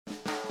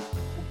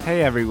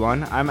Hey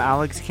everyone, I'm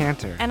Alex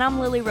Cantor. And I'm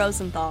Lily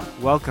Rosenthal.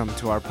 Welcome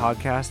to our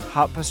podcast,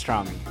 Hot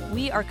Pastrami.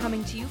 We are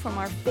coming to you from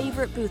our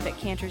favorite booth at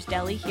Cantor's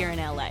Deli here in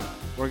LA.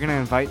 We're going to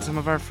invite some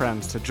of our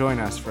friends to join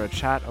us for a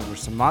chat over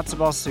some matzo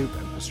ball soup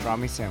and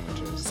pastrami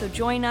sandwiches. So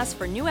join us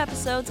for new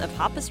episodes of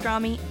Hot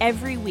Pastrami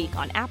every week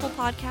on Apple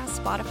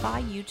Podcasts,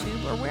 Spotify,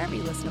 YouTube, or wherever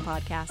you listen to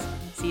podcasts.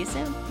 See you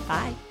soon.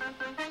 Bye.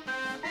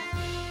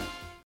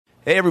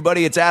 Hey,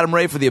 everybody, it's Adam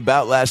Ray for the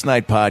About Last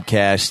Night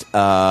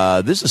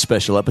podcast. This is a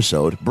special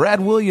episode. Brad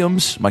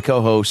Williams, my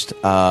co-host,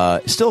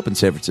 is still up in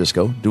San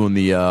Francisco doing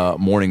the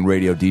morning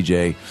radio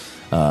DJ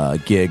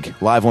gig,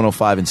 Live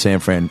 105 in San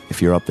Fran.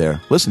 If you're up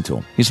there, listen to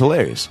him. He's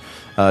hilarious.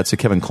 It's a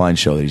Kevin Kline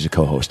show that he's a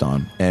co-host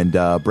on. And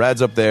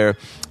Brad's up there.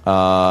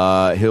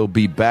 He'll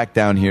be back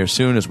down here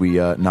soon as we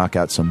knock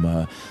out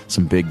some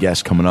big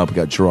guests coming up. We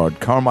got Gerard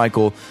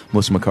Carmichael,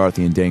 Melissa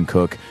McCarthy, and Dane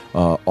Cook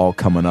all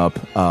coming up.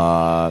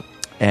 But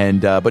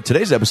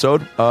today's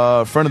episode,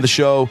 friend of the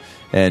show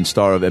and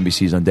star of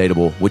NBC's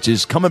Undateable, which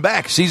is coming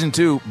back, season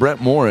 2,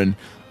 Brent Morin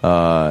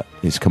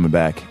is coming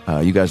back.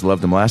 You guys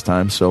loved him last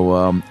time,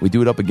 so we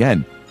do it up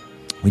again.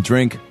 We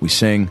drink, we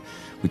sing,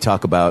 we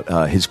talk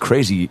about his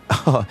crazy...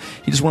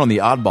 he just went on the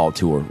Oddball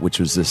Tour, which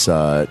was this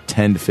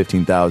 10 to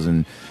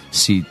 15,000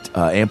 seat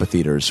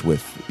amphitheaters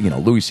with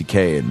Louis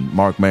C.K. and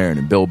Mark Maron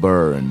and Bill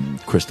Burr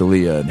and Chris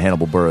D'Elia and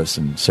Hannibal Buress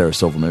and Sarah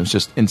Silverman. It was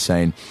just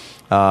insane.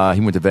 He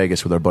went to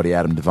Vegas with our buddy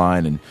Adam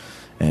Devine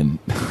and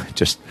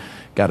just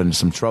got into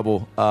some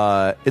trouble.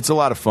 It's a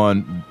lot of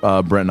fun.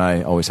 Brent and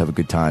I always have a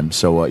good time,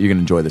 so you're going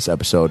to enjoy this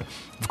episode.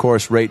 Of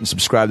course, rate and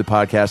subscribe to the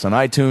podcast on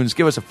iTunes.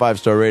 Give us a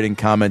 5-star rating,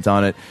 comment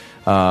on it,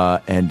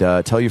 and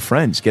tell your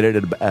friends. Get it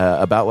at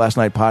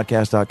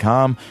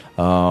aboutlastnightpodcast.com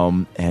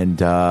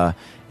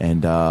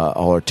and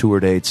all our tour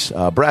dates.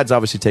 Brad's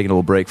obviously taking a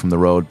little break from the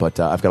road, but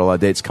I've got a lot of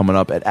dates coming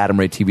up at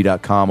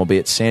adamraytv.com. I'll be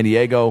at San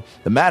Diego,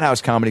 the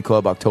Madhouse Comedy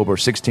Club, October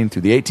 16th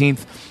through the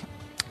 18th.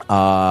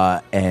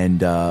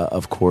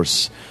 Of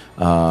course,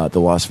 the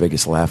Las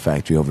Vegas Laugh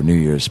Factory over New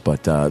Year's.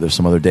 But there's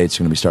some other dates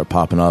going to be start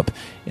popping up.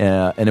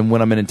 And then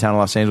when I'm in town in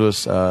Los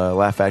Angeles,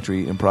 Laugh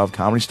Factory Improv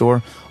Comedy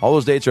Store. All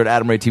those dates are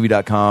at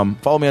adamraytv.com.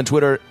 Follow me on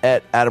Twitter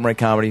at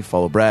adamraycomedy.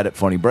 Follow Brad at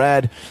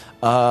funnybrad.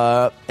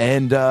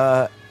 And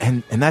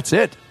that's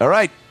it. All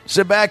right.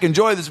 Sit back,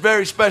 enjoy this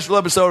very special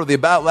episode of the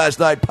About Last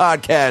Night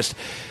podcast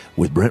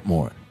with Brent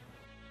Morin.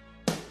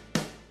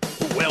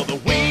 Well, the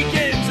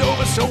weekend's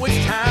over, so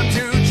it's time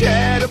to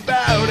chat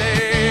about it.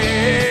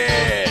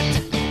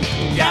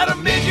 Got a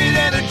midget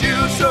and a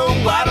Jew, so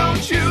why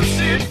don't you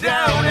sit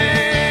down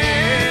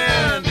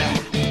and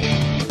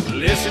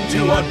listen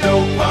to our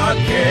dope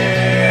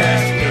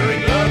podcast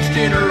during lunch,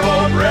 dinner,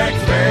 or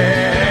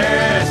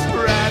breakfast.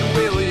 Brad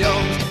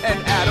Williams and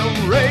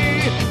Adam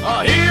Ray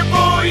are here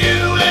for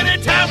you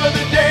any time of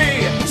the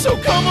day. So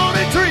come on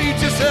and treat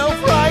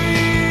yourself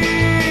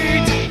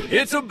right.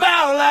 It's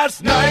About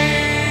Last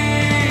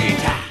Night.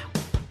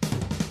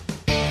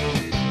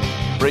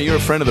 Ray, you're a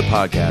friend of the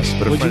podcast,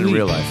 but a friend in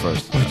real life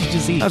first. What did you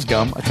just eat? That was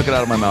gum. I took it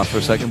out of my mouth for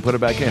a second, put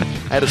it back in.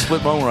 I had a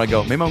split moment where I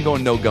go, maybe I'm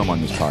going no gum on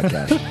this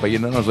podcast. But I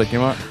was like, you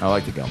know what? I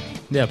like the gum.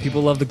 Yeah,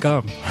 people love the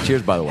gum.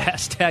 Cheers, by the way.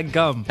 Hashtag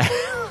gum.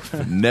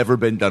 Never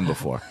been done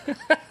before.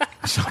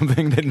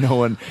 Something that no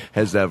one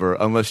has ever,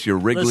 unless you're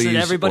Wrigley's. Listen,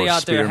 everybody or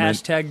out there, Spearmint.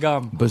 hashtag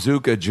gum.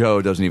 Bazooka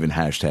Joe doesn't even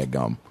hashtag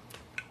gum.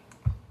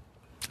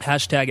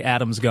 Hashtag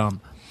Adam's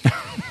gum. You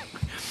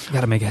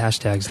got to make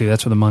hashtags, dude.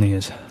 That's where the money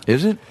is.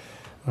 Is it?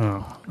 Oh,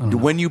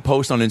 When you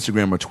post on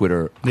Instagram or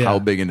Twitter, how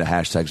big into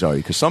hashtags are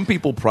you? Because some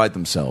people pride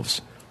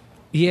themselves.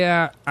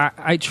 Yeah,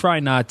 I try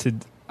not to.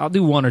 I'll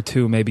do 1 or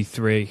 2, maybe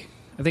 3.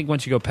 I think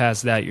once you go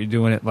past that, you're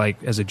doing it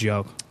like as a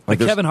joke. Like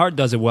Kevin Hart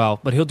does it well,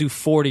 but he'll do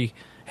 40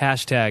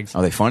 hashtags.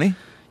 Are they funny?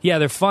 Yeah,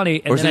 they're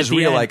funny. And or is then it just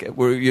real, like,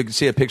 where you can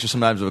see a picture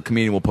sometimes of a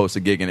comedian will post a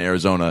gig in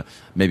Arizona,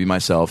 maybe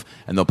myself,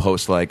 and they'll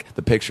post, like,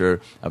 the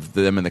picture of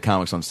them and the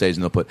comics on stage,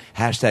 and they'll put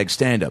hashtag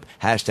stand-up,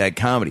 hashtag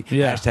comedy,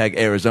 hashtag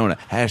Arizona,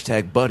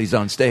 hashtag buddies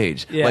on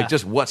stage. Yeah. Like,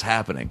 just what's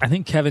happening. I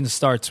think Kevin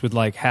starts with,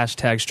 like,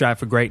 hashtag strive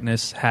for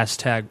greatness,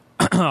 hashtag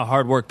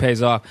hard work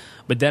pays off,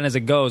 but then as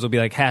it goes, it'll be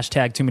like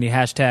hashtag too many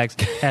hashtags,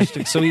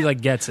 hashtag, so he, like,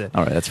 gets it.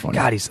 All right, that's funny.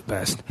 God, he's the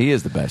best. He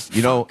is the best.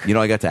 You know,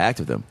 I got to act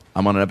with him.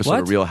 I'm on an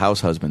episode of Real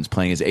House Husbands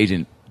playing his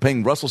agent,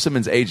 playing Russell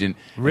Simmons' agent.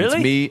 Really?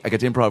 It's me. I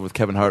got to improv with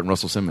Kevin Hart and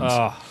Russell Simmons.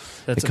 Oh,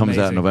 that's It comes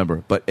out in amazing.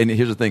 November. And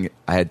here's the thing.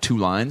 I had 2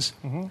 lines,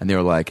 and they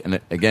were like, and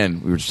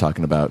again, we were just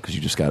talking about, because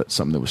you just got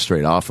something that was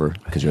straight offer,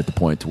 because you're at the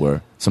point to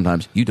where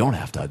sometimes you don't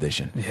have to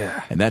audition.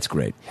 Yeah. And that's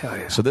great. Hell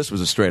yeah. So this was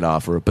a straight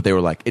offer, but they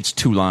were like, it's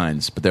 2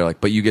 lines. But they're like,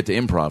 but you get to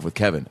improv with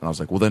Kevin. And I was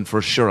like, well, then for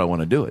sure I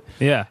want to do it.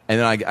 Yeah. And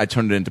then I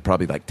turned it into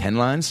probably like 10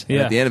 lines. And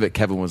Yeah. at the end of it,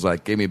 Kevin was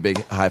like, gave me a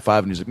big high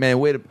five, and he was like, man,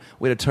 way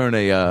to turn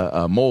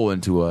a mole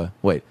into a,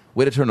 way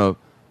to turn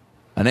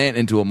an ant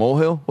into a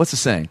molehill? What's the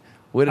saying?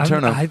 Way to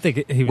turn I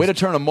think he was, way to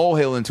turn a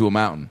molehill into a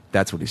mountain.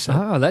 That's what he said.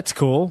 Oh, that's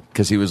cool.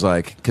 Because he was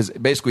like, because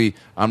basically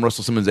I'm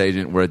Russell Simmons'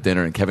 agent. We're at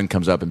dinner, and Kevin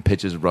comes up and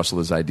pitches Russell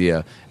his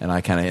idea, and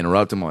I kind of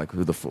interrupt him, like,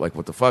 what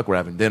the fuck? We're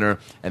having dinner,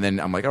 and then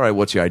I'm like, all right,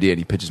 what's your idea? And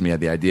he pitches me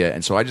the idea,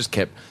 and so I just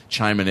kept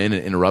chiming in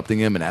and interrupting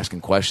him and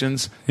asking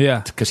questions. Yeah,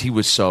 because he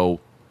was so.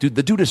 Dude,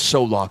 the dude is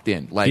so locked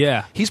in. Like,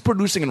 yeah. He's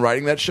producing and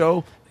writing that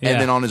show, and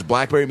then on his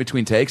BlackBerry in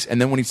between takes, and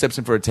then when he steps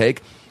in for a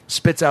take,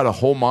 spits out a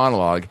whole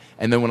monologue.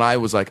 And then when I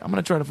was like, I'm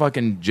going to try to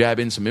fucking jab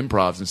in some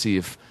improvs and see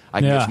if I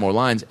can get some more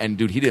lines. And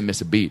dude, he didn't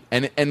miss a beat.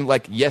 And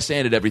like,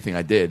 yes-anded everything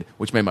I did,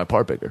 which made my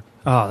part bigger.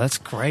 Oh, that's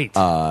great.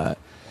 Yeah,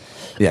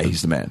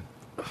 he's the man.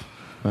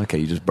 Okay,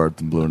 you just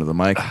burped and blew into the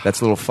mic.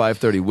 That's a little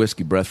 530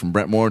 whiskey breath from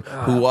Brent Moore,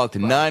 who walked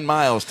 9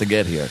 miles to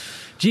get here.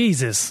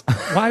 Jesus,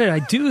 why did I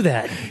do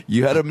that?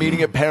 You had a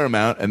meeting at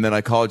Paramount, and then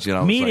I called you. And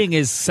I was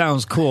meeting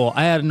sounds cool.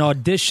 I had an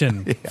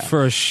audition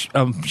for a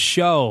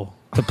show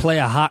to play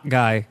a hot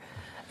guy,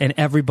 and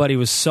everybody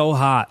was so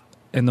hot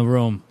in the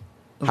room.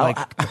 Like,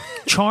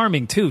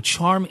 charming, too.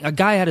 Charming. A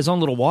guy had his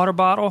own little water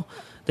bottle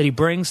that he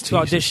brings to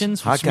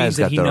auditions, which means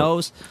that he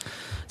knows.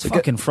 It's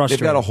fucking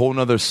frustrating. They've got a whole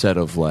other set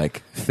of,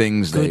 like,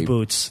 things. Good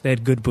boots. They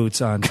had good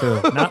boots on, too.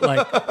 Not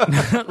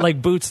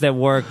like boots that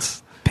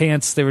worked.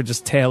 Pants, they were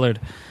just tailored.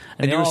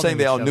 And you were saying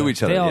they all knew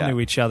each other. They all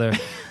knew each other.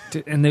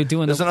 And they're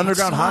doing There's an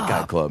underground hot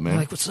guy club, man. I'm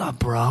like, what's up,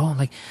 bro? I'm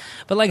like,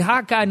 but like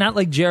hot guy, not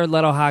like Jared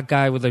Leto hot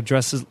guy with like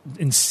dresses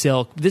in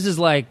silk. This is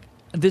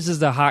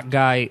the hot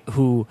guy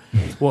who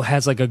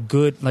has like a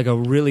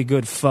really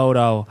good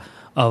photo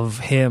of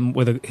him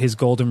with his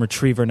golden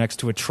retriever next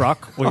to a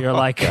truck where you're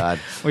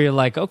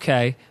like,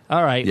 okay,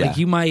 all right, like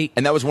you might.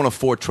 And that was one of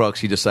 4 trucks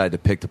he decided to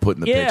pick to put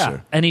in the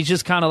picture. And he's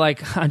just kind of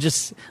like, I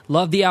just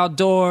love the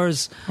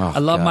outdoors. I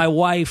love my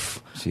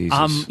wife.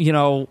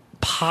 Jesus.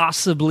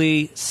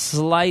 Possibly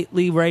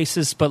slightly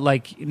racist, but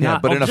like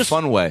not, but in a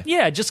fun way.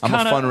 Yeah, just kind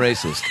of. I'm a fun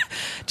racist.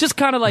 Just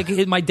kind of like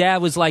my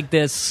dad was like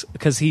this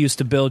because he used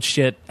to build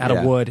shit out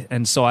of wood,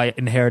 and so I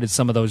inherited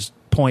some of those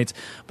points.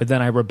 But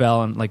then I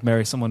rebel and like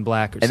marry someone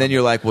black, or something. And then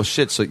you're like, well,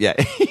 shit. So yeah,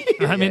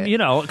 I mean,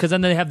 because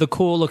then they have the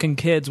cool looking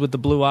kids with the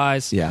blue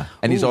eyes. Yeah,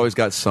 and he's always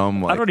got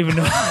some. Like, I don't even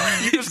know.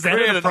 You just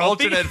created an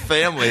alternate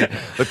family.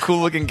 The cool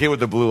looking kid with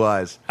the blue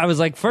eyes. I was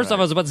like, first off,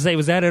 I was about to say,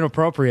 was that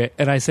inappropriate?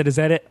 And I said, is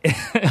that it?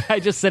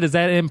 I just said, is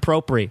that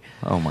inappropriate?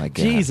 Oh my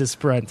god, Jesus,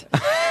 Brent.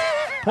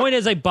 Point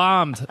is, I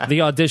bombed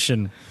the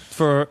audition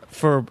for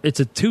it's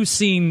a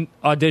 2-scene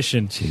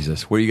audition.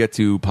 Jesus, where you get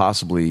to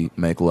possibly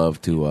make love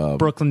to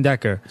Brooklyn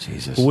Decker.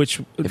 Jesus, which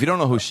if you don't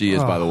know who she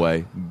is, by the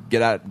way,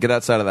 get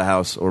outside of the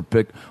house or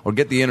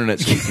get the internet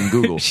so you can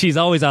Google. She's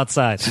always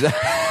outside.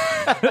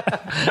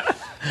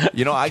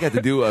 I got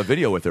to do a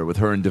video with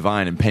her and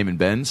Divine and Payman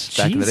Benz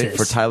back in the day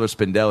for Tyler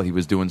Spindell. He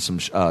was doing some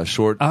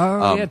short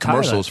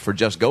commercials for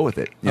Just Go With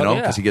It,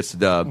 because he gets to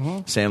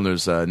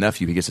Sandler's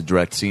nephew. He gets to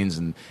direct scenes,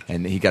 and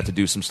he got to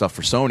do some stuff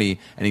for Sony.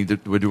 And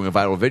we're doing a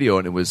viral video,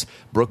 and it was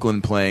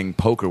Brooklyn playing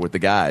poker with the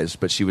guys,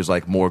 but she was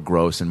like more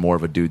gross and more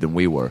of a dude than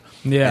we were.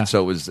 Yeah. And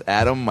so it was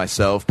Adam,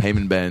 myself,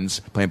 Payman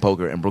Benz playing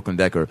poker, and Brooklyn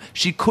Decker.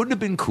 She couldn't have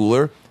been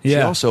cooler. She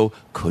also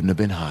couldn't have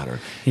been hotter.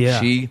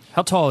 Yeah.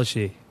 How tall is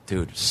she?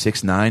 Dude,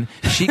 6'9".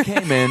 She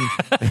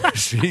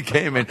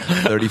came in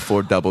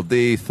 34 double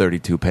D,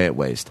 32 pant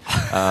waist.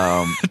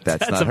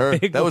 That's not her.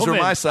 Those were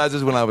my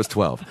sizes when I was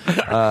 12.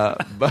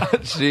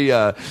 But she,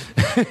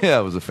 I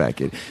was a fat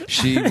kid.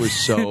 She was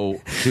so,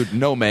 dude,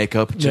 no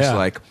makeup, just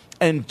like,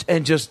 and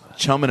just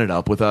chumming it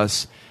up with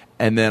us.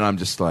 And then I'm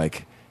just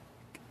like,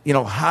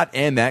 hot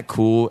and that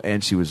cool.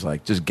 And she was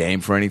like, just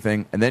game for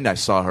anything. And then I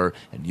saw her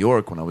in New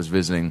York when I was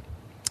visiting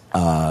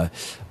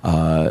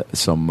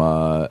some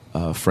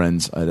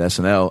friends at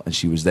SNL, and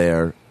she was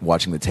there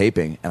watching the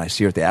taping, and I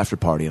see her at the after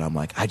party, and I'm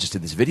like, I just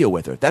did this video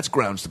with her. That's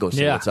grounds to go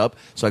see what's up.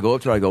 So I go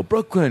up to her, I go,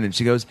 Brooklyn, and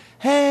she goes,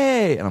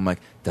 hey, and I'm like,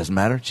 doesn't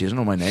matter, she doesn't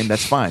know my name,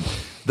 that's fine.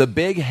 The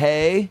big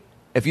hey,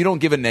 if you don't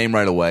give a name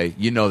right away,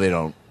 they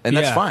don't, and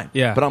that's fine.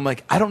 Yeah. But I'm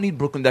like, I don't need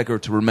Brooklyn Decker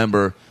to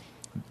remember,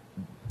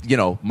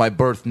 my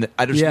birth.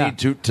 I just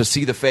need to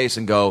see the face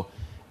and go,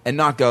 and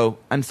not go,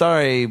 I'm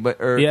sorry, but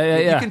you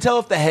can tell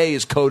if the hey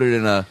is coded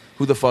in a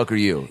who the fuck are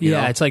you? You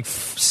know? It's like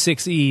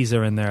 6 E's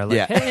are in there.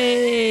 Like,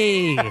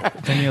 hey.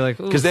 Then you're like,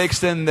 because they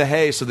extend the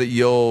hey so that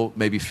you'll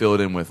maybe fill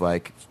it in with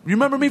like, you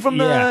remember me from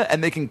the,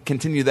 and they can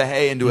continue the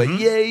hey and do a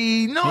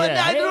yay. No,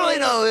 I really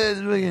know.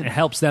 It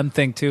helps them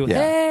think too.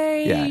 Yeah.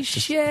 Hey,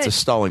 shit. It's a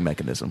stalling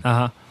mechanism.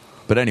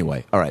 But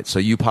anyway, all right. So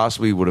you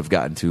possibly would have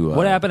gotten to.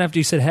 What happened after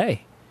you said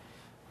hey?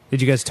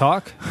 Did you guys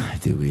talk?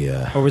 Did we?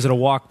 Or was it a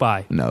walk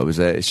by? No, it was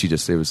it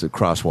was a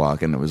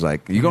crosswalk, and it was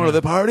like, you going to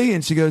the party?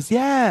 And she goes,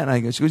 yeah.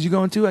 And she goes, you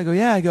going too? I go,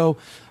 yeah. I go,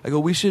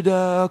 we should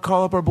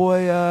call up our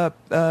boy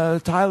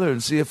Tyler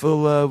and see if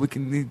we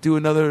can do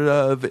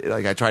another.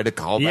 Like I tried to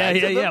call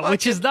back. Yeah,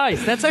 which is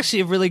nice. That's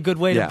actually a really good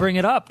way to bring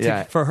it up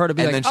for her to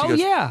be like, goes,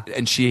 yeah.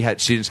 And she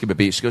didn't skip a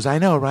beat. She goes, I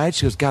know, right?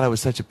 She goes, God, I was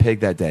such a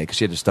pig that day because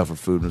she had to stuff her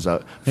food and was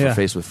out her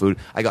face with food.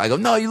 I go,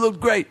 no, you look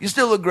great. You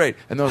still look great.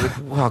 And I was like,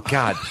 well,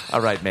 God,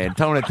 all right, man,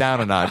 tone it down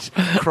a notch.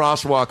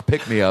 Crosswalk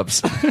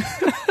pick-me-ups.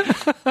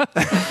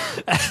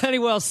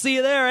 Pennywell. See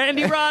you there,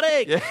 Andy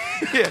Roddick.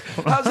 Yeah.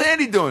 How's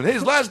Andy doing?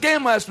 His last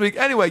game last week.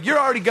 Anyway, you're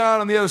already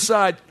gone on the other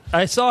side.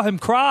 I saw him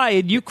cry,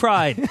 and you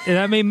cried, and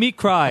that made me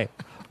cry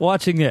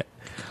watching it.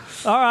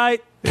 All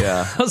right.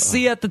 Yeah. I'll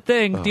see you at the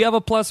thing. Do you have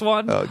a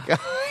 +1? Oh God.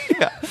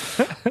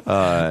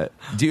 Yeah.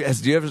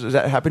 Has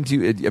that happened to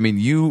you? I mean,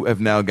 you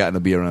have now gotten to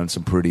be around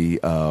some pretty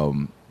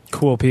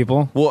cool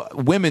people. well,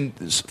 women,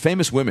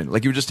 famous women.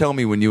 Like you were just telling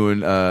me when you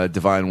and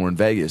Divine were in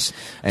Vegas,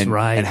 and That's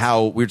right. and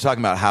how we were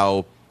talking about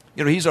how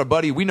he's our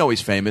buddy. We know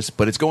he's famous,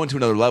 but it's going to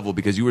another level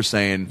because you were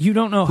saying You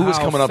don't know who how was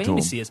coming up to him.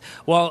 famous he is.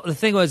 Well, the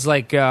thing was,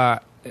 like, and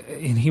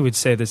he would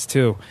say this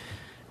too.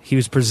 He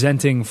was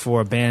presenting for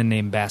a band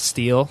named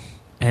Bastille,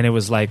 and it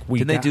was like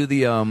Didn't they do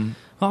the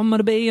I'm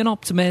gonna be an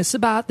optimist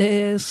about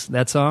this.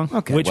 That song.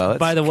 Okay, Which, well,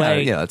 by the kinda-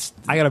 way, yeah, that's-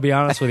 I gotta be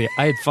honest with you.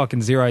 I had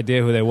fucking zero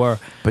idea who they were.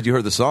 But you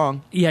heard the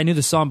song. Yeah, I knew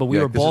the song, but we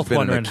Yeah, were 'cause it's both been in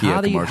a wondering Kia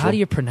how commercial. do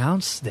you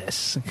pronounce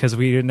this? Because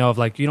we didn't know if,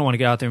 like, you don't want to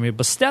get out there and be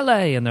Bastille,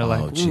 and they're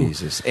like, Oh ooh.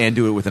 Jesus! And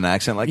do it with an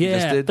accent like you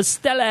just Yeah, did.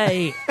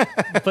 Bastille.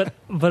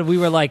 but we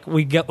were like,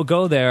 we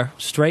go there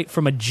straight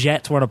from a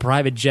jet. We're on a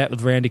private jet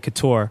with Randy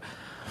Couture,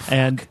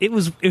 and it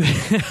was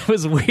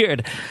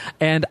weird.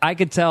 And I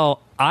could tell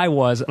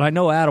and I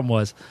know Adam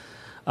was.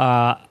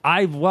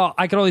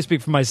 I can only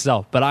speak for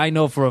myself, but I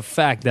know for a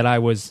fact that I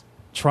was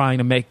trying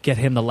to get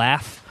him to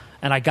laugh,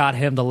 and I got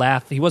him to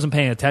laugh. He wasn't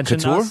paying attention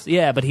to Couture? us.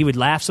 Yeah, but he would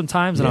laugh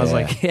sometimes, and I was Yeah.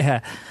 like, yeah,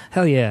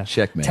 hell yeah.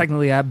 Checkmate.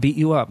 Technically, I beat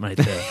you up right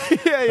there.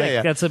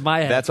 yeah. That's in my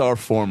head. That's our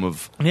form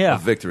of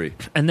victory.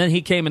 And then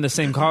he came in the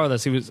same car with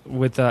us. He was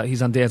with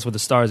he's on Dance with the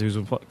Stars. He was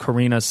with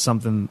Karina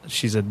something.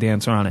 She's a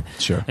dancer on it.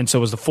 Sure. And so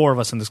it was the four of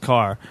us in this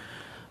car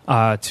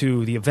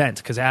to the event,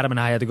 because Adam and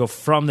I had to go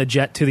from the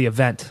jet to the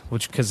event,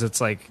 because it's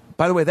like,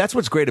 By the way, that's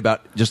what's great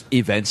about just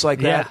events like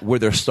that, Yeah. where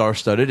they're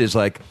star-studded, is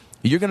like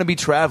you're going to be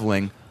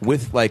traveling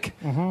with like,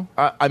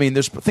 I mean,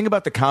 think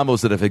about the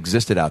combos that have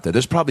existed out there.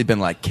 There's probably been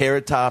like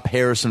Carrot Top,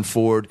 Harrison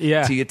Ford,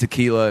 Yeah. Tia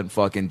Tequila, and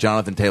fucking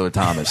Jonathan Taylor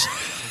Thomas.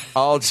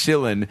 All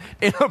chilling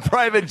in a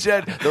private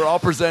jet. They're all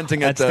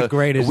presenting that's at the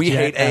greatest We jet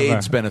Hate ever.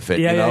 AIDS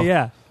benefit. Yeah, you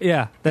know?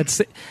 yeah. That's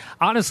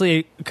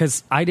honestly,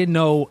 because I didn't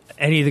know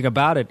anything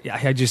about it.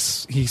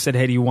 He said,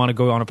 hey, do you want to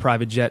go on a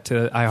private jet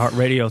to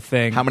iHeartRadio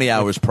thing? How many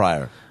hours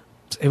prior?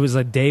 It was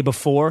a day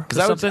before.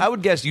 Because I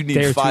would guess you Day or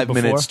need two 5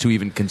 minutes before. to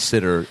even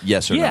consider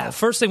yes or Yeah, no.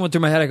 first thing went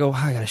through my head, I go,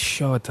 I got a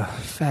show at the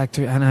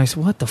factory. And I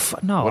said, what the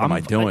fuck? No. What am I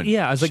doing?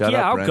 Yeah, I was like, Shut yeah,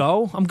 up, I'll Brent.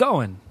 go. I'm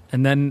going.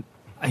 And then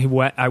I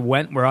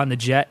went, we're on the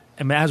jet.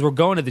 And as we're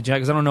going to the jet,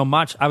 because I don't know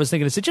much, I was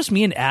thinking, is it just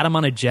me and Adam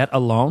on a jet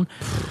alone?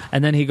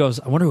 And then he goes,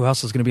 I wonder who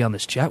else is going to be on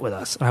this jet with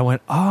us. And I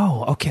went,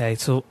 oh, okay.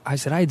 So I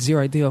said, I had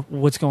zero idea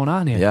what's going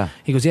on here. Yeah.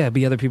 He goes, yeah, it'd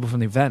be other people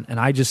from the event. And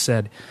I just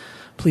said,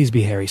 please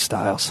be Harry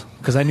Styles,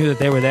 because I knew that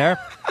they were there.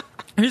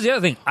 Here's the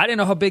other thing. I didn't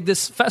know how big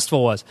this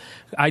festival was.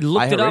 I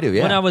looked it up iHeartRadio,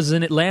 yeah. when I was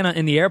in Atlanta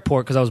in the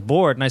airport because I was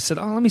bored, and I said,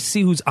 oh, let me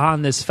see who's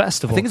on this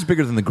festival. I think it's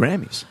bigger than the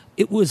Grammys.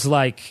 It was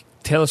like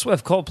Taylor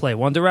Swift, Coldplay,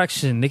 One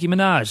Direction, Nicki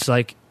Minaj,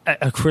 like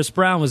Chris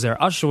Brown was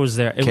there, Usher was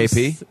there. It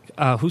KP?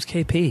 Was, who's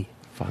KP?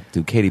 Fuck,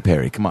 dude, Katy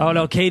Perry, come on. Oh,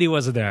 no, man. Katie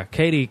wasn't there.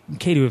 Katie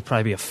would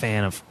probably be a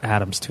fan of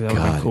Adams, too. That would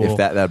God, be cool. if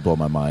that'd blow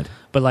my mind.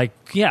 But, like,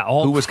 yeah,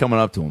 all... Who was coming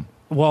up to him?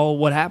 Well,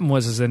 what happened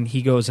was then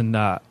he goes and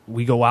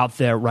we go out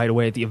there right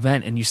away at the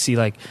event, and you see,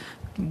 like...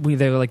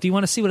 They were like, do you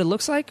want to see what it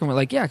looks like? And we're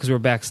like, yeah, because we were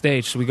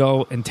backstage. So we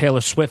go, and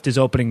Taylor Swift is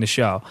opening the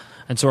show.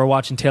 And so we're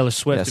watching Taylor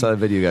Swift. Yeah, I saw that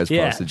video you guys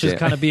Yeah, posted. just Jam.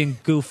 kind of being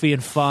goofy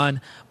and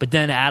fun. But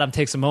then Adam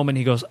takes a moment, and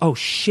he goes, oh,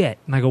 shit.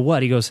 And I go,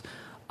 what? He goes,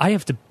 I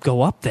have to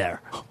go up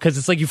there. Because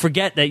it's like you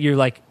forget that you're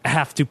like,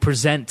 have to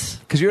present.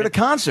 Because you're at a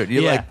concert.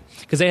 You're like,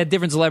 because they had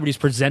different celebrities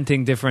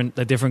presenting different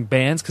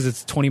bands because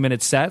it's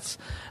 20-minute sets.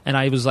 And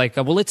I was like,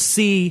 well, let's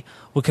see.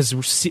 Because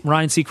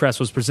Ryan Seacrest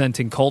was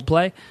presenting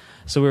Coldplay.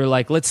 So we were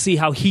like, let's see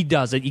how he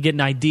does it. You get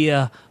an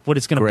idea what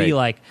it's going to be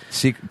like.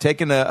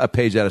 Taking a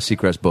page out of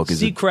Seacrest's book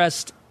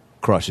Seacrest,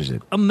 crushes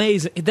it.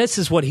 amazing. This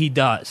is what he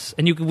does.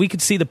 And we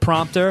could see the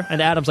prompter,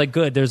 and Adam's like,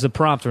 good, there's a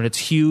prompter, and it's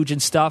huge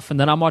and stuff. And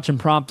then I'm watching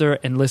prompter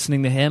and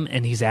listening to him,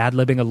 and he's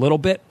ad-libbing a little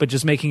bit, but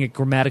just making it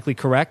grammatically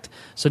correct.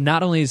 So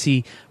not only is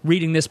he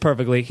reading this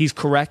perfectly, he's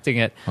correcting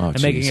it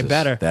and making it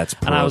better. That's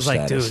pro and I was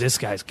like, status. dude, this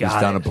guy's got it.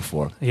 He's done it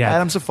before. Yeah.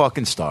 Adam's a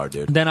fucking star,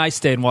 dude. Then I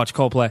stayed and watched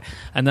Coldplay,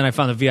 and then I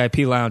found the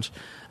VIP lounge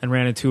and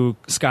ran into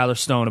Skylar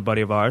Stone, a buddy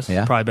of ours.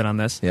 Yeah. Probably been on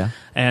this. Yeah.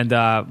 And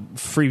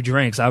free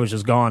drinks. I was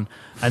just gone.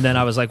 And then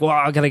I was like, well,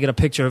 I got to get a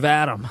picture of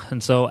Adam.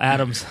 And so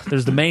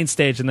there's the main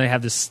stage, and they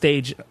have this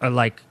stage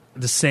like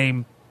the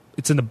same.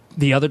 It's in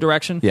the other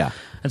direction. Yeah.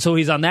 And so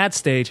he's on that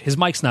stage. His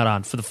mic's not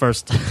on for the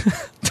first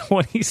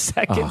 20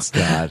 seconds. Oh,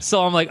 God.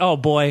 So I'm like, oh,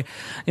 boy,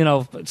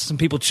 some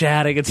people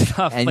chatting and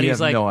stuff. And but you he's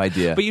have like, no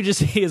idea. But you just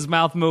see his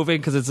mouth moving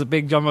because it's a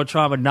big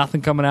jumbotron, but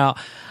nothing coming out.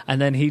 And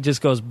then he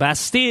just goes,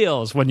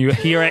 Bastilles, when you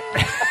hear it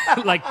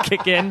like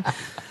kick in.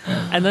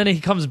 And then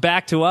he comes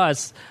back to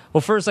us.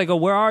 Well, first I go,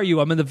 where are you?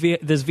 I'm in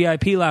this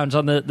VIP lounge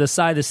on the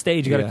side of the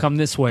stage. You got to come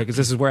this way because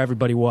this is where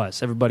everybody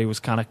was. Everybody was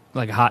kind of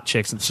like hot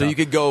chicks and So stuff. you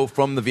could go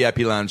from the VIP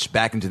lounge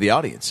back into the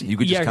audience. You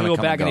could yeah, just I kind can of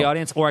go come back and in the go.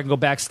 audience, or I can go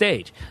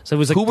backstage. So it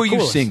was like Who were the you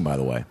coolest. seeing, by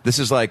the way? This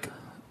is like,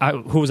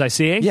 Who was I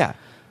seeing? yeah.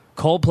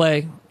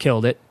 Coldplay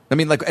killed it. I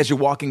mean, like as you're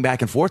walking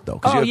back and forth though.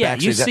 'Cause Oh you're yeah,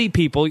 you backstage. see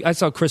people. I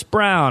saw Chris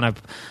Brown. I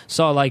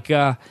saw like.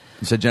 You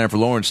said Jennifer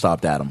Lawrence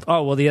stopped Adam.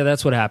 Oh well, yeah,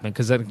 that's what happened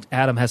because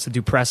Adam has to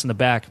do press in the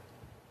back,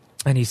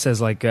 and he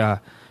says like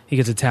he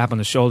gets a tap on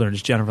the shoulder, and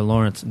it's Jennifer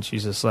Lawrence, and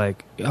she's just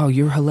like, "Oh,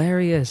 you're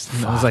hilarious."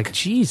 And I was like,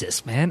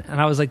 "Jesus, man!"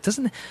 And I was like, "Do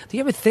you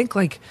ever think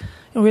like,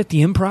 we're at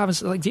the Improv?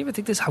 And like, do you ever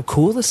think this how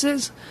cool this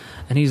is?"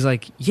 And he's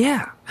like,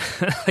 "Yeah,"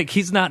 like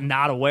he's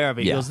not aware of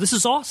it. He Yeah. goes, "This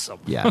is awesome."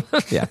 Yeah,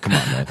 yeah. Come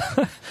on,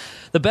 man.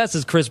 The best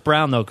is Chris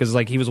Brown though, because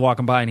like he was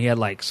walking by and he had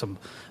like some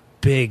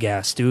big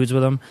ass dudes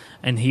with him,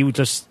 and he would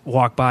just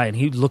walk by and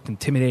he looked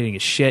intimidating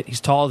as shit. He's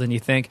taller than you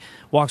think.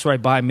 Walks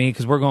right by me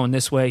because we're going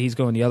this way, he's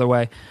going the other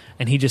way,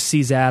 and he just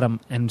sees Adam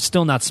and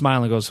still not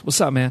smiling. Goes,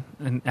 "What's up, man?"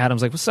 And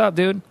Adam's like, "What's up,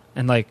 dude?"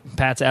 And like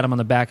pats Adam on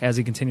the back as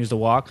he continues to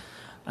walk,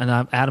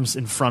 and Adam's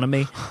in front of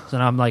me, so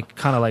I'm like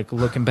kind of like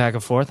looking back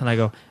and forth, and I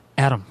go,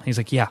 "Adam." He's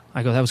like, "Yeah."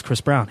 I go, "That was Chris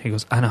Brown." He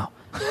goes, "I know."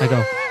 I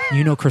go,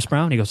 "You know Chris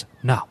Brown?" He goes,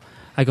 "No."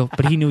 I go,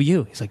 "But he knew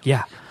you." He's like,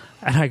 "Yeah."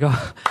 And I go,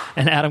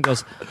 and Adam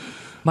goes,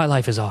 "My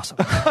life is awesome."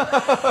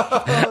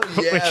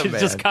 Which is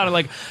just kind of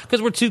like,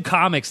 because we're two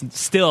comics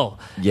still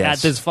Yes.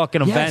 at this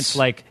fucking event, Yes.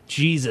 like,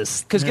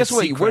 Jesus. Because guess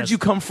what? Seacrest. Where'd you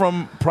come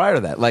from prior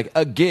to that? Like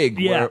a gig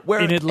Yeah, where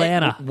in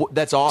Atlanta.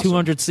 That's awesome.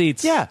 200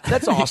 seats. Yeah,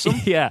 that's awesome.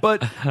 Yeah.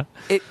 But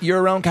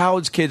you're around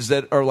college kids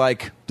that are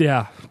like,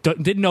 Yeah.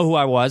 Didn't know who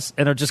I was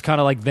and are just kind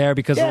of like there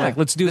because they're Yeah, like,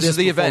 let's do this this is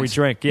the before event. we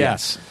drink. Yeah.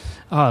 Yes.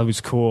 Oh, it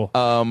was cool.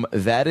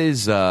 that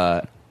is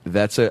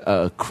that's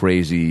a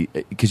crazy,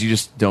 because you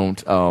just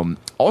don't.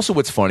 Also,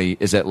 what's funny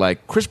is that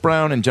like Chris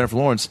Brown and Jennifer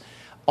Lawrence,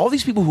 all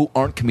these people who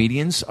aren't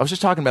comedians. I was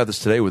just talking about this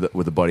today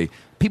with a buddy.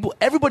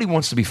 Everybody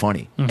wants to be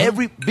funny.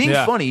 Being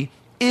Yeah. funny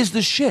is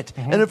the shit.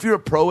 And if you're a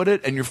pro at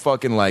it and you're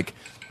fucking like,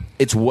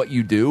 it's what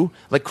you do.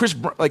 Like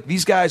like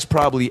these guys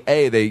probably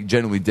they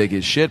genuinely dig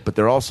his shit, but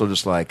they're also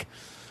just like,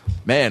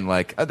 man,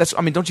 like that's.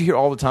 I mean, don't you hear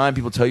all the time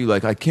people tell you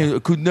like, I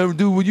could never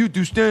do what you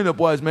do stand up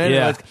wise, man.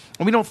 Yeah.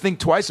 And we don't think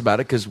twice about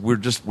it because we're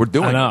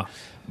doing I know. it.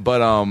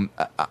 But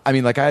I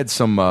mean, like I had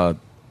some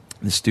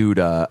this dude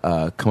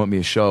come at me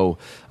a show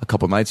a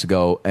couple nights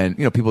ago, and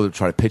people that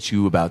try to pitch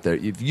you about they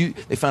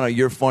found out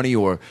you're funny,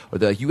 or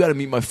they're like, you got to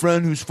meet my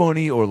friend who's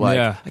funny, or like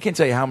Yeah. I can't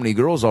tell you how many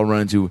girls I'll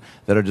run into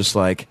that are just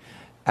like,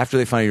 after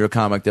they find out you're a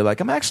comic, they're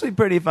like, I'm actually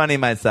pretty funny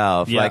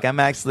myself. Yeah. Like I'm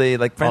actually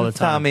like All friends the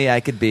time. tell me I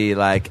could be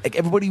like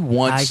everybody I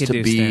wants could to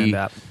do be.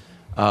 stand-up.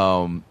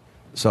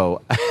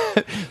 So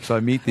I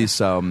meet this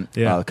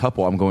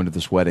couple. I'm going to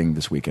this wedding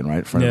this weekend, right?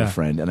 In front of Yeah. a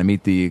friend. And I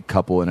meet the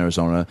couple in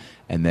Arizona,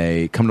 and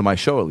they come to my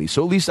show at least.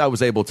 So at least I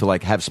was able to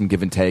like have some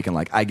give and take, and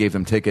like I gave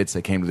them tickets.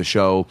 They came to the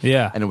show.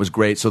 Yeah. And it was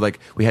great. So like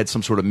we had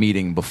some sort of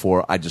meeting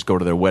before I just go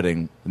to their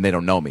wedding, and they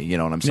don't know me,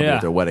 and I'm somebody Yeah.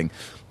 at their wedding.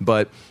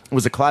 But it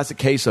was a classic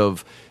case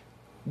of,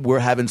 we're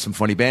having some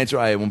funny banter.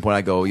 At one point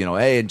I go,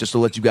 hey, and just to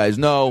let you guys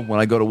know, when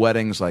I go to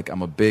weddings, like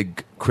I'm a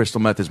big crystal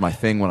meth is my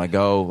thing when I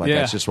go. Like Yeah.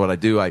 that's just what I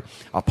do.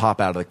 I'll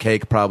pop out of the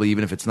cake probably,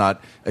 even if it's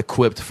not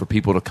equipped for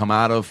people to come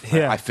out of.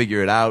 Yeah. I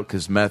figure it out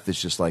because meth is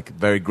just like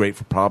very great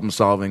for problem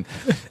solving.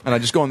 And I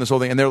just go on this whole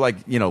thing, and they're like,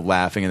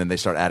 laughing, and then they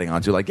start adding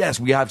on to like, yes,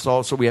 we have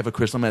a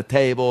crystal meth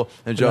table,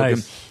 and joking.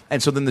 Nice.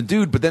 And so then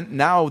but then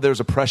now there's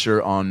a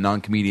pressure on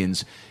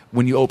non-comedians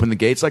when you open the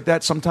gates like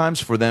that sometimes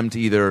for them to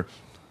either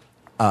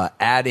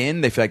add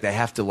in. They feel like they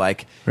have to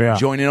like Yeah.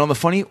 join in on the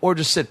funny, or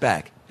just sit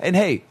back. And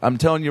hey, I'm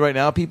telling you right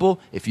now, people,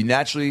 if you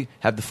naturally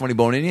have the funny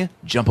bone in you,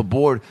 jump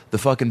aboard the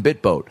fucking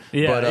bit boat.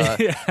 Yeah.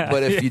 But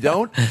but if you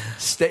don't,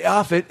 stay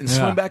off it and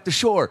swim Yeah. back to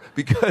shore,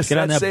 because Get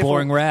on that's that safer.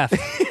 boring raft.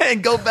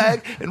 And go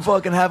back and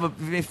fucking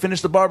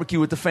finish the barbecue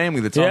with the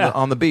family that's Yeah.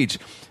 on the beach.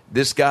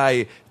 This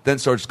guy then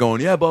starts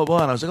going, yeah, blah,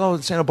 blah. And I was like, oh,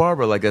 it's Santa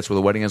Barbara. Like, that's where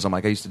the wedding is. I'm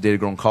like, I used to date a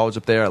girl in college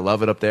up there. I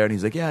love it up there. And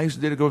he's like, yeah, I used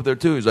to date a girl up there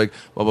too. He's like,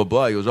 blah, blah,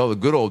 blah. He goes, oh, the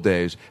good old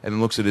days. And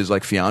then looks at his,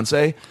 like,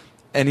 fiance.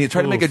 And he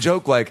tried to make a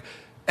joke, like,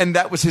 and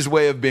that was his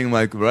way of being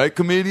like, right,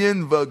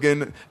 comedian,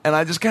 fucking. And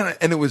I just kind of,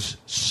 and it was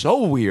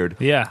so weird.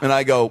 Yeah. And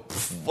I go,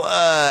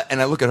 what?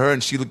 And I look at her,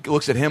 and she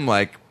looks at him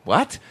like,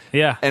 what?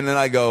 Yeah. And then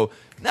I go,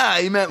 nah,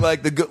 he meant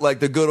like the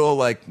good old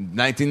like the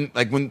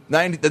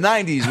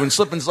 90s when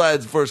slip and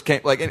slides first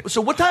came. Like,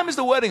 so what time is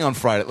the wedding on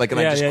Friday? Like, and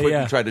I just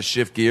quickly tried to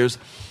shift gears.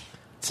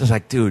 So it's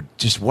like, dude,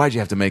 just why'd you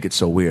have to make it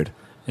so weird?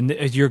 And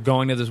you're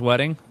going to this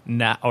wedding?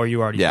 Or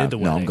you already did the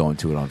wedding? No, I'm going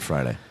to it on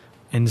Friday.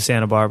 In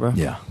Santa Barbara?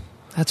 Yeah,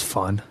 That's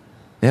fun.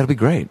 yeah, it'll be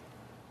great.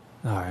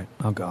 All right,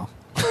 I'll go.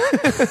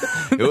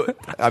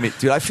 I mean,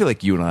 dude, I feel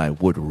like you and I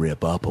would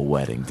rip up a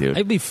wedding, dude.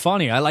 It'd be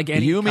funny. I like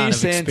any You, me, kind of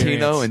Santino,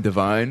 experience and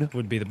Divine.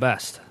 would be the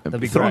best. That'd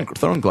be Throw in great.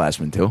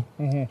 Glassman too.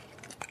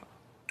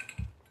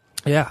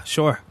 Yeah,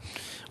 sure.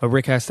 But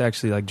Rick has to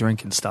actually like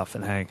drink and stuff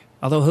and hang.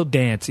 Although he'll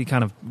dance, he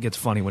kind of gets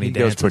funny when he He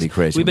goes dances. pretty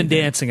crazy We've when been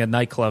he dancing at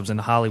nightclubs in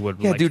Hollywood.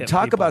 Yeah, like, dude, hitting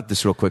talk people. about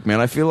this real quick, man.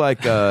 I feel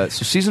like so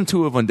season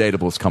 2 of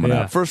Undateable is coming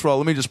Yeah. out. First of all,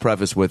 let me just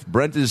preface with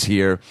Brent is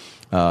here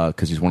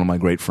because he's one of my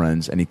great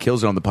friends, and he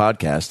kills it on the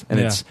podcast. And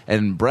Yeah.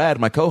 and Brad,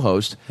 my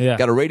co-host, Yeah.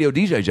 got a radio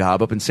DJ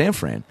job up in San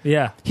Fran.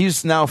 Yeah.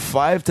 He's now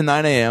 5 to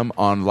 9 a.m.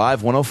 on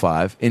Live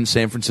 105 in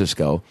San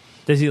Francisco.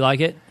 Does he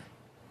like it?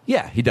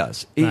 Yeah, he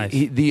does. Nice.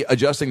 The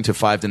adjusting to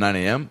 5 to 9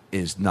 a.m.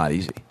 is not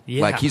easy.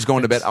 Yeah, like he's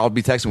going to bed. I'll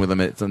be texting with him,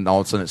 and all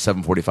of a sudden at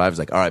 7:45, he's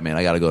like, "All right, man,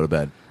 I got to go to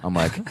bed." I'm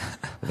like,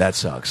 "That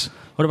sucks."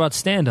 What about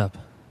stand-up?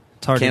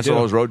 It's hard Cancel to do.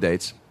 all his road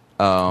dates.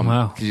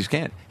 Wow. Because he just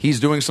can't. He's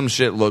doing some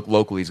shit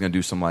locally. He's going to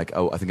do some I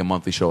think a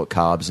monthly show at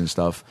Cobb's and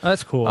stuff. Oh,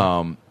 that's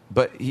cool.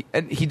 But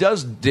he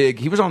does dig.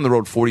 He was on the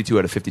road 42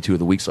 out of 52 of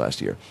the weeks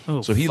last year.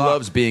 Oh, so he fuck.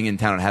 loves being in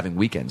town and having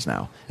weekends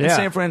now. And Yeah.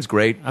 San Fran's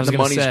great. I was And the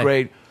gonna money's say.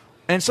 great.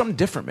 And it's something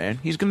different, man.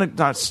 He's going to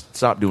not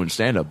stop doing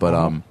stand-up.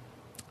 But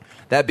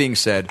that being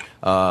said,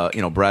 Brad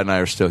and I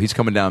are still. He's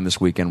coming down this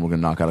weekend. We're going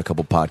to knock out a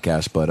couple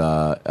podcasts. But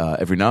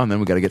every now and then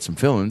we got to get some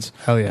fill-ins.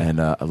 Hell yeah. And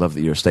I love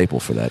that you're a staple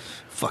for that.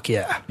 Fuck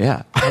yeah.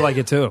 Yeah. I like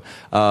it too.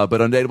 But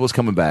Undateable's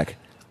coming back,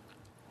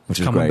 which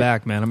is Coming great.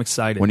 back, man. I'm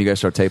excited. When do you guys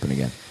start taping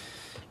again?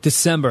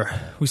 December.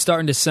 We start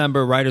in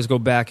December. Writers go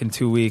back in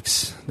 2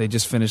 weeks. They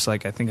just finished, I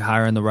think,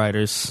 hiring the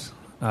writers.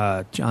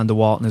 John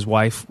DeWalt and his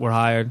wife were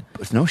hired.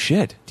 It's no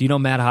shit. Do you know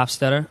Matt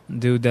Hofstetter?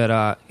 Dude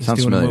that he's Sounds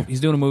doing familiar. he's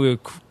doing a movie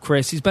with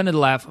Chris. He's been in the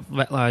Laugh.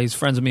 He's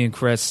friends with me and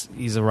Chris.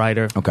 He's a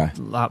writer. Okay.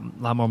 A lot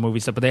more movie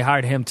stuff. But they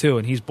hired him too,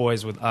 and he's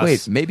boys with us.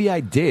 Wait, maybe I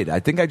did.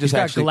 I think I just He's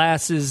got actually.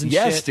 glasses and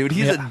Yes, shit. dude.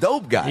 He's Yeah. a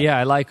dope guy. Yeah,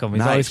 I like him. He's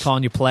Nice. always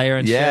calling you player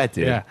and Yeah, shit.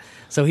 dude. Yeah.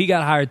 So he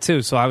got hired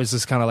too. So I was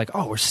just kind of like,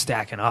 oh, we're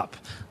stacking up.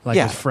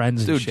 With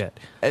friends dude, and shit.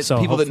 and So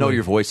people that know hopefully-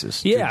 your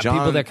voices. Yeah, Dude, John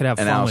people that could have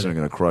and fun Allison with are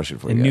it. going to crush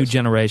it for And you new guys.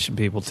 generation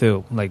people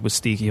too, like with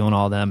Steaky and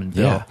all them and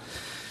Bill. Yeah.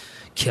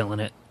 Killing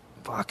it.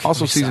 Fuck.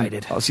 Also, I'm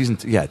excited. season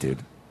 2. Yeah, dude.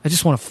 I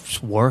just want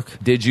to work.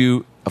 Did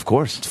you? Of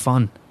course. It's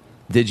fun.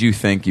 Did you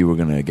think you were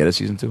going to get a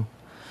season 2?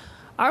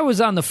 I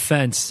was on the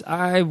fence.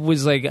 I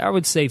was I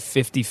would say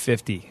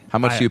 50-50. How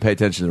much do you pay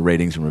attention to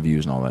ratings and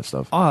reviews and all that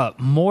stuff?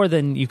 More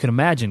than you can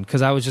imagine,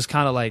 because I was just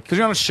kind of like, Because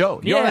you're on a show.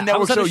 You're Yeah, on a I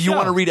network was on show. a You show.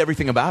 want to read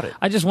everything about it.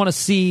 I just want to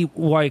see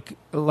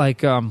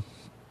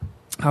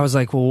I was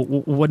like, well,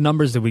 what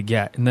numbers did we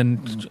get? And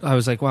then I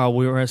was like, wow,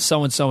 we were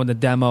so and so in the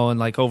demo,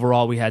 and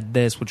overall we had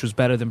this, which was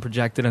better than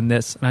projected on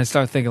this. And I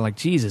started thinking,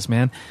 Jesus,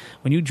 man,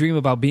 when you dream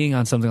about being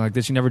on something like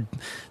this, you never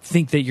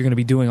think that you're going to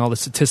be doing all the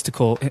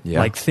statistical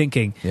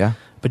thinking. Yeah.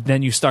 But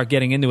then you start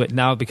getting into it.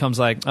 Now it becomes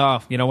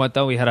oh, you know what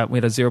though? We had a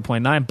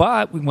 0.9,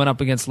 but we went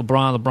up against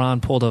LeBron. LeBron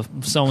pulled a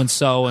so and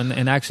so,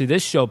 and actually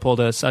this show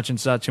pulled a such and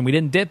such, and we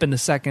didn't dip in the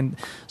second.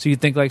 So you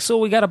think so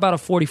we got about a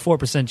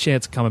 44%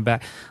 chance of coming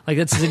back.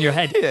 That's in your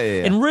head.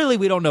 Yeah. And really,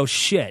 we don't know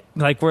shit.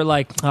 We're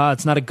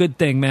it's not a good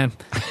thing, man.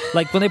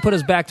 When they put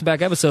us back to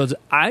back episodes,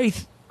 I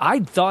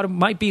thought it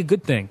might be a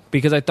good thing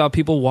because I thought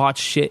people watch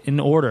shit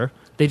in order.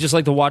 They just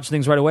like to watch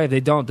things right away. If they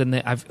don't, then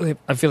I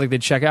feel like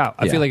they'd check out.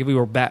 I Yeah. feel like if we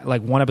were back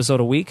one episode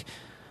a week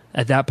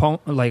at that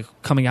point,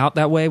 coming out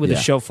that way with Yeah. a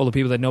show full of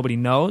people that nobody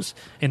knows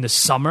in the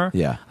summer,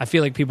 Yeah. I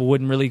feel like people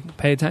wouldn't really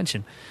pay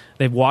attention.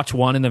 They'd watch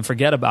one and then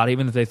forget about it,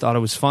 even if they thought it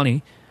was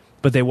funny.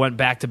 But they went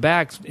back to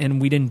back, and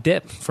we didn't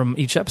dip from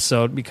each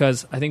episode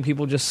because I think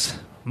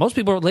most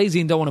people are lazy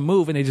and don't want to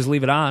move, and they just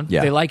leave it on.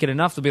 Yeah. They like it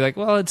enough to be like,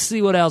 well, let's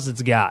see what else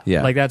it's got.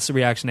 Yeah. That's the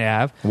reaction they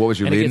have. What was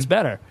your and leading? it gets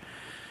better.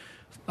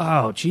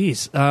 Oh,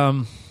 geez.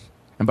 And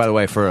by the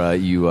way, for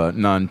you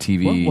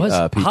non-TV What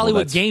was people,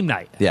 Hollywood that's- Game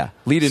Night? Yeah.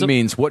 Lead-in So-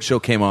 means what show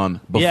came on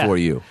before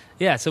you.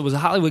 Yeah, so it was a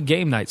Hollywood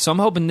Game Night. So I'm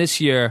hoping this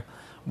year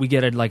we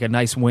get a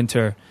nice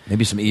winter.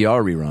 Maybe some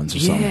ER reruns or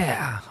something.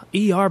 Yeah,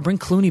 ER, bring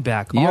Clooney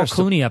back. All ER 's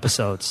the- Clooney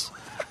episodes.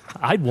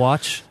 I'd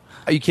watch.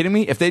 Are you kidding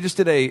me? If they just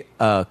did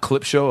a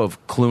clip show of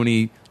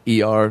Clooney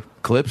ER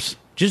clips.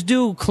 Just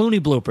do Clooney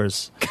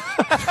bloopers.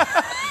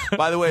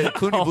 By the way,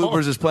 Clooney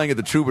Bloopers is playing at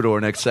the Troubadour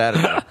next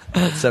Saturday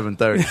at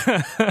 7:30.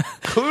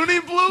 Clooney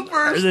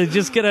Bloopers! They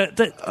just get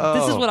This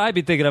is what I'd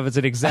be thinking of as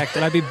an exec,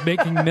 and I'd be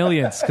making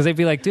millions because they'd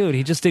be like, "Dude,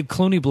 he just did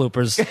Clooney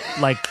bloopers,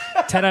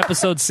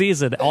 10-episode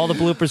season, all the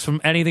bloopers from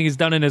anything he's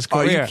done in his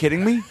Are career." you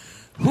kidding me?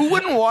 Who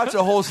wouldn't watch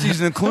a whole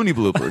season of Clooney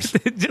Bloopers?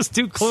 Just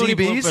do Clooney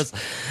CBs?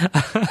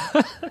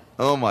 bloopers,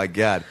 Oh my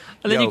God!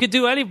 and then Yo, you could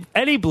do any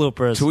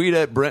bloopers. tweet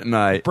at Brent and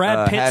I.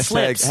 Brad Pitt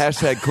hashtag, slips.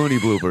 hashtag Clooney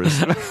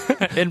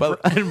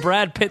Bloopers. and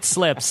Brad Pitt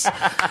slips.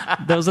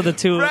 Those are the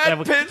two.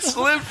 Brad Pitt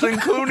slips and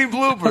Clooney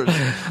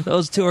Bloopers.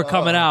 Those two are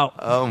coming out.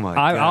 Oh my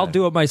God! I'll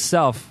do it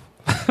myself.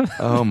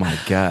 Oh my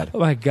God! Oh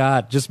my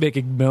God, just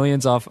making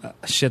millions off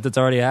shit that's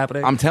already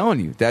happening. I'm telling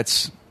you,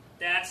 that's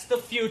That's the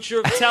future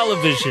of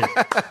television.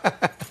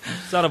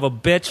 Son of a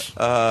bitch.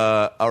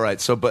 all right.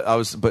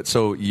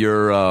 So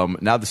you're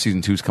now the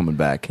season 2's coming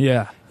back.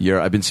 Yeah.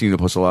 I've been seeing you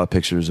post a lot of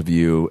pictures of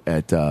you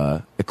at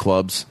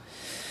clubs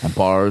and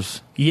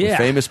bars. Yeah. With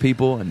famous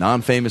people and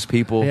non-famous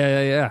people.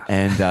 Yeah.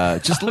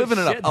 And just living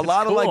it up. shit, A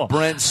lot that's of cool.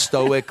 Brent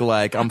stoic,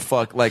 I'm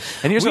fucked. And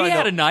here's We what I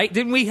had know. a night,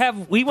 didn't we? We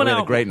went We had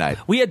out. a great night.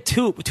 We had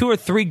two or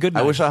three good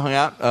nights. I wish I hung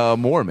out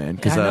more, man.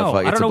 Because I know.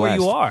 I it's don't know a where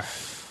you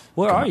blast. are.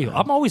 Where are you?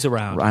 I'm always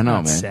around. I know,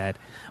 That's man. sad.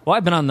 Well,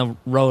 I've been on the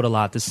road a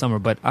lot this summer,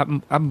 but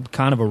I'm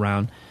kind of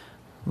around.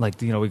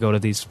 We go to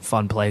these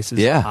fun places.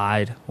 Yeah.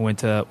 Hyde. Went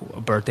to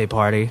a birthday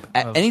party.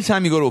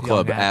 Anytime you go to a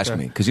club, young ask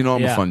actor. me because you know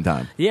I'm Yeah. a fun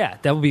time. Yeah,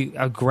 that would be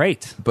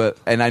great.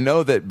 And I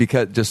know that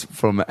because just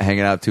from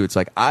hanging out too, it's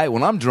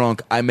when I'm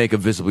drunk, I make a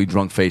visibly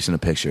drunk face in a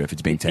picture if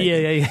it's being taken.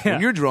 Yeah.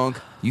 When you're drunk,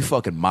 you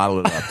fucking model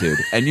it up, dude.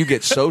 And you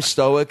get so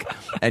stoic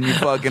and you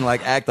fucking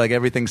like act like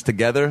everything's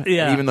together.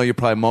 Yeah. Even though you're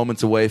probably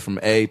moments away from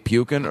A,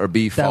 puking, or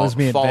B, falling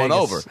Vegas.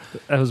 over.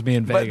 That was me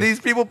in Vegas. But these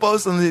people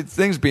posting these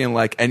things being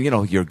like, and you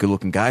know, you're good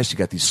looking guys, you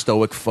got these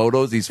stoic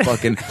photos, these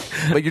fucking,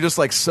 but you're just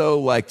like so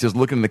like just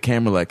looking in the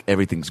camera like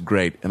everything's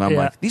great. And I'm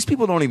like, these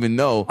people don't even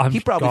know he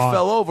probably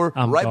fell over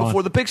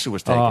before the picture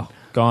was taken. Oh,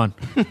 gone.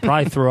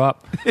 Probably threw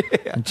up.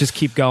 And just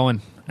keep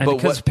going. And But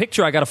because what-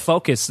 picture, I got to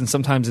focus, and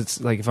sometimes it's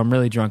like if I'm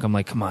really drunk, I'm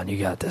like, "Come on, you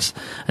got this."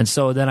 And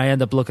so then I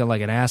end up looking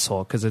like an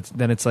asshole because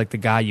it's like the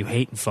guy you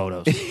hate in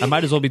photos. I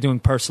might as well be doing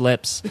pursed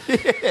lips,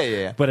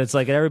 yeah. but it's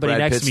like everybody Brad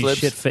next Pitt to me slips?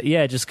 shit fit.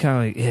 Yeah, just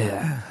kind of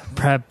like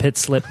Brad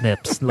Pitt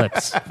lips,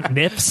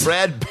 nips.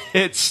 Brad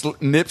Pitt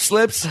nip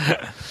slips.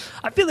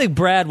 I feel like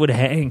Brad would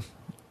hang.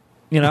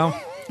 You know,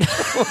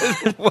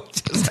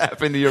 What just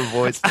happened to your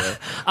voice there?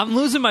 I'm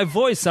losing my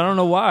voice. I don't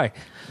know why.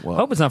 Well- I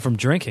hope it's not from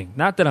drinking.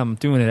 Not that I'm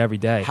doing it every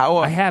day. How-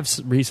 I have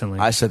recently.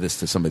 I said this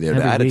to somebody the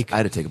other Every day. week. I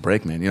had to take a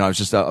break, man. You know, I was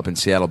just up in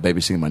Seattle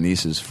babysitting my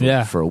nieces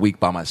Yeah. for a week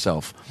by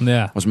myself.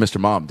 Yeah. I was Mr.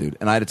 Mom, dude.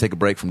 And I had to take a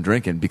break from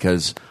drinking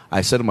because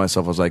I said to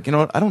myself, I was like, you know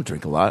what? I don't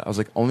drink a lot. I was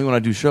like, only when I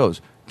do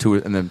shows.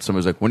 And then somebody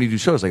was like, when do you do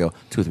shows? I go,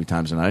 2 or 3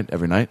 times a night,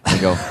 every night. I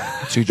go,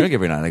 so you drink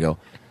every night? I go,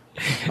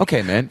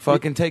 okay, man,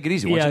 fucking take it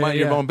easy. Once Yeah, you mind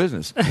your yeah. own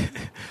business.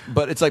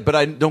 But it's like, but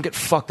I don't get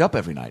fucked up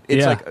every night.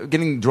 It's Yeah. like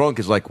getting drunk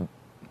is like,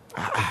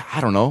 I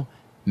don't know,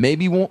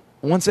 maybe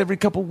once every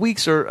couple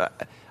weeks, or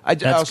I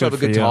also have good a good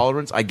for you.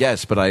 tolerance, I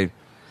guess. But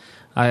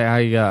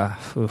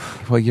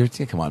oof. well,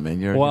 come on, man.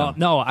 You're Well, you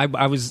know. no, I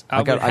I would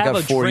got have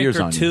a 4 drink years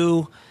or on you.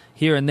 two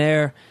here and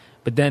there,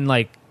 but then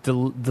like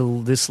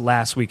this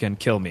last weekend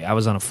killed me. I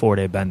was on a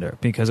 4-day bender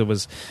because it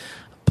was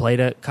played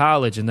at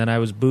college, and then I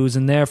was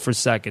boozing there for a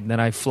second. Then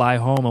I fly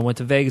home. I went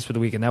to Vegas for the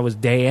weekend. That was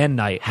day and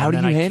night. How and do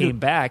then you I handle? came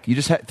back. You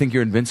just think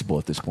you're invincible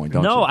at this point,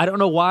 don't you? No, I don't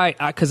know why.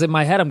 Because in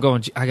my head, I'm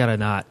going, I gotta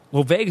not.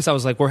 Well, Vegas, I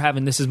was like,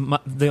 this is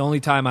the only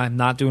time I'm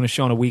not doing a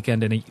show on a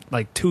weekend in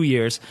like 2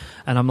 years,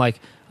 and I'm like,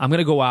 I'm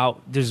gonna go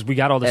out. We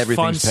got all this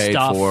Everything's fun paid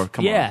stuff. for.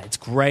 Come on. It's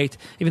great.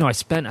 Even though I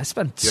spent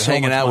You're so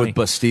hanging much out money. with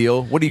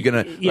Bastille. What are you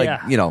gonna Yeah.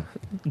 like? You know,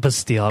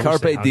 Bastille. I wish they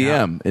Carpe hung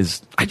Diem out.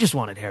 is. I just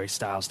wanted Harry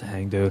Styles to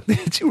hang, dude.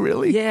 Did you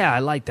really? Yeah, I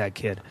like that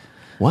kid.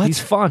 What? He's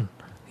fun.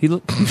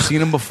 You've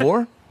seen him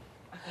before?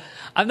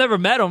 I've never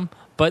met him,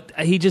 but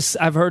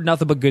I've heard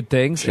nothing but good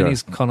things, Sure. and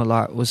he's kind of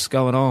like, what's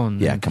going on?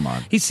 Yeah, And come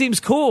on. He seems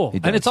cool, He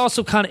and it's does.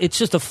 also it's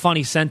just a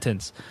funny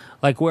sentence.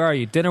 Like, where are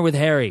you? Dinner with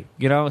Harry.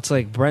 You know, it's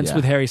like Brent's Yeah.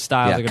 with Harry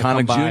Styles. Yeah, They're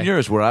gonna Connick come by. Jr.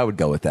 is where I would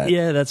go with that.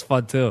 Yeah, that's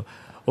fun too.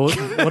 What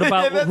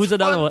about That's who's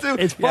another fun, one? too.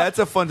 It's fun. Yeah, it's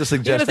a fun to You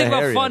suggest. gotta think to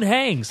about Harry. fun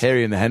hangs.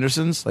 Harry and the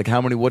Hendersons. Like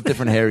what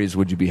different Harrys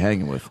would you be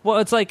hanging with? Well,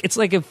 it's like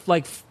if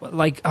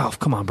oh,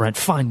 come on, Brent,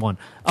 find one.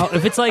 Oh,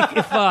 if it's like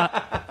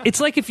it's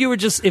like if you were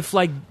just if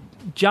like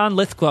John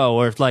Lithgow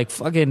or if like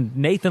fucking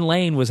Nathan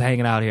Lane was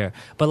hanging out here,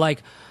 but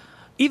like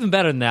even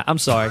better than that. I'm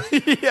sorry.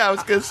 Yeah, I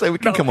was gonna say we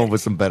can come up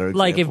with some better.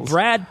 Like if examples.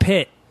 Brad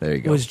Pitt There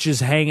you go. was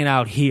just hanging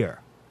out here.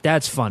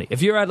 That's funny.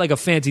 If you're at like a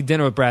fancy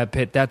dinner with Brad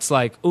Pitt, that's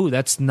like, ooh,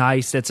 that's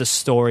nice. That's a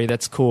story.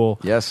 That's cool.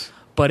 Yes.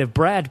 But if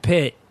Brad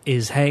Pitt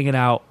is hanging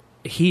out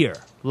here,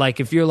 like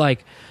if you're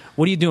like,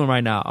 what are you doing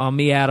right now?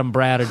 Me, Adam,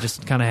 Brad are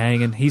just kind of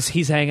hanging. He's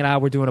hanging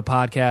out. We're doing a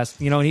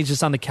podcast, you know, and he's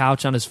just on the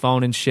couch on his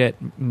phone and shit.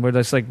 And we're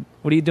just like,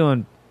 what are you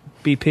doing,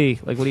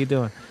 BP? Like, what are you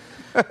doing?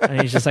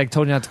 And he's just like,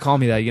 told you not to call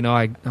me that. You know,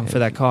 I'm for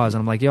that cause. And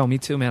I'm like, yo, me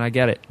too, man. I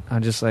get it.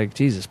 I'm just like,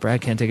 Jesus, Brad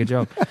can't take a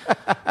joke.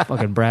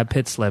 Fucking Brad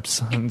Pitt slips.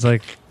 And it's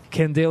like,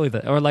 can't deal with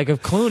it. Or like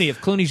if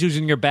Clooney's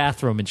using your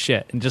bathroom and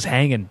shit and just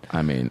hanging,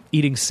 I mean,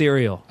 eating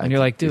cereal. And you're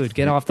like, dude,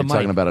 get off the you're mic.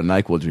 talking about a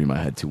NyQuil dream I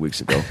had 2 weeks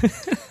ago.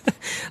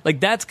 Like,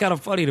 that's kind of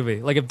funny to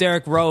me. Like, if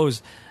Derek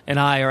Rose and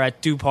I are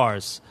at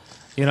Dupar's,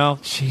 you know?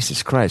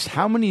 Jesus Christ!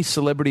 How many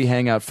celebrity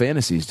hangout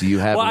fantasies do you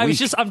have? Well, a week?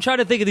 I'm trying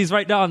to think of these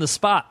right now on the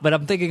spot, but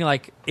I'm thinking,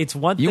 like, it's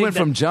one thing. You went that-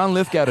 from John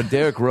Lithgow to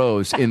Derek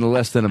Rose in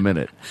less than a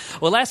minute.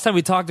 Well, last time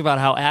we talked about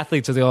how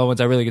athletes are the only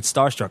ones I really get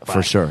starstruck by.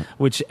 For sure.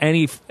 Which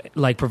any,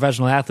 like,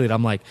 professional athlete,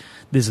 I'm like,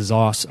 this is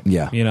awesome.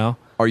 Yeah. You know?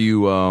 Are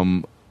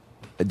you?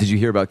 Did you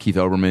hear about Keith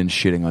Olbermann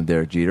shitting on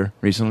Derek Jeter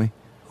recently?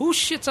 Who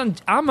shits on...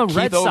 I'm a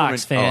Red Keith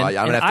Sox Olbermann- fan, I'm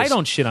gonna and have to I s-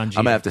 don't shit on Jeter.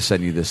 I'm gonna have to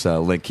send you this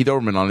link. Keith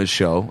Olbermann on his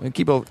show. And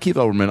Keith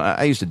Olbermann,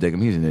 I used to dig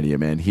him. He's an idiot,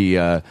 man. He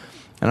and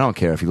I don't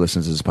care if he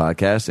listens to this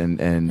podcast.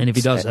 And if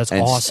he does, that's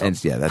awesome.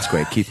 And, yeah, that's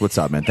great. Keith, what's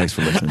up, man? Thanks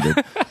for listening,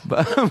 dude.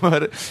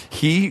 But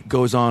he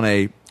goes on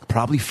a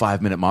probably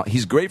 5-minute.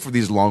 He's great for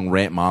these long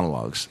rant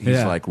monologues. He's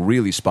Yeah. like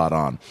really spot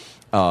on.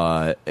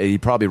 He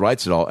probably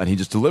writes it all, and he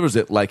just delivers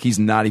it like he's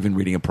not even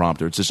reading a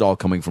prompter. It's just all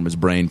coming from his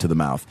brain to the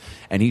mouth.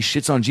 And he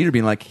shits on Jeter,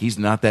 being like, he's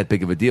not that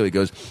big of a deal. He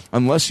goes,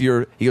 if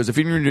you're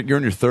in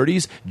your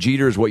 30s,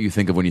 Jeter is what you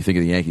think of when you think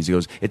of the Yankees. He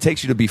goes, it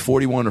takes you to be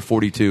 41 or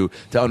 42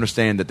 to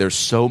understand that there's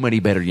so many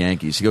better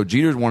Yankees. He goes,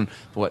 Jeter's won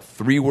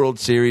 3 World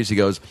Series. He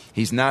goes,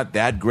 he's not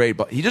that great,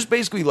 but he just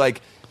basically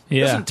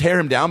doesn't tear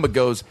him down, but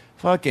goes,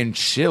 fucking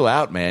chill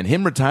out, man.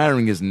 Him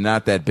retiring is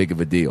not that big of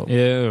a deal.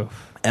 Ew.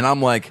 And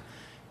I'm like,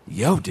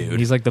 Yo, dude.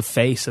 He's like the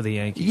face of the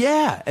Yankees.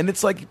 Yeah, and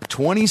it's like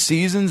 20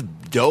 seasons,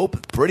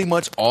 dope. Pretty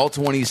much all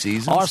 20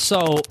 seasons.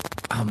 Also,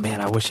 oh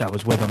man, I wish I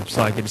was with him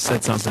so I could have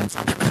said something.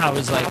 I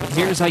was like,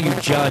 here's how you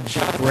judge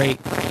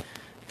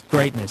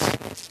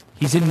greatness.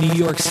 He's in New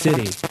York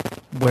City,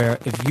 where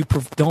if you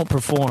don't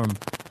perform,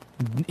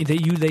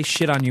 they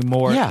shit on you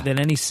more than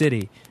any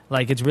city.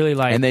 Like, it's really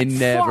like, and they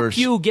never, fuck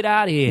you, get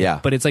out of here. Yeah.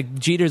 But it's like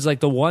Jeter's like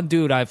the one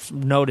dude I've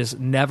noticed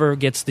never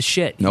gets the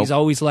shit. Nope. He's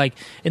always like,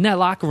 in that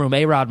locker room,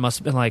 A-Rod must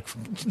have been like,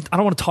 I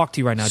don't want to talk to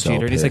you right now, So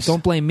Jeter. And he's like, pissed.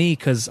 don't blame me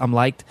because I'm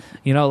liked.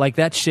 You know, like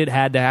that shit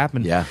had to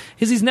happen. Yeah.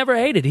 Because he's never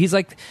hated. He's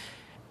like,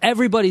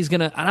 everybody's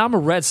going to, and I'm a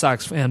Red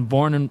Sox fan,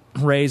 born and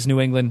raised New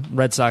England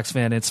Red Sox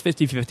fan. It's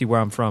 50-50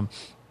 where I'm from.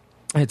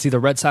 It's either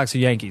Red Sox or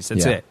Yankees.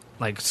 That's it.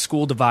 Like,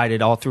 school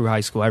divided all through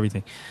high school,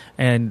 everything.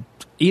 And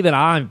even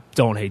I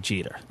don't hate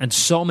Jeter. And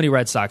so many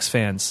Red Sox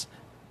fans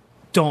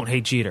don't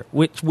hate Jeter,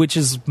 which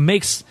is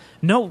makes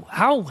no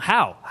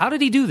how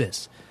did he do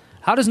this?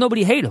 How does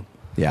nobody hate him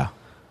Yeah.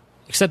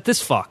 except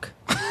this fuck?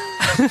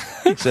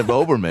 Except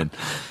Oberman.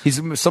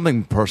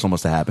 Something personal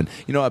must have happened.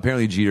 You know,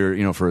 apparently Jeter,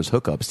 you know, for his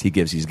hookups, he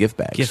gives these gift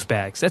bags. Gift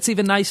bags. That's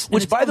even nice. in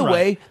Which, its by the own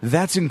way, right.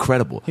 that's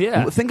incredible.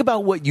 Yeah. Think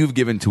about what you've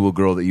given to a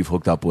girl that you've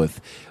hooked up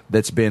with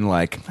that's been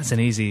like, That's an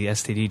easy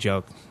STD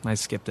joke. I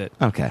skipped it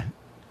okay.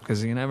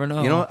 because you never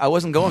know. You know, I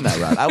wasn't going that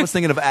route. I was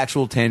thinking of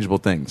actual tangible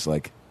things.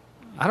 Like,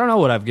 I don't know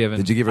what I've given.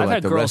 Did you give her, I've like,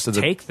 had the girls rest of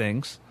the- take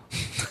things?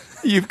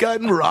 you've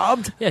gotten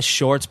robbed? Yeah,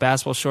 shorts,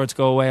 basketball shorts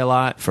go away a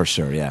lot, For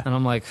sure, yeah. and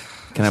I'm like,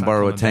 Can I it's not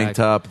borrow a coming tank back.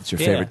 top? It's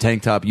your Yeah. favorite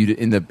tank top. You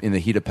in the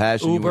heat of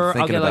passion. you were Uber, I'll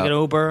thinking get like about. an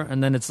Uber,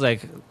 and then it's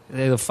like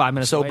they're 5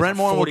 minutes So away. Brent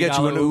Moore will get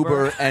you an $40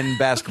 Uber and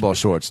basketball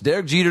shorts.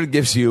 Derek Jeter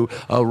gives you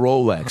a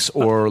Rolex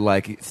or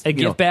like A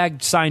gift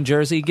bag, signed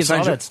jersey, he gives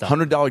all that stuff.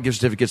 $100 gift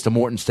certificates to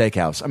Morton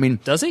Steakhouse. I mean,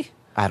 Does he?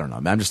 I don't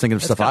know. Man. I'm just thinking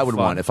of stuff kinda I would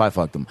fun. want if I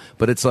fucked them.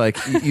 But it's like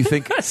you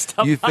think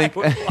Stuff you I think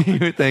would want. you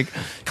would think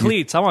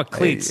Cleats. I want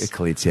cleats.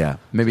 Cleats, yeah.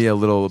 Maybe a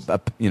little,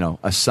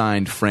 a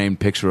signed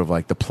framed picture of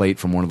like the plate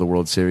from one of the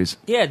World Series.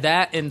 Yeah,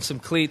 that and some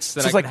cleats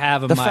that So I it's could like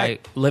have in the my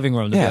fact- living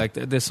room. To Yeah. be like,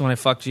 this is when I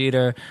fucked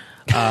Jeter.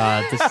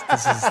 This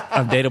is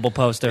undateable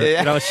poster.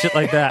 You know, shit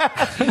like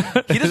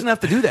that. He doesn't have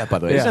to do that, by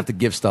the way. He Yeah. doesn't have to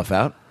give stuff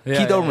out. Yeah,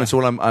 Keith yeah, Olbermann. yeah. So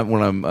what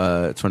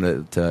I'm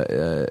trying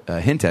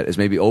to hint at is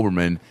maybe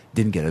Olbermann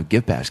didn't get a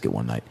gift basket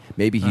one night.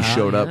 Maybe he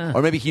showed yeah. up,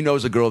 or maybe he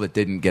knows a girl that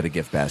didn't get a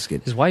gift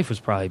basket. His wife was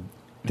probably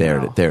There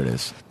it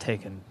is.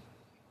 taken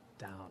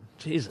down.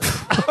 Jesus.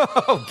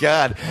 Oh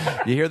God!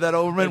 You hear that,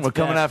 Olbermann? We're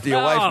coming after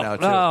your wife now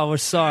too. Oh, we're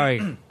sorry.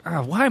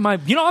 Why am I?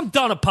 You know, I'm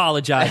done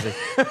apologizing.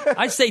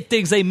 I say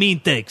things, they mean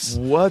things.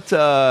 What?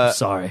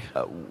 Sorry.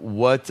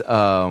 What?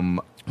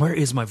 Where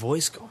is my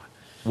voice going?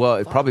 Well,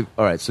 it probably.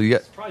 All right. So you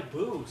got Probably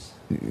booze.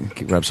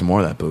 grab some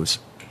more of that booze.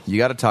 You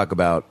got to talk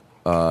about.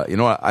 You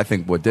know what? I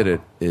think what did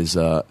it is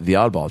the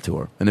Oddball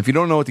Tour. And if you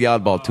don't know what the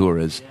Oddball Tour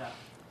is,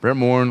 Brent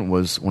Moore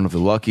was one of the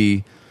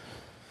lucky.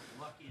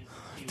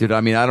 Dude,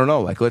 I mean, I don't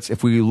know. Like,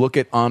 if we look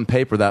at on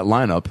paper that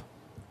lineup,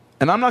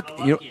 and I'm not.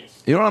 You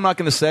know what I'm not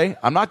going to say?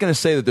 I'm not going to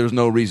say that there's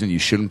no reason you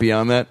shouldn't be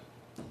on that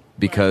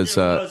because.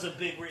 But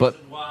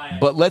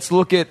let's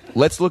look at the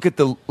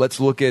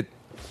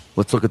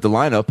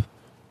lineup.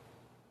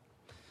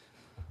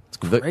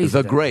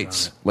 The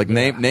greats. Like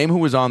name who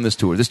was on this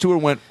tour. This tour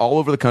went all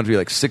over the country,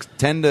 like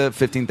 10 to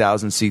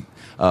 15,000 seat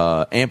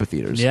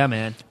amphitheaters. Yeah,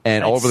 man.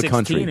 And all over the 16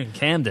 country. in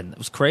Camden. It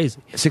was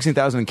crazy.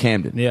 16,000 in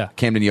Camden. Yeah.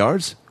 Camden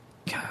Yards.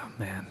 Oh,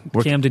 man.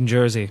 Camden,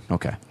 Jersey.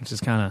 Okay. Which is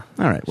kind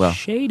of All right. Well,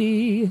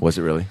 shady. was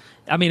it really?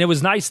 I mean, it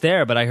was nice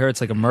there, but I heard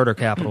it's like a murder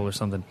capital or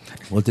something.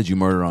 What did you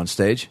murder on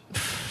stage?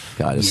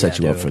 God, I set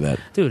you up dude. for that.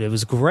 Dude, it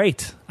was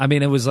great. I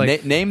mean, it was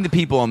like Name the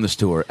people on this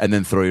tour and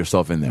then throw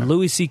yourself in there.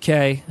 Louis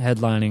C.K.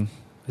 headlining,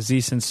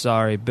 Aziz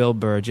Ansari, Bill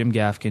Burr, Jim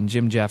Gaffigan,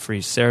 Jim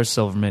Jeffries, Sarah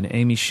Silverman,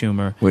 Amy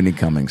Schumer, Whitney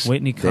Cummings.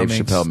 Whitney Cummings,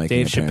 Dave Chappelle making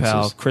Dave appearances.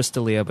 Chappelle, Chris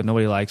D'Elia, but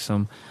nobody likes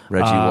him.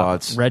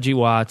 Reggie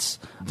Watts.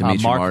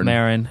 Dimitri Mark Martin.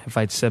 Maron, if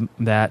I'd said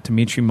that,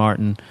 Dimitri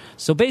Martin.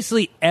 So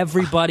basically,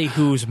 everybody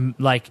who's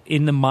like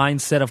in the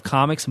mindset of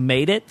comics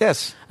made it.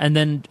 Yes. And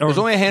then There's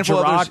only a handful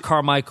of Gerard others-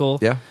 Carmichael,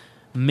 Yeah.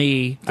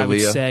 me, I would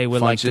D'Elia, say, were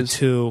like the Funches.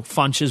 two.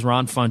 Funches,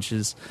 Ron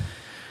Funches.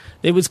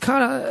 It was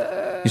kind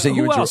of. You say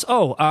you who were else?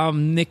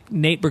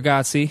 Nate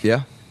Bargatze.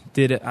 Yeah.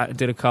 Did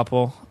a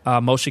couple.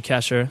 Moshe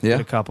Kesher Yeah.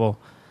 did a couple.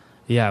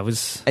 Yeah, it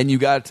was. And you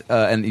got,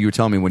 and you were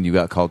telling me when you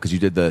got called because you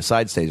did the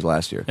side stage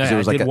last year. 'Cause Yeah, there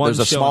was I like did there one was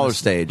a show smaller on this-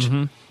 stage,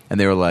 and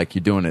they were like,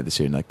 "You're doing it this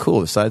year." And like,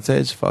 cool, the side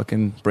stage,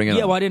 fucking bring it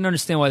Yeah, on. well, I didn't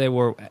understand why they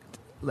were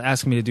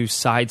asking me to do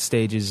side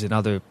stages in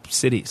other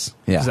cities.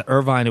 Yeah. 'Cause at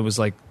Irvine, it was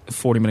like a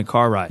 40-minute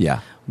car ride. Yeah.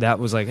 That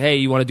was like, hey,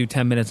 you want to do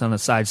 10 minutes on a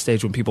side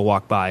stage when people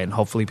walk by and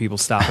hopefully people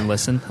stop and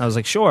listen? I was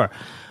like, sure.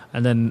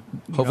 And then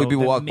Hopefully people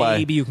then walk by.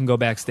 Maybe you can go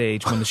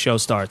backstage when the show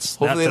starts.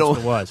 Hopefully That's they what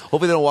don't. it was.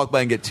 Hopefully they don't walk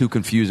by and get too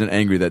confused and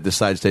angry that the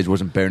side stage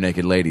wasn't bare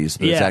naked ladies,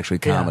 but it's actually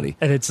comedy.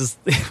 And it's just,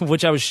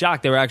 which I was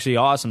shocked. They were actually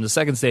awesome. The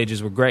second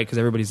stages were great because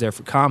everybody's there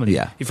for comedy.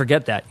 Yeah. You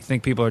forget that. You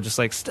think people are just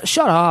like,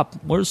 shut up.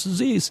 Where's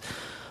Aziz?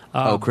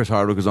 Chris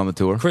Hardwick was on the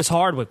tour. Chris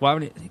Hardwick. Why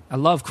would he? I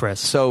love Chris.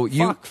 So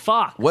you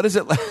Fuck. What is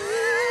it like?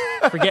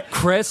 Forget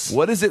Chris.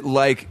 What is it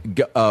like?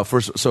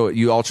 First, so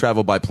you all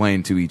travel by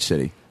plane to each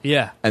city,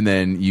 Yeah. and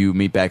then you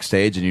meet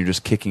backstage, and you're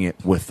just kicking it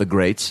with the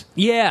greats.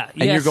 Yeah.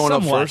 And you're going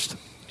somewhat. up first.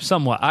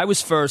 Somewhat. I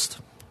was first.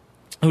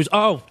 It was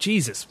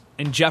Jesus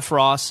and Jeff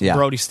Ross, Yeah. and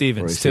Brody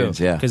Stevens Brody too, Stevens,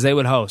 yeah. because they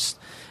would host.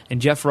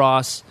 And Jeff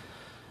Ross,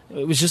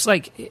 it was just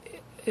like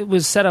it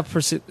was set up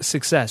for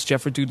success.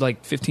 Jeff would do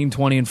like 15,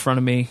 20 in front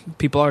of me.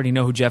 People already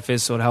know who Jeff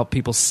is, so it helped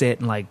people sit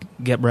and like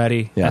get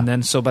ready. Yeah. And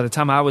then so by the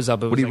time I was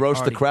up, it was Would he like roast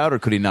the already- crowd, or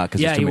could he not?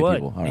 Because Yeah, there's too he many would.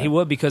 people. All right. He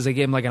would, because they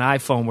gave him like an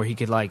iPhone where he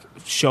could like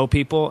show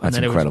people, and That's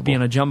then incredible. it would be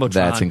on a jumbotron.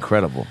 That's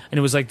incredible. And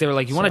it was like they were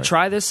like, "You want to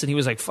Sorry. try this?" And he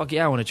was like, "Fuck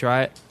yeah, I want to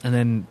try it." And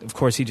then of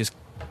course he just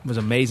was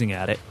amazing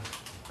at it.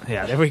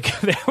 Yeah, there we go.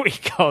 There we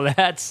go.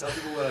 That's Tell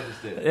people what I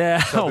just did. yeah.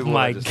 Tell Oh people what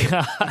I my just did.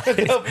 god. Tell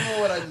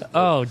people what I just did.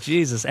 Oh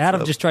Jesus.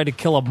 Adam just tried to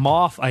kill a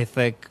moth. I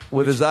think.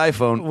 With his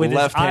iPhone, With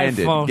left-handed.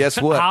 his iPhone.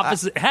 Guess what?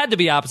 Opposite had to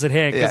be opposite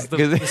hand because Yeah,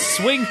 'cause- the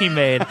swing he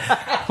made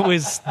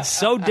was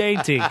so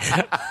dainty.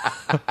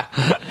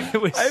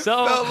 It was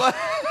so. Felt like-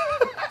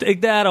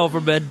 Take that over,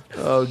 man.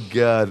 oh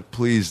God!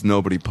 Please,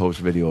 nobody post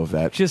video of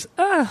that. Just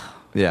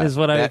Yeah, is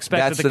what I That-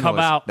 expected that's to the come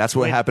noise. out. That's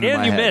what with. happened in And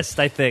my you head. missed,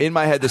 I think. In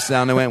my head, the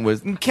sound I went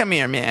was, "Come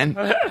here, man.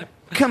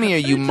 Come here,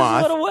 you just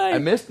moth." went away. I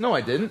missed. No,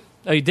 I didn't.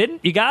 Oh, you didn't?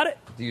 You got it?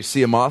 Do you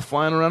see a moth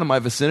flying around in my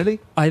vicinity?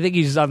 I think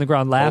he's on the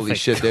ground laughing. Holy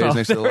shit, there he is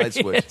next to the There light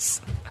he switch.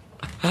 is.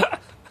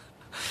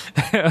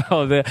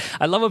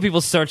 I love when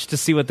people search to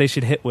see what they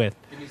should hit with.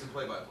 Give me some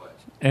play-by-play.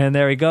 And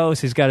there he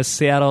goes. He's got a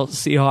Seattle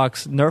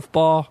Seahawks Nerf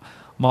ball.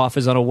 Moth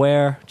is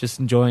unaware, just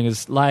enjoying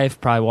his life,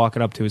 probably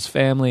walking up to his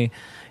family.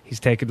 He's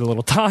taking a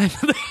little time.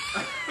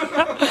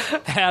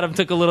 Adam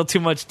took a little too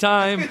much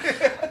time.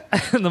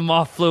 And the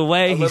moth flew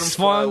away. I He let him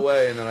fly swung.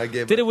 away, and then I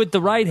gave Did it with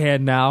the right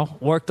hand now.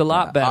 Worked a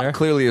lot better.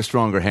 Clearly a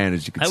stronger hand,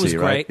 as you can That see, was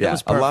right? great. That Yeah,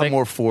 was a lot perfect.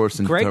 more force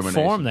and Great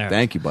determination. form there.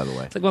 Thank you, by the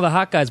way. It's like one of the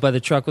hot guys by the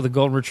truck with a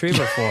golden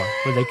retriever for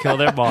where they kill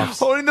their moths.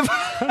 Holding the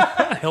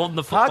Holding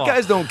the football. hot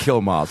guys don't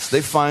kill moths.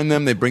 They find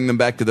them, they bring them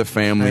back to their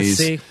families.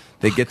 see.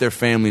 They get their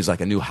families like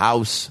a new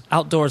house.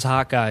 Outdoors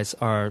hot guys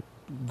are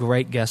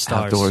great guest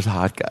stars. Outdoors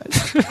hot guys.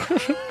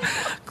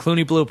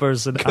 Clooney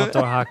bloopers and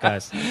outdoor hot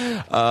guys.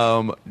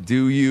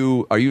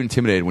 Are you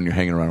intimidated when you're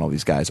hanging around all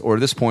these guys, or at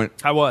this point?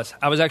 I was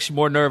actually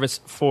more nervous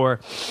for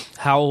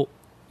how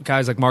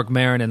guys like Mark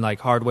Maron and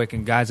like Hardwick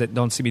and guys that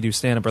don't see me do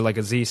stand up or like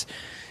Aziz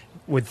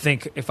would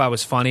think if I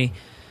was funny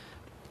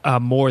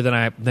more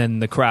than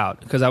the crowd,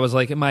 because I was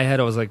like in my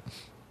head I was like,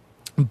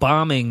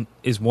 bombing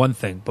is one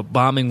thing, but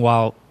bombing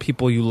while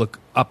people you look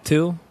up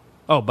to.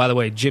 Oh, by the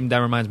way, that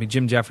reminds me,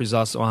 Jim Jeffries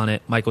also on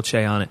it, Michael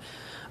Che on it.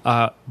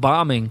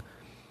 Bombing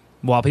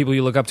while people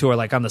you look up to are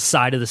like on the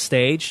side of the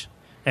stage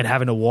and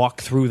having to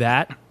walk through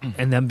that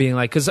and then being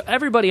like, because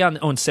everybody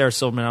on Sarah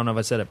Silverman, I don't know if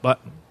I said it, but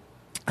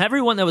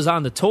everyone that was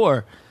on the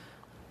tour,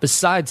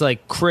 besides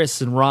like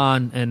Chris and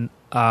Ron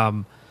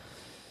and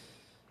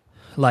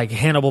like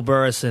Hannibal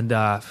Buress and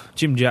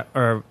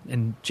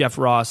and Jeff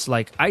Ross,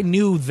 like I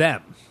knew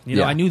them. You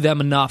know, Yeah. I knew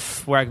them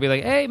enough where I could be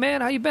like, "Hey,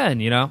 man, how you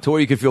been?" You know, To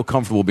where you could feel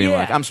comfortable being Yeah.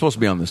 like, I'm supposed to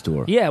be on this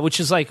tour. yeah, which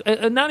is like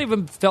not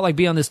even felt like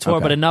being on this tour,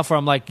 Okay. but enough where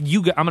I'm like, I'm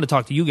going to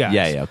talk to you guys.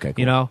 Yeah, yeah, okay, cool.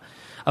 You know,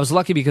 I was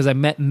lucky because I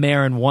met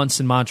Maron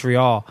once in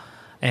Montreal,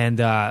 and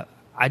I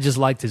just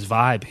liked his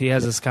vibe. He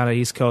has this kind of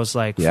East Coast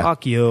like Yeah.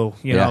 "fuck you,"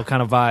 you Yeah. know,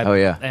 kind of vibe. Oh,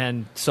 yeah.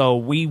 and so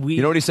we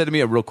You know what he said to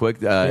me real quick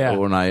Yeah.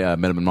 when I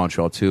met him in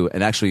Montreal too,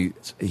 and actually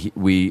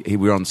we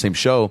were on the same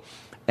show,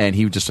 and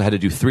he just had to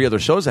do 3 other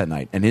shows that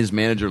night, and his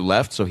manager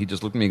left, so he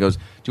just looked at me and goes,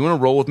 "Do you want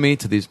to roll with me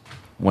to these?"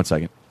 1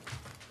 second.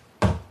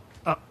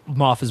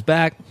 Moth is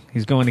back.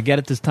 He's going to get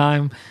it this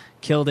time.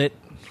 Killed it.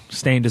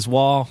 Stained his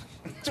wall.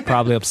 He's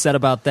probably upset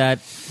about that.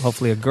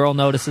 Hopefully a girl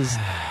notices.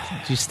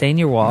 Did you stain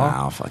your wall?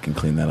 I'll fucking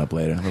clean that up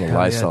later. A little Hell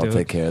Lysol yeah, will dude.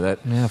 take care of that.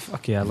 Yeah,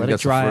 fuck yeah. Let it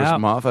That's dry the first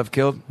out. moth I've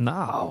killed.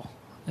 No.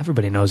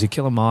 Everybody knows you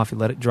kill a moth, you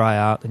let it dry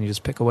out, then you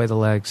just pick away the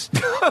legs.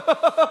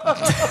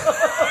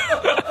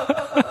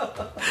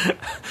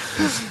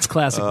 It's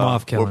classic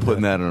moth killing. We're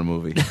putting that in a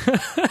movie.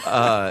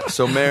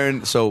 So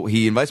Maron,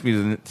 he invites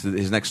me to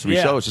his next 3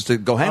 Yeah. shows just to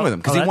go hang with him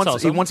because Oh, he that's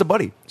wants he awesome. wants a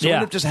buddy. So we Yeah.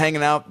 ended up just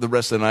hanging out the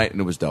rest of the night, and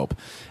it was dope.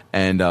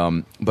 And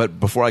but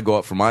before I go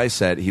up for my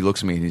set, he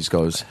looks at me and he just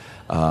goes.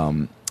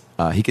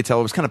 He could tell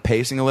I was kind of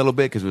pacing a little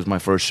bit because it was my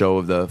first show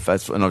of the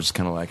festival, and I was just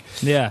kind of like,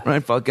 Yeah.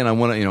 right, fucking, I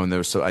want to, and there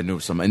was I knew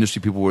some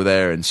industry people were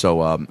there, and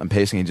so I'm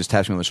pacing, and he just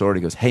taps me on the shoulder.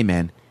 He goes, "Hey,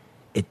 man,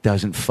 it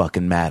doesn't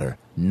fucking matter.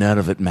 None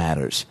of it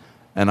matters."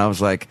 And I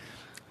was like,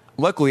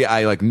 luckily,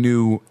 I like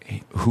knew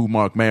who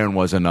Mark Maron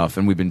was enough,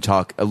 and we've been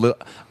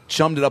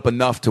chummed it up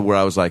enough to where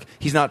I was like,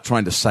 he's not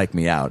trying to psych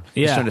me out.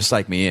 He's Yeah. trying to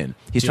psych me in.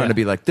 He's trying Yeah. to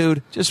be like,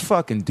 dude, just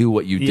fucking do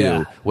what you do.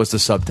 Yeah. What's the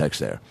subtext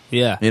there?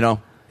 Yeah. You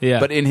know? Yeah.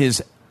 But in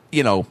his,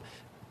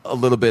 a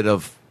little bit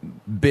of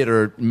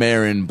bitter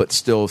Maron, but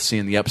still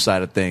seeing the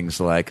upside of things,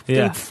 like,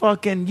 Yeah. dude,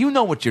 fucking, you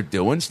know what you're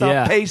doing. Stop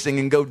Yeah. pacing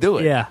and go do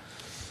it. Yeah.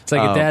 It's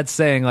like a dad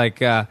saying,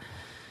 like,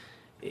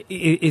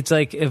 it's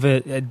like if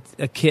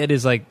a kid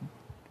is like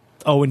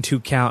 0-2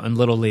 count in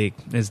Little League,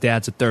 his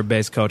dad's a third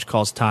base coach,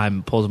 calls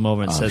time, pulls him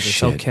over and says,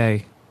 shit. "It's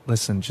okay.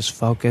 Listen, just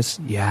focus.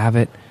 You have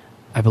it.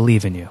 I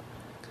believe in you."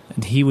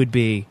 And he would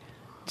be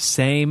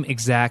Same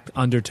exact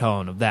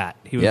undertone of that.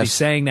 He would be Yes.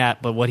 saying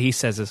that, but what he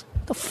says is,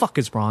 "What the fuck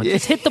is wrong?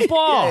 Just hit the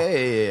ball.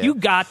 Yeah. You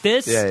got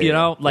this." You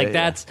know, like Yeah.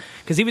 that's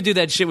because he would do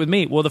that shit with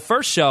me. Well, the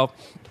first show,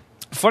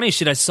 funny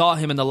shit, I saw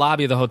him in the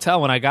lobby of the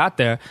hotel when I got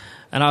there,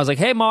 and I was like,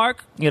 "Hey,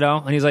 Mark," you know,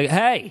 and he's like,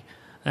 "Hey,"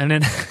 and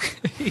then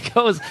he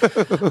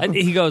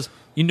goes,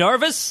 "You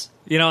nervous?"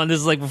 You know, and this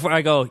is like before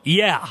I go,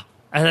 "Yeah."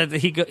 And then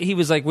he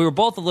was like, we were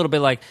both a little bit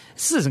like,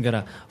 this isn't going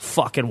to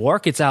fucking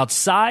work. It's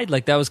outside.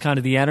 Like, that was kind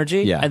of the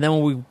energy. Yeah. And then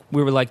when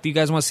we were like, do you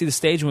guys want to see the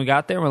stage when we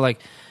got there? And we're like,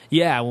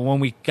 yeah. Well,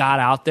 when we got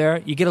out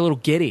there, you get a little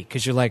giddy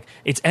because you're like,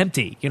 it's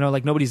empty. You know,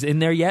 like nobody's in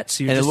there yet.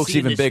 So you're And it just looks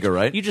seeing even this- bigger,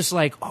 right? You're just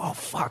like, oh,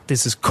 fuck,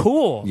 this is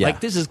cool. Yeah.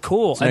 Like, this is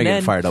cool. So now and you're then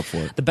getting fired up for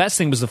it. The best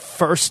thing was the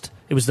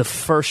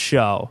first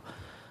show.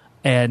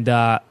 And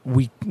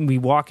we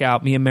walk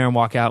out, me and Marin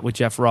walk out with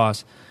Jeff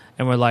Ross.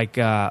 And we're like,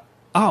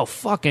 oh,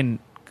 fucking...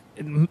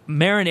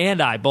 Marin and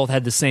I both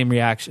had the same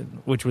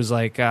reaction, which was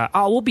like,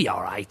 oh, we'll be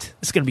all right.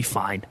 It's going to be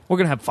fine. We're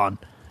going to have fun.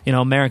 You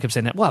know, Marin kept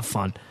saying that. We'll have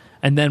fun.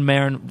 And then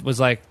Marin was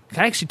like,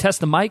 can I actually test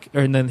the mic?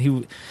 And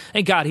then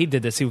thank God he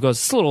did this. He goes,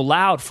 it's a little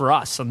loud for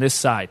us on this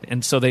side.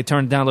 And so they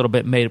turned it down a little bit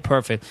and made it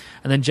perfect.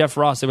 And then Jeff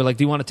Ross, they were like,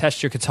 do you want to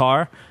test your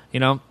guitar? You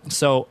know?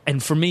 So,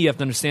 and for me, you have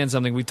to understand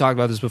something. We talked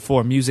about this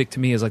before. Music to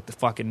me is like the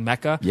fucking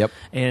mecca. Yep.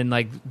 And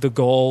like the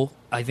goal,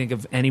 I think,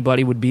 of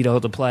anybody would be to be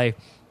able to play,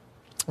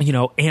 you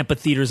know,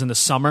 amphitheaters in the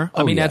summer.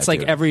 I mean, yeah, that's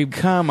like dude. every...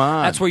 Come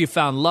on. That's where you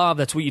found love.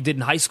 That's what you did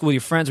in high school with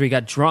your friends, where you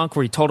got drunk,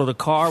 where you totaled a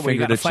car, where you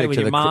got in a fight with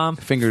your mom.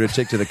 Fingered a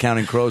chick to the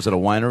Counting Crows at a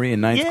winery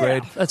in ninth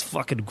grade. That's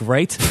fucking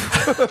great.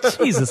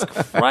 Jesus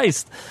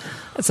Christ.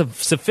 That's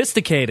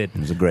sophisticated. It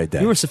was a great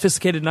day. You were a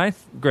sophisticated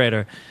ninth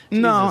grader. No,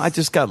 Jesus. I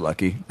just got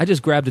lucky. I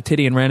just grabbed a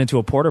titty and ran into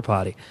a porta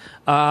potty.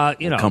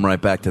 You know. Come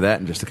right back to that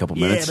in just a couple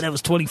Yeah, minutes. but I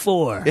was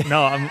 24.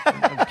 No, I'm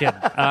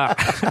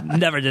kidding.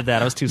 Never did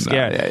that. I was too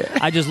scared. yeah.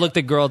 I just looked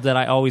at girls that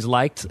I always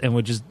liked and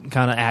would just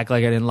kind of act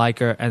like I didn't like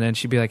her. And then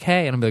she'd be like,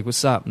 hey. And I'd be like,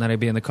 what's up? And then I'd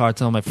be in the car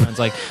telling my friends,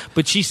 like,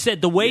 but she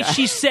said, the way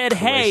she said,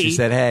 hey. She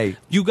said, hey.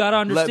 You got to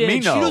Let understand. me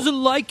know. She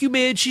doesn't like you,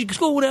 man. She's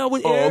going out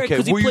with Oh, Eric okay.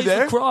 because he Were you plays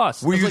there?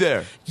 lacrosse. Were I was you like,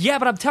 there? Yeah,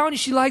 but I'm telling you,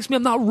 she likes me.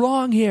 I'm not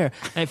wrong here.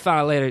 And I found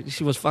out later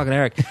she was fucking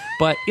Eric.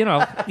 But, you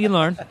know, you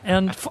learn.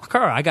 And fuck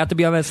her. I got to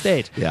be on that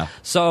stage. Yeah.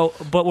 So,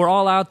 but we're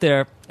all out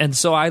there. And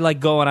so I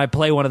like go and I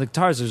play one of the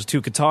guitars. There's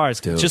two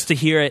guitars, Dude. just to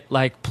hear it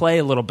like play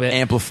a little bit.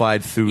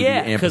 Amplified through the Yeah,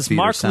 amphitheater because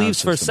Mark sound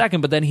leaves for a system.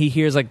 second, but then he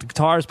hears like the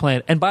guitars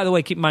playing. And by the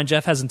way, keep in mind,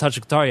 Jeff hasn't touched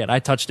the guitar yet. I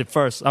touched it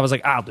first. I was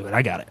like, I'll do it.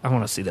 I got it. I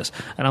want to see this.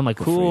 And I'm like,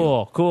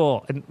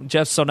 cool. And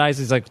Jeff's so nice.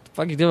 He's like,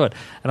 fuck you do it.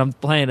 And I'm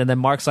playing. And then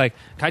Mark's like,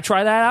 can I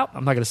try that out?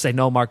 I'm not going to say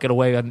no, Mark, get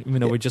away,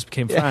 even though we just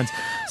became friends.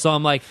 So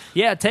I'm like,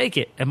 yeah, take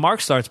it. And Mark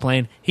starts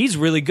playing. He's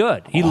really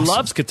good. He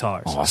loves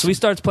guitars. So he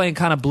starts playing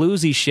kind of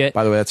bluesy shit.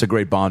 By the way, that's a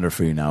great bonder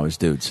for you now as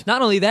dudes.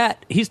 Not only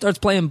that, he starts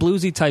playing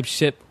bluesy type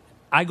shit.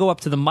 I go up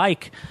to the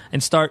mic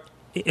and start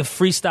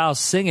freestyle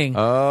singing,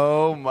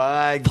 Oh,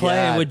 my God.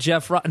 playing with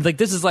Jeff Ross. Like,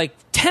 this is like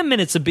 10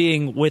 minutes of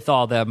being with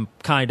all them,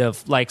 kind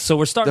of. Like, so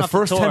we're starting The off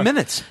first the tour. 10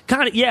 minutes.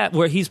 Kind of, yeah,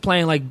 where he's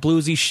playing like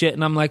bluesy shit,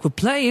 and I'm like, we're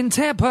playing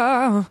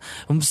Tampa,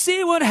 and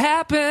see what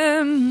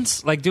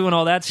happens. Like, doing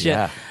all that shit.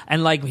 Yeah.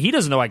 And like, he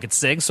doesn't know I could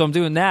sing, so I'm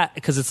doing that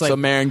because it's like, So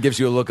Marin gives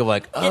you a look of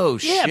like, oh,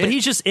 shit. yeah, but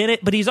he's just in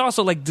it. But he's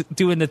also like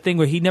doing the thing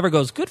where he never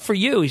goes, good for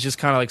you. He's just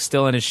kind of like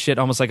still in his shit,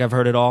 almost like I've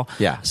heard it all.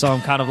 Yeah. So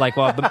I'm kind of like,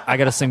 well, I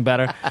got to sing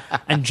better.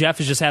 And Jeff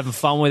is just having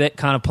fun with it,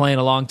 kind of playing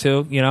along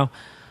too, you know?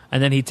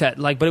 And then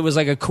but it was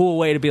like a cool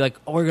way to be like,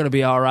 oh, we're going to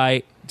be all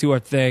right, do our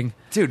thing.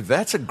 Dude,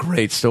 that's a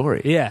great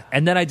story. Yeah.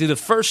 And then I do the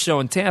first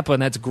show in Tampa,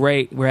 and that's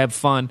great. We're having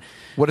fun.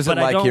 What is it But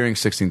I like don't- hearing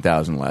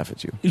 16,000 laugh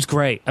at you? It was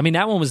great. I mean,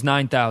 that one was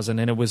 9,000,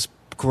 and it was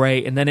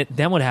great. And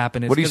then what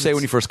happened is... What do you 'cause say it's-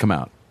 when you first come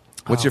out?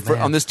 What's Oh, your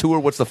man. on this tour?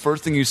 What's the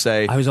first thing you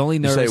say? I was only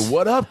You nervous. say,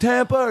 "What up,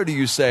 Tampa?" Or do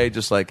you say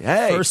just like,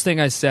 "Hey"? First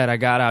thing I said, I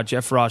got out.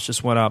 Jeff Ross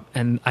just went up,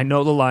 and I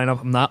know the lineup.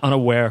 I'm not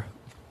unaware.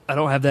 I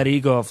don't have that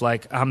ego of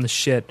like I'm the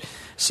shit.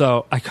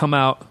 So I come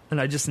out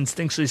and I just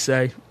instinctually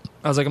say,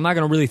 I was like, I'm not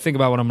going to really think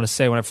about what I'm going to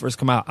say when I first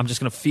come out. I'm just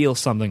going to feel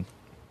something.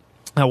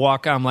 I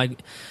walk out. I'm like,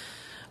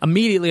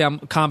 immediately I'm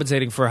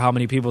compensating for how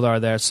many people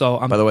are there. So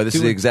I'm. By the way, this is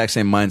the doing- exact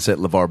same mindset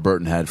LeVar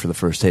Burton had for the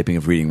first taping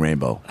of Reading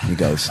Rainbow. He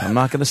goes, "I'm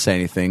not going to say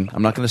anything.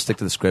 I'm not going to stick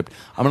to the script.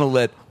 I'm going to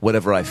let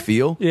whatever I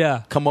feel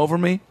Yeah. come over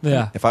me.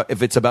 Yeah.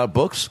 If it's about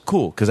books,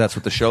 cool, because that's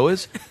what the show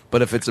is.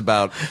 But if it's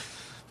about,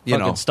 you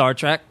fucking know, Star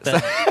Trek.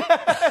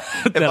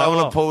 if I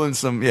want to pull in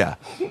some, yeah,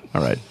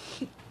 all right."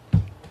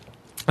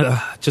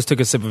 Just took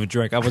a sip of a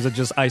drink. I wasn't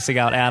just icing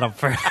out Adam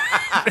for.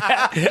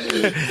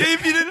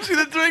 If you didn't see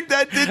the drink,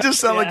 that did just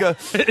sound like a.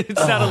 It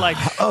sounded like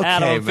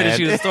Adam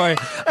finishing man. the story,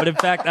 but in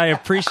fact, I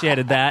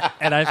appreciated that,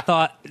 and I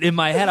thought in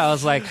my head, I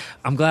was like,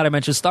 "I'm glad I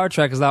mentioned Star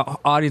Trek because now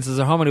audiences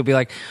at home will be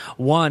like,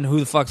 one, who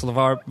the fuck's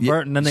LeVar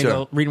Burton?" Then they sure.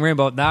 go, "Reading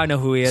Rainbow." Now I know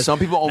who he is. Some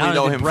people only Not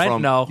know did him Brent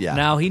from- know. yeah.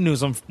 Now he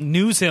knows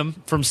him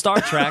from Star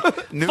Trek.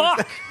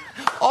 Fuck.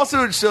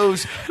 Also, it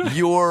shows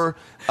your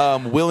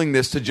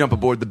willingness to jump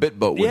aboard the bit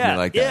boat with me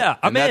like that. Yeah,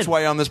 and that's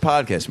why you're on this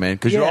podcast, man,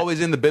 because you're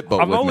always in the bit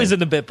boat. I'm always in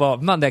the bit boat.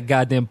 I'm not in that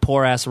goddamn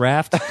poor ass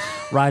raft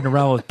riding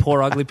around with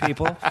poor ugly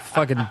people,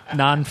 fucking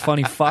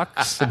non-funny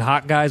fucks and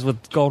hot guys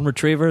with golden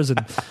retrievers and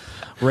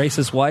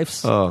racist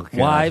wives. Oh, God.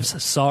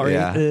 Wives, sorry.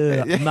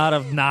 Yeah. I'm not a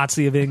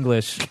Nazi of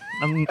English.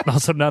 I'm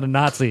also not a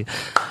Nazi.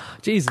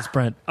 Jesus,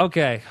 Brent.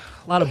 Okay.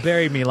 A lot of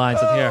bury me lines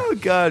in here. Oh,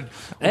 God.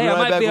 Hey,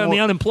 I might be on the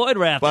unemployed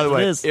raft. By the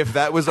way, this. if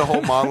that was a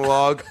whole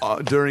monologue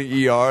during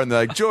ER, and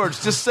they're like, George,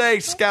 just say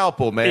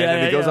scalpel, man. Yeah,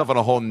 and he goes off on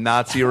a whole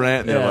Nazi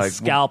rant, and they're like,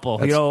 scalpel.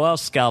 well, You know who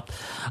else scalped?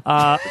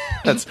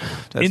 that's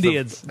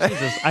Indians.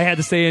 Jesus. I had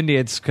to say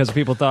Indians because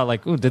people thought,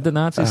 like, ooh, did the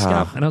Nazis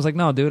scalp? And I was like,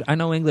 no, dude, I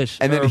know English.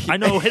 And then I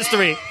know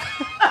history.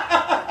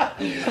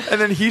 And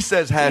then he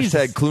says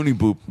hashtag Clooney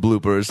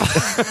bloopers.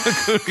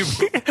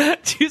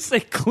 Did you say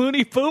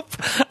Clooney boop?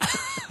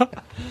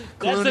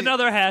 That's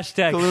another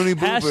hashtag. Clooney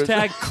boopers.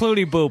 Hashtag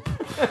Clooney boop.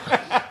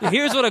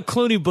 Here's what a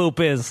Clooney boop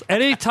is.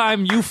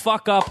 Anytime you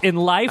fuck up in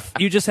life,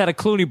 you just had a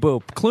Clooney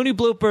boop. Clooney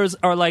bloopers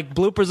are like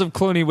bloopers of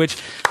Clooney, which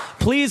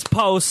please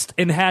post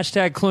in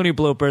hashtag Clooney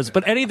bloopers.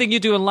 But anything you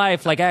do in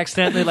life, like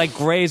accidentally like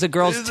graze a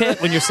girl's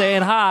tit when you're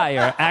saying hi,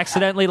 or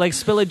accidentally like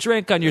spill a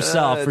drink on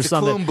yourself or it's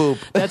something. a Cloon boop.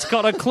 That's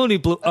called a Clooney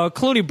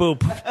Clooney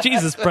boop.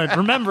 Jesus, Brent,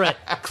 remember it.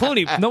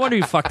 Clooney. No wonder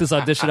you fucked this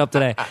audition up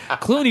today.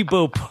 Clooney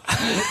boop.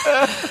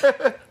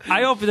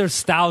 I hope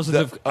there's thousands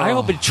of. I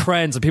hope it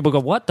trends and people go,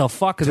 "What the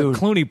fuck is a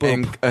Clooney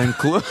boop?"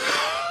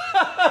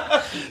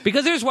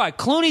 Because here's why: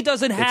 Clooney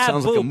doesn't have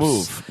sounds boobs like a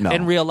move. No.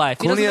 in real life.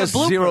 He Clooney doesn't has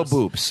have bloopers. zero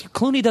boobs.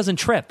 Clooney doesn't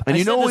trip. And I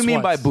you know said what we this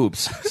mean by once.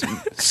 boobs?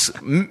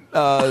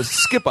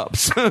 Skip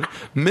ups,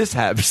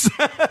 mishaps,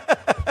 You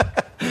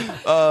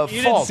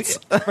didn't faults. see-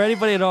 for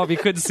anybody at home, you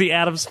couldn't see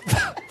Adam's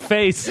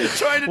face.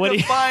 Trying to when he-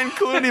 define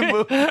Clooney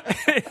boob.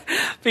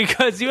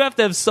 because you have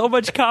to have so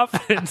much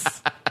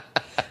confidence.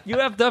 You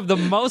have to have the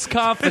most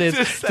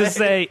confidence to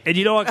say, and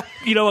you know what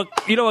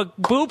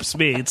boops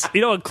means.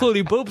 You know what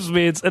Clooney boops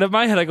means. And in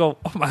my head, I go,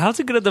 oh, how's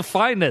he going to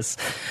define this?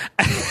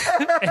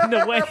 And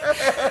the way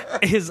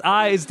his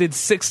eyes did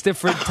 6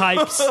 different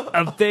types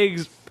of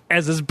things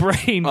as his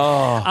brain.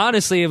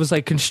 Honestly, it was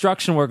like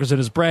construction workers in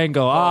his brain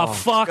go,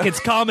 fuck, it's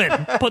coming.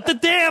 Put the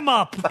dam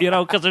up.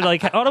 Because they're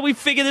like, how do we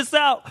figure this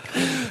out?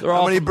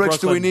 How many bricks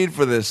do we need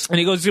for this? And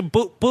he goes,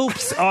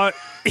 boops are,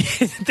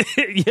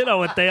 you know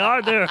what they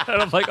are there. And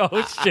I'm like,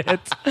 oh shit.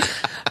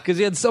 Because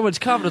he had so much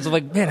confidence. I'm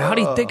like, man, how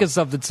do you think of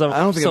something so I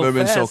don't think I've ever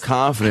been so fast?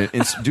 confident.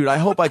 Dude, I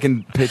hope I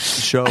can pitch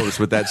shows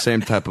with that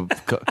same type of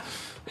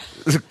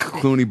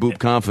Clooney boop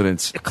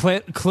confidence.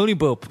 Clooney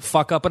boop.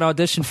 Fuck up an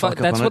audition. Fuck up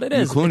That's on what it. it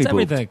is. You Clooney It's booped.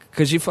 everything.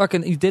 Because you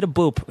did a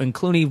boop. And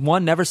Clooney,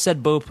 one, never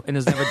said boop and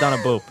has never done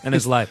a boop in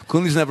his life.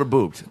 Clooney's never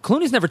booped.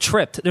 Clooney's never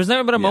tripped. There's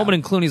never been a moment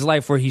in Clooney's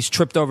life where he's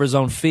tripped over his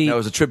own feet. That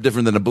was a trip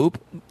different than a boop?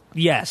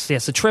 Yes.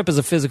 A trip is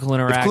a physical If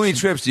interaction. Clooney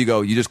trips, do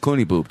you just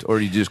Clooney booped? Or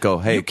you just go,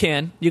 hey.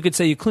 You could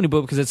say you Clooney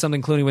boop because it's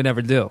something Clooney would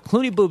never do.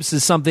 Clooney boops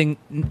is something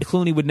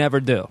Clooney would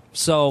never do.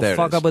 So There it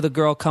fuck is. up with a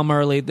girl, come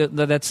early.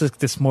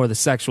 That's more the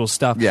sexual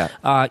stuff. Yeah.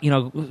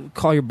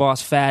 Call your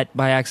boss fat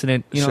by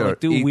accident. Sure. Like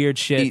do weird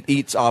shit.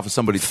 Eats off of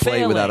somebody's plate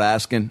Failing. without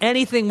asking.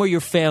 Anything where you're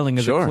failing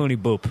is Sure. a Clooney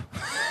boop.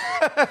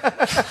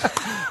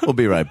 We'll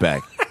be right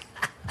back.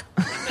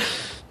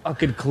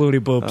 Fucking Clooney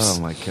boops.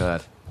 Oh, my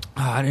God.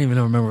 I didn't even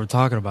remember what we were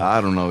talking about.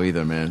 I don't know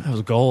either, man. That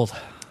was gold.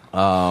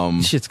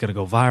 This shit's gonna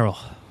go viral.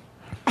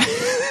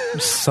 I'm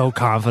so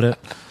confident.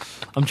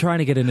 I'm trying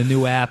to get into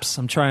new apps.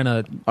 I'm trying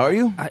to. Are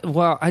you?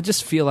 I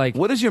just feel like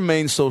What is your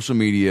main social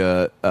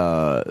media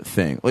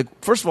thing? Like,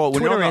 first of all, when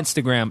Twitter, you're on,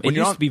 Instagram. when It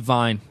you're used on- to be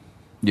Vine.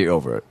 You're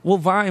over it. Well,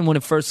 Vine when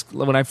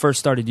I first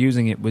started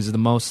using it was the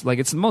most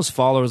it's the most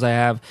followers I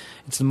have.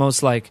 It's the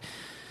most like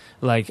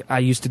I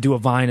used to do a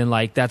Vine and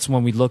that's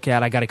when we look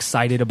at. I got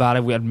excited about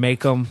it. We'd make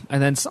them,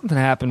 and then something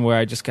happened where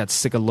I just got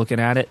sick of looking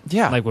at it.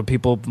 Yeah. like when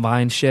people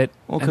Vine shit.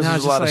 Well, And 'cause I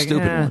there's was a lot just of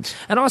stupid ones.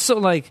 And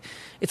also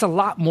it's a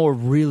lot more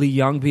really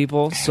young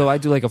people. So I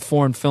do a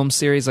foreign film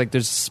series.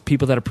 There's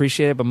people that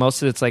appreciate it, but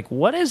most of it's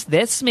what does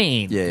this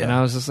mean? Yeah. And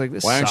I was just like,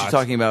 this Why aren't you sucks.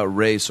 talking about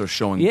race or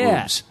showing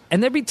Yeah. boobs?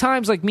 And there'd be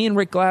times me and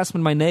Rick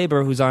Glassman, my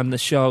neighbor, who's on the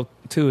show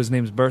too. His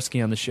name's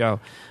Bursky on the show.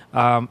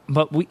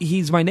 But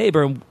he's my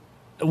neighbor. And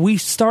we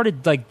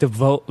started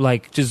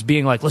just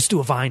being let's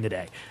do a Vine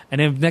today. And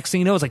then next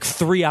thing you know, it's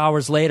 3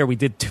 hours later, we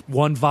did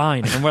one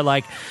Vine. And we're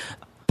like,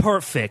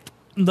 perfect.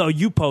 No,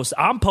 you post.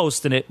 I'm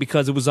posting it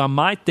because it was on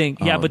my thing.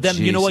 Yeah, Oh, but then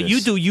you know what you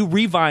Jesus. do? You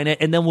revine it,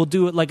 and then we'll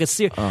do it like a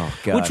series, Oh,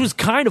 God. which was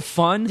kind of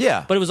fun.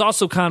 Yeah. but it was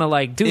also kind of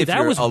dude, If that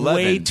you're was 11.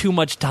 way too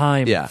much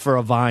time Yeah. for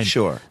a Vine.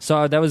 Sure.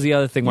 So that was the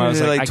other thing where I was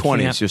You're like, like I 20s.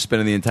 can't. You're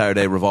spending the entire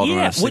day revolving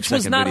around a 6-second Which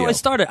was not video. how I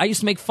started. I used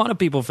to make fun of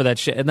people for that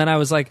shit, and then I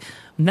was like,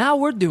 now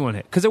we're doing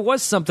it because it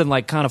was something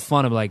kind of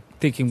fun of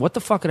thinking, what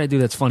the fuck can I do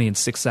that's funny in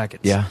 6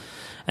 seconds? Yeah.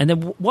 And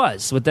then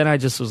but then I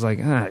just was like,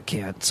 I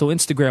can't. So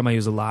Instagram I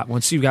use a lot.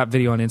 Once you got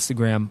video on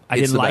Instagram, I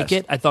It's didn't the like best.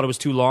 it. I thought it was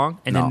too long,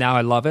 and No. then now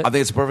I love it. I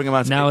think it's a perfect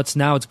amount.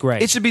 Now it's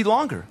great. It should be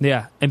longer.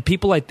 Yeah, and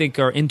people I think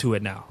are into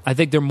it now. I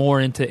think they're more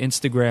into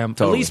Instagram.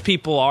 Totally. At least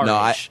people are.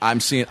 No, I'm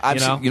seeing.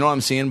 You know what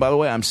I'm seeing? By the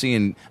way, I'm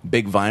seeing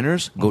big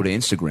Viners go to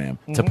Instagram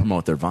to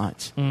promote their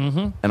Vines,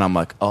 and I'm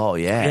like, oh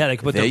yeah, Yeah, they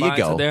can put there their you Vines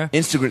go. in there.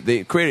 Instagram,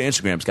 the creator of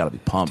Instagram's got to be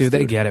pumped, Dude,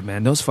 they get it,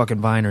 man. Those fucking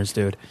Viners,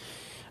 dude.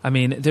 I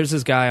mean, there's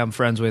this guy I'm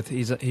friends with.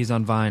 He's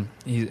on Vine.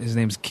 His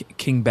name's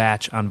King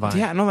Batch on Vine.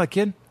 Yeah, I know that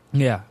kid.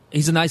 Yeah.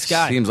 He's a nice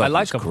guy. Seems like I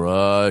like he's him.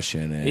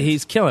 crushing it.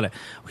 He's killing it.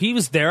 He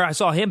was there. I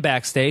saw him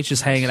backstage,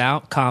 just hanging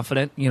out,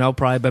 confident.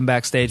 Probably been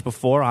backstage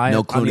before. No on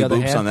the Clooney other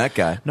boops hand, on that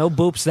guy. No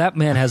boops. That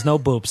man has no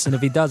boops, and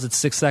if he does, it's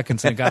 6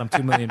 seconds, and it got him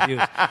 2 million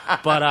views.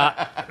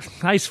 But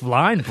nice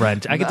line,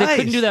 Brent. They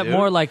couldn't do that dude.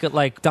 more like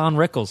Don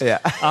Rickles. Yeah.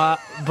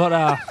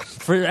 But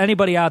for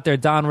anybody out there,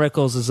 Don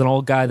Rickles is an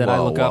old guy that I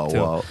look up to.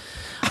 Whoa.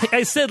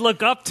 I said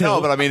look up to.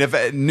 No, but I mean,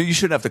 you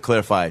shouldn't have to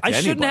clarify it to I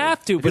shouldn't anybody.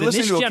 have to, If but you're in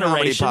this listening to a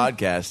comedy generation,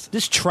 podcast,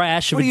 this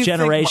trash of what do a you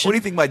generation. what do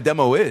you think my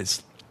demo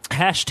is?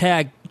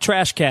 Hashtag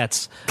trash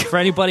cats for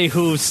anybody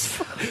who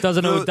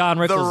doesn't know who Don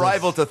Rickles the is.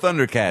 rival to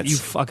Thundercats. You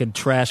fucking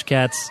trash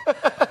cats.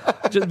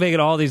 Just making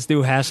all these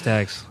new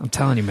hashtags. I'm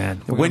telling you,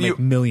 man. We're gonna make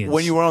millions.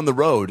 When you were on the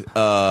road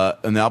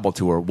on the album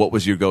tour, what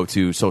was your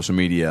go-to social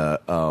media?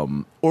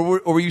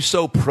 Or were you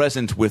so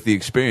present with the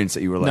experience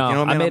that you were like, no, you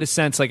know, man, I made a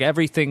sense like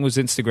everything was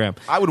Instagram.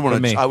 I would for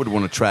want me. to. I would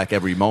want to track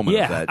every moment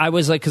Yeah, of that. I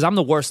was like, because I'm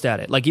the worst at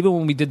it. Like even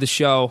when we did the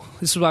show,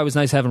 this is why it was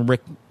nice having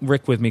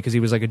Rick with me because he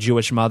was like a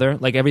Jewish mother.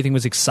 Like everything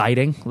was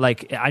exciting.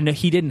 Like I know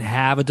he didn't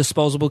have a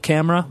disposable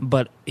camera,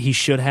 but he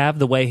should have.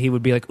 The way he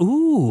would be like,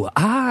 ooh,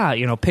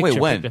 picture. Wait,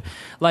 when? Picture.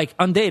 Like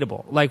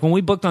Undateable. Like when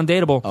we booked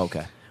Undateable.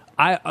 Okay.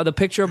 The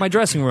picture of my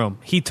dressing room,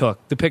 he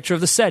took. The picture of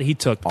the set, he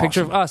took. The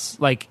picture of us,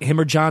 like him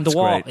or John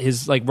DeWalt,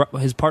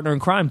 great. his partner in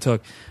crime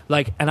took.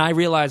 Like, and I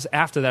realized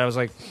after that, I was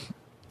like,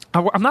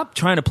 I'm not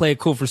trying to play it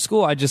cool for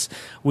school.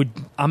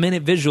 I'm in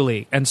it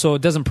visually, and so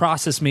it doesn't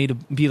process me to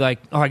be like,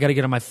 oh, I got to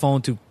get on my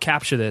phone to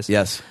capture this.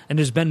 Yes. And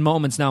there's been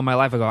moments now in my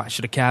life I go, I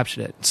should have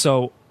captured it.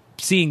 So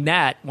seeing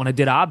that when I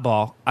did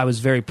Oddball, I was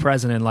very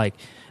present and like.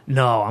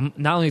 No, I'm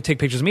not only take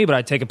pictures of me, but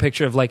I'd take a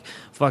picture of like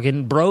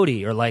fucking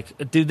Brody or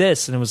like do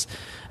this, and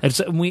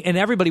and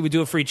everybody would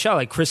do it for each other.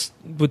 Like Chris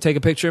would take a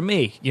picture of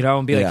me,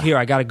 and be like, Yeah. "Here,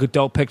 I got a good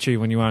dope picture of you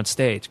when you were on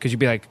stage," because you'd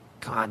be like,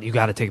 "Come on, you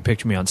got to take a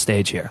picture of me on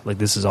stage here. Like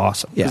this is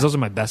awesome." Yeah. Because those are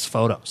my best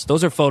photos.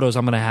 Those are photos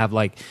I'm gonna have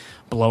like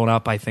blown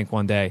up. I think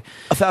one day,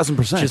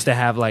 1,000%. just to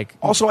have like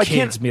Also, I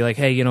kids can't- be like,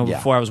 "Hey, Yeah.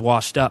 before I was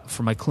washed up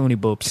for my Clooney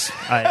boops,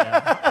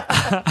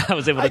 I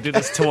was able to do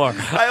this tour."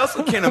 I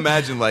also can't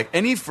imagine like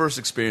any first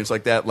experience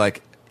like that,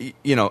 like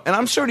and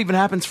I'm sure it even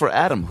happens for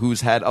Adam,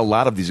 who's had a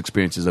lot of these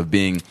experiences of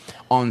being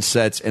on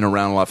sets and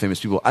around a lot of famous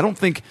people. I don't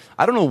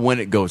know when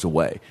it goes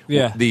away.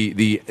 Yeah.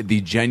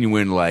 The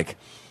genuine like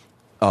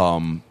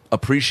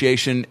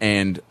appreciation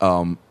and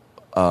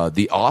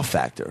the awe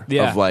factor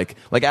Yeah. of like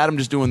Adam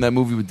just doing that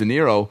movie with De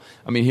Niro.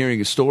 I mean, hearing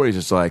his stories,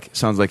 it's like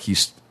sounds like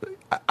he's.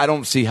 I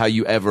don't see how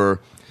you ever.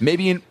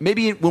 Maybe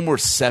when we're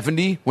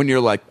 70, when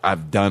you're like,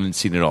 I've done and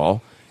seen it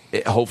all.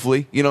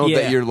 Hopefully, Yeah.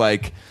 that you're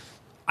like.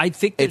 I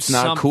think there's It's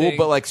not cool, something-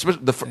 but like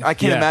I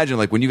can't Yeah. imagine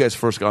like when you guys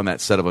first got on that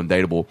set of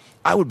Undateable,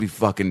 I would be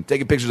fucking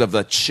taking pictures of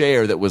the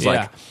chair that was Yeah.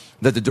 like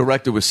that the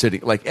director was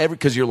sitting like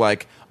because you're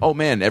like, oh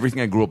man,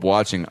 everything I grew up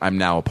watching, I'm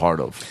now a part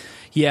of.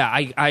 Yeah,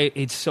 I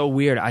it's so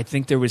weird. I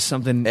think there was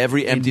something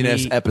Every in Empty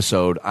Nest me-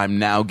 episode, I'm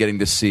now getting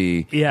to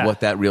see Yeah.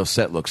 what that real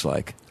set looks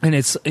like. and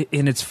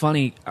it's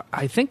funny.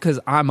 I think because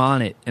I'm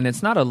on it, and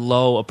it's not a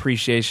low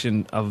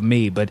appreciation of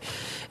me, but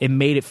it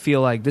made it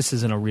feel like this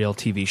isn't a real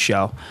TV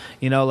show.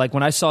 Like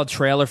when I saw a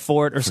trailer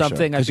for it or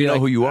something, 'Cause I'd be you know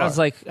like, who you I are. was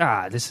like,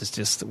 this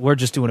is we're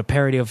just doing a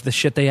parody of the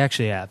shit they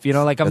actually have.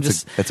 Like I'm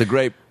That's a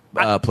great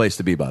place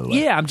to be, by the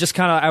way. yeah, I'm just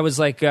kind of I was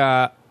like.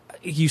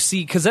 You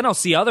see, because then I'll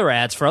see other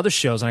ads for other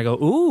shows, and I go,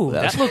 "Ooh,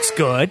 that looks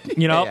good."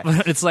 Yeah.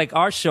 It's like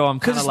our show. I'm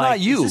 'Cause kind of it's like, not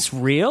you. "Is this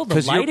real? The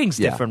 'Cause you're- lighting's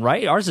yeah. different,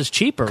 right? Ours is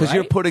cheaper, Because right?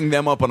 you're putting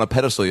them up on a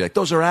pedestal. You're like,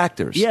 those are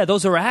actors. Yeah,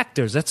 those are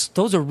actors.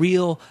 Those are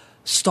real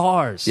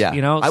stars. Yeah.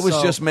 I was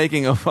So- just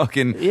making a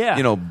fucking, Yeah.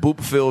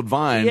 boop-filled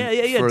Vine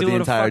doing for the a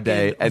entire fucking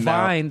day. And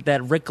now, Vine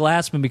that Rick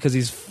Glassman, because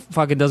he's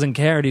fucking doesn't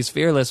care and he's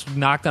fearless,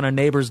 knocked on our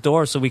neighbor's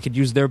door so we could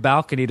use their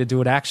balcony to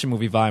do an action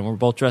movie Vine. We're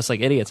both dressed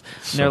like idiots.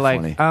 And So they're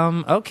funny.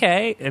 like,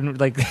 okay. And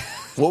like,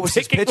 what was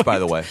his pitch, by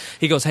the way?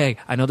 He goes, "Hey,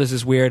 I know this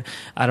is weird.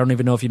 I don't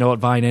even know if you know what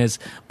Vine is,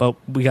 but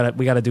we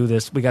gotta do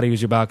this. We gotta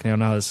use your balcony. I don't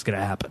know how this is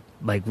gonna happen.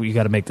 Like, you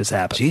gotta make this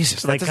happen."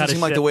 Jesus, that doesn't kinda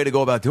seem like shit. the way to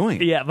go about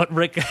doing it. Yeah, but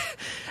Rick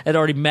had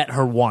already met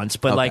her once,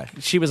 but Okay. like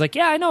she was like,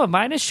 "Yeah, I know what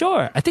Vine is.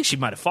 Sure." I think she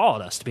might have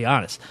followed us, to be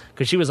honest,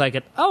 because she was like,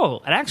 an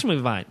action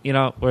movie Vine,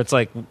 where it's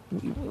like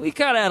we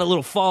kind of had a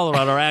little follower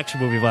on our action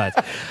movie Vines.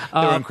 They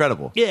were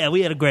incredible. Yeah,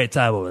 we had a great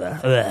time over there.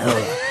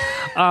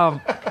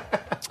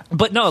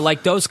 But no,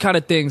 like those kind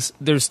of things.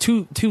 There's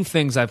two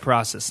things I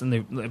process in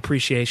the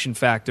appreciation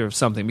factor of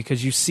something,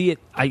 because you see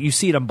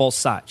it on both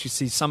sides. You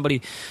see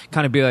somebody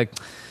kind of be like,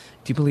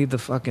 do you believe the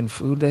fucking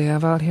food they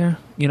have out here?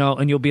 You know,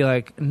 and you'll be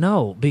like,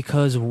 no,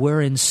 because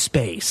we're in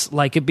space.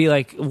 Like, it'd be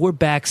like, we're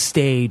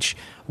backstage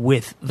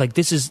with, like,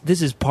 this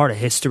is part of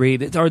history,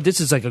 or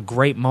this is like a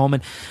great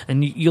moment.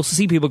 And you'll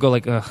see people go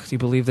like, ugh, do you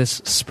believe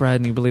this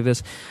spread? And you believe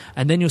this?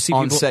 And then you'll see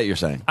On people. set, you're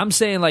saying? I'm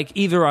saying, like,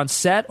 either on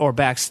set or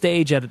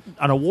backstage at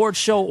an award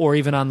show, or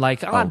even on,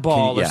 like,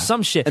 Oddball or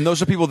some shit. And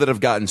those are people that have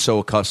gotten so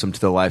accustomed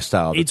to the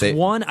lifestyle. It's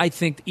one, I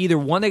think, either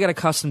one, they got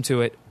accustomed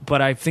to it,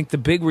 but I think the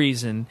big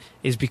reason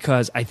is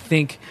because I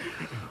think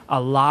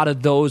a lot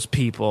of those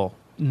people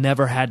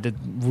never had to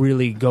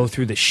really go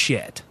through the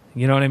shit.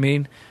 You know what I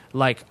mean?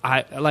 Like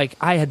I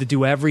had to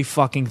do every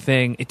fucking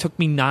thing. It took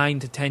me 9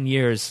 to 10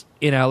 years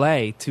in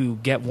LA to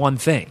get one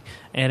thing.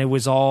 And it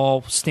was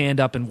all stand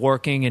up and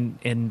working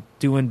and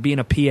being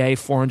a PA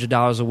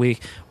 $400 a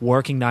week,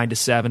 working 9 to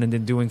 7, and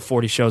then doing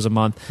 40 shows a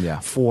month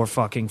for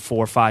fucking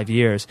 4 or 5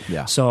 years.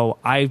 Yeah. So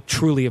I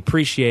truly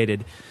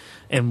appreciated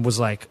and was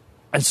like,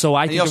 and so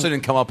I. And you also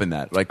didn't come up in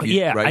that, like, right?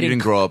 You didn't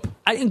grow up.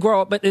 I didn't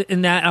grow up, but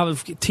in that, I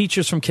was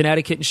teachers from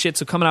Connecticut and shit.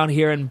 So coming out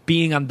here and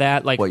being on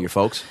that, like, What, your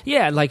folks?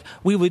 Yeah, like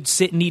we would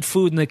sit and eat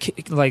food in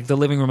the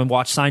living room and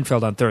watch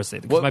Seinfeld on Thursday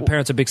because my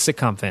parents are big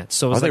sitcom fans.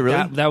 So it was Are they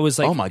like really? that was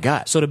like, oh my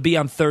God. So to be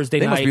on Thursday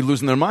They night, must be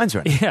losing their minds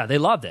right now. yeah, they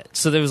loved it.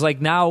 So there was like,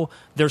 now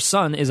their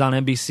son is on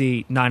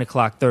NBC 9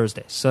 o'clock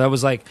Thursday. So that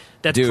was like,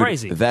 that's Dude,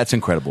 crazy. That's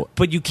incredible.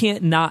 But you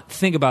can't not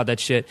think about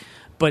that shit.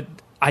 But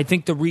I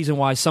think the reason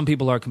why some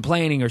people are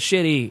complaining or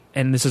shitty,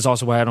 and this is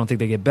also why I don't think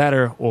they get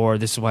better, or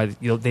this is why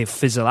they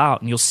fizzle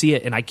out, and you'll see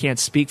it, and I can't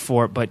speak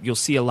for it, but you'll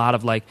see a lot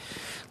of like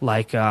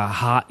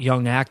hot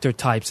young actor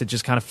types that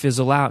just kind of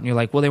fizzle out, and you're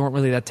like, well, they weren't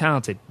really that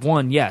talented.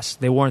 One, yes,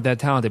 they weren't that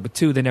talented, but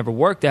two, they never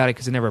worked at it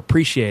because they never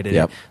appreciated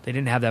it. They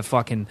didn't have that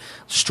fucking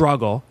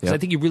struggle. Because I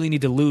think you really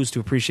need to lose to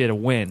appreciate a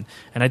win,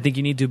 and I think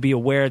you need to be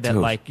aware that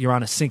like you're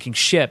on a sinking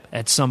ship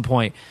at some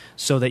point,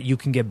 so that you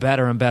can get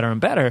better and better and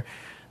better.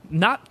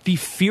 Not be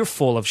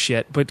fearful of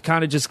shit, but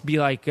kind of just be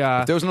like...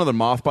 if there was another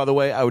Moth, by the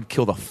way, I would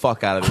kill the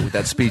fuck out of it with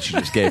that speech you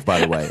just gave,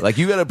 by the way. Like,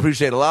 you got to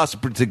appreciate a lot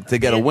to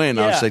get a win.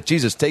 I was like,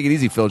 Jesus, take it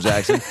easy, Phil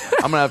Jackson.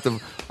 I'm going to have to...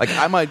 Like,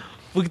 I might...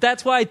 Well,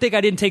 that's why I think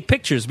I didn't take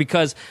pictures,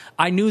 because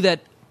I knew that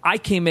I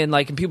came in,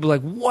 like, and people were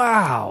like,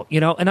 wow, you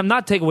know? And I'm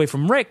not taking away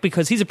from Rick,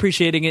 because he's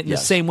appreciating it in the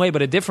same way,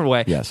 but a different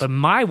way. Yes. But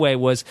my way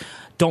was,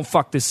 don't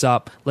fuck this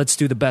up. Let's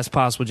do the best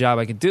possible job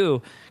I could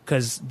do.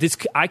 Because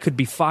I could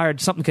be fired,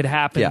 something could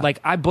happen. Yeah. Like,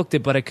 I booked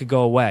it, but it could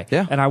go away.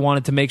 Yeah. And I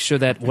wanted to make sure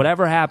that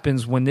whatever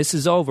happens when this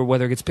is over,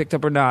 whether it gets picked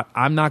up or not,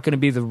 I'm not going to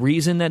be the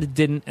reason that it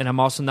didn't, and I'm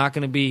also not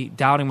going to be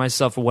doubting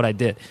myself for what I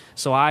did.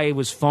 So I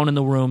was phone in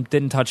the room,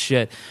 didn't touch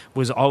shit,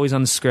 was always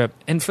on the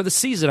script. And for the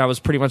season, I was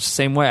pretty much the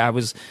same way.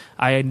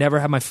 I never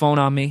had my phone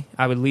on me.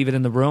 I would leave it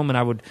in the room, and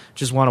I would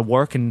just want to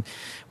work. And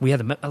we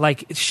had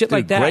like shit. Dude,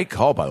 like that. Great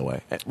call, by the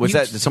way.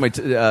 Did somebody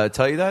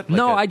tell you that?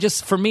 No,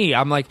 for me,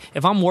 I'm like,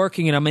 if I'm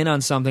working and I'm in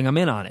on something, I'm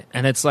in on it.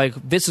 And it's like,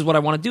 this is what I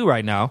want to do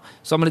right now,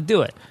 so I'm going to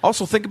do it.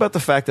 Also, think about the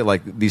fact that,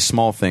 like, these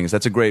small things,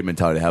 that's a great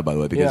mentality to have, by the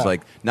way, because,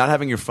 like, not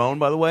having your phone,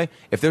 by the way,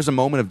 if there's a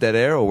moment of dead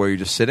air or where you're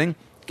just sitting,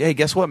 hey,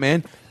 guess what,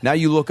 man? Now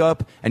you look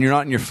up and you're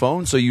not in your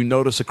phone, so you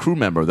notice a crew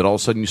member that all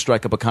of a sudden you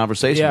strike up a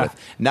conversation with.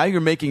 Now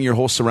you're making your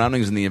whole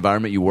surroundings and the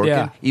environment you work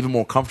in even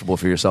more comfortable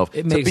for yourself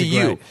to be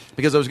you.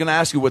 Because I was going to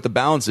ask you what the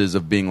balance is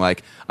of being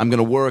like, I'm going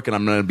to work and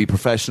I'm going to be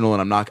professional,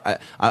 and I'm not.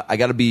 I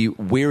got to be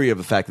weary of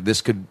the fact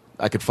that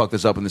I could fuck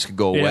this up and this could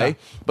go away.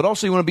 But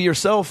also you want to be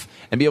yourself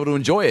and be able to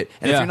enjoy it.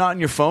 And if you're not on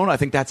your phone, I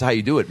think that's how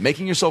you do it.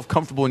 Making yourself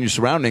comfortable in your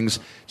surroundings.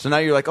 So now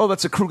you're like, oh,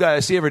 that's a crew guy I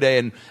see every day,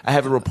 and I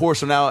have a rapport.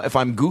 So now if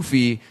I'm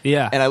goofy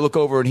and I look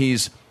over and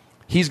he's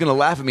going to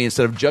laugh at me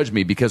instead of judge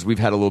me because we've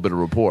had a little bit of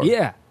rapport.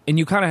 Yeah. And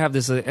you kind of have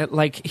this,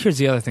 like, here's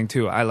the other thing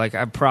too.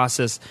 I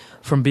process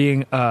from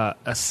being a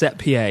set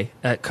PA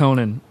at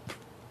Conan.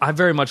 I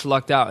very much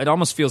lucked out. It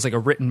almost feels like a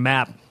written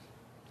map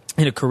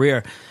in a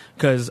career.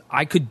 Because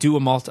I could do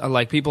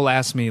like, people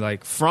ask me,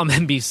 like, from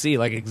NBC,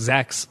 like,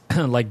 execs,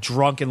 like,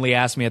 drunkenly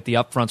ask me at the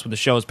upfronts when the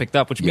show was picked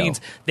up, which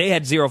means they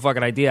had zero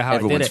fucking idea how I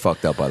did it. Everyone's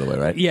fucked up, by the way,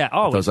 right? Yeah.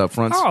 Oh, those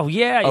upfronts? Oh,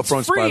 yeah. Upfronts,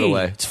 it's free. by the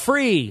way. It's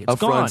free. It's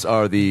upfronts gone.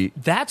 are the...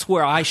 That's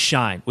where I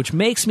shine, which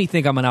makes me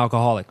think I'm an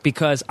alcoholic,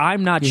 because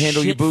I'm not You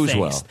handle your booze shit-faced.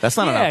 well. That's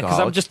not an alcoholic. Yeah, because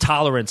I'm just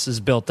tolerance is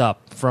built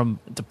up from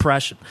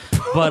depression.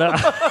 But...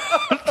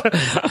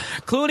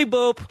 Clooney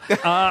boop.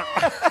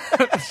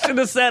 Shouldn't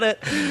have said it.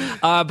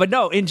 But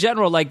no, in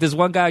general, like, this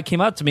one guy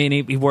came up to me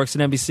and he works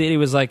at NBC, and he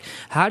was like,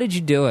 how did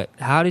you do it?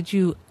 How did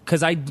you...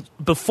 Because I,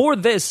 before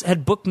this,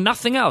 had booked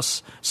nothing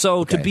else.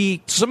 So to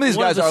be... Some of these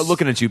guys are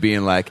looking at you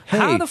being like, hey...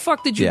 How the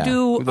fuck did you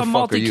do a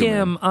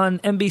multicam on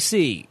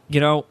NBC? You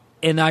know?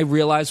 And I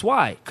realized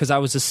why. Because I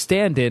was a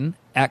stand-in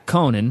at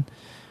Conan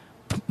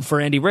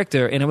for Andy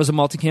Richter, and it was a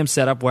multicam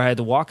setup where I had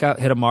to walk out,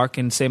 hit a mark,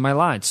 and say my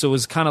lines. So it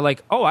was kind of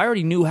like, oh, I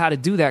already knew how to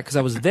do that because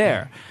I was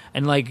there.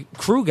 And like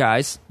crew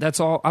guys, that's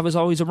all I was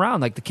always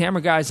around. Like the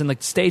camera guys and like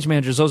the stage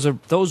managers,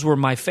 those were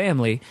my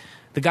family.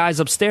 the guys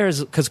upstairs,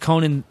 because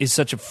Conan is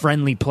such a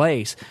friendly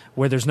place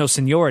where there's no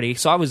seniority.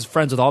 So I was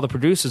friends with all the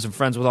producers and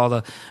friends with all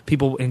the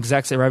people,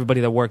 execs, or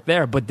everybody that worked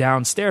there. But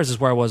downstairs is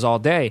where I was all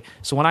day.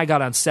 So when I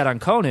got on set on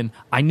Conan,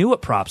 I knew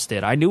what props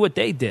did. I knew what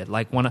they did.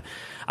 Like when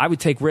I would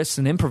take risks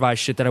and improvise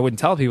shit that I wouldn't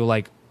tell people,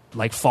 like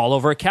fall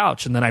over a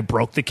couch, and then I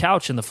broke the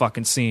couch in the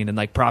fucking scene, and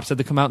like props had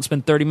to come out and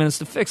spend 30 minutes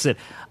to fix it.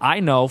 I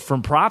know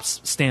from props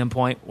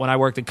standpoint, when I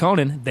worked at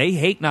Conan, they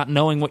hate not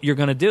knowing what you're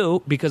going to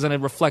do because then it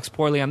reflects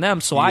poorly on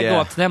them. So I go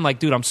up to them like,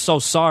 dude, I'm so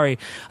sorry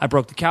I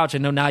broke the couch. I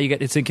know now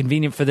it's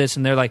inconvenient for this.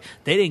 And they're like,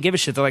 they didn't give a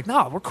shit. They're like,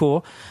 no, we're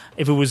cool.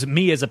 If it was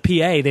me as a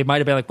PA, they might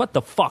have been like, what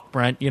the fuck,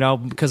 Brent? You know,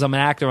 because I'm an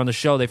actor on the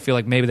show, they feel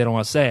like maybe they don't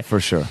want to say it. For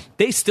sure.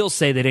 They still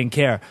say they didn't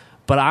care.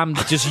 But I'm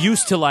just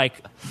used to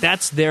like,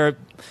 that's their...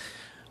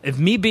 If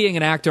me being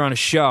an actor on a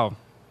show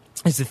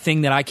is the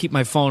thing that I keep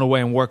my phone away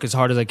and work as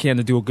hard as I can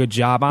to do a good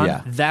job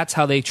on, that's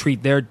how they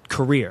treat their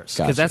careers.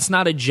 Because that's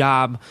not a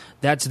job,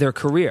 that's their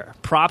career.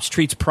 Props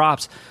treats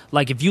props.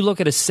 Like if you look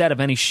at a set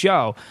of any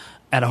show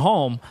at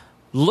home,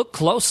 look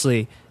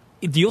closely,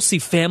 you'll see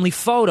family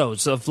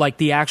photos of like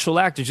the actual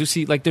actors. You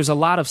see like there's a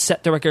lot of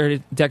set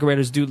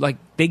decorators do like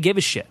they give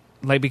a shit.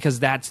 Like because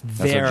that's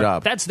their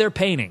job. That's their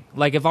painting.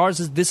 Like if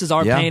this is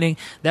our painting,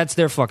 that's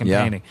their fucking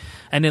painting.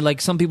 And then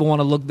like some people want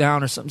to look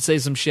down or something, say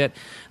some shit,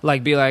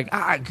 like be like,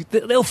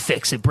 they'll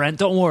fix it, Brent.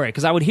 Don't worry.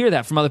 Because I would hear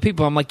that from other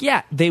people. I'm like,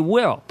 yeah, they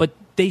will, but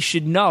they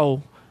should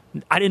know.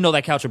 I didn't know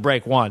that couch would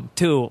break. 1,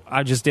 2,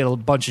 I just did a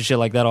bunch of shit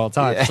like that all the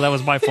time. So that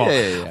was my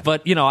fault.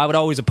 But you know, I would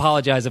always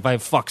apologize if I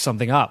fucked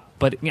something up.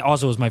 But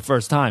also, it was my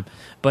first time.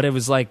 But it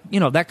was like, you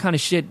know, that kind of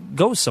shit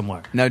goes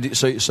somewhere. Now,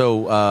 so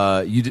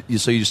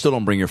you still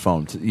don't bring your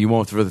phone. You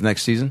won't for the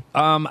next season?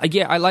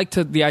 Yeah, I like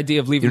the idea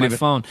of leaving my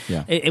phone,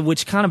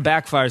 which kind of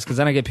backfires because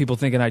then I get people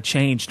thinking I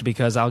changed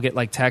because I'll get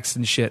like texts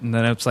and shit, and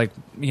then it's like,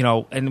 you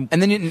know, and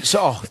then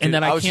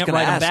I can't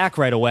write them back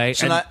right away.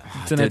 So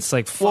then it's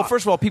like, fuck. Well,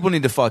 first of all, people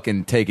need to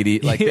fucking take it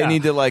easy. Like they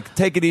need to like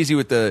take it easy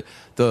with the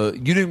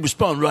you didn't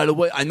respond right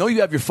away. I know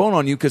you have your phone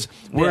on you because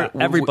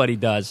everybody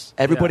does.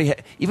 Everybody,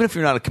 even if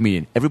you're not a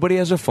comedian, everybody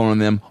has their phone on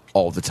them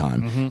all the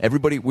time.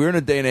 Mm-hmm. We're in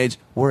a day and age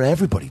where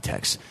everybody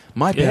texts.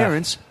 My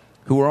parents,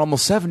 who are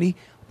almost 70,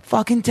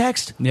 fucking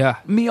text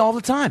me all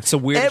the time. It's a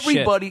weird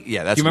everybody. Shit.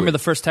 Yeah, that's. Do you remember weird. the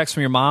first text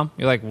from your mom?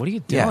 You're like, what are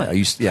you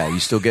doing? Yeah, you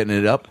still getting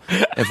it up?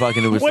 And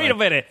fucking it was. Wait a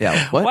minute.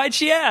 Yeah, what? Why'd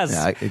she ask?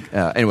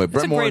 Yeah, anyway,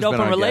 Brent it's a great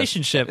open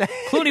relationship.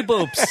 Clooney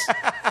boops.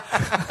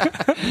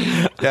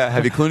 Yeah,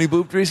 have you Clooney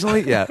booped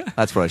recently? Yeah,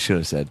 that's what I should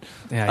have said.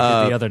 Yeah,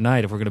 I did the other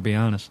night. If we're gonna be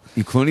honest,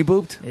 you Clooney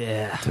booped?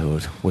 Yeah,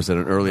 dude, was it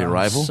an early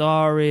arrival?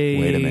 Sorry.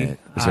 Wait a minute.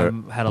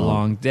 Had a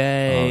long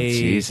day. Oh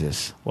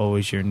Jesus! What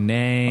was your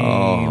name?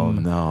 Oh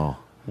no.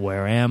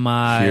 Where am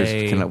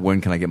I?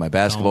 When can I get my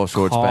basketball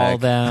shorts back? Call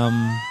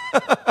them.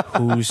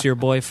 Who's your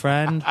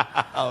boyfriend?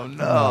 Oh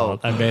no!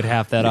 I made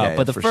half that up,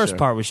 but the first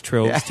part was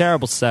true. It was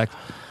terrible sex.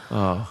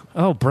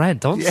 Oh,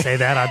 Brent, don't say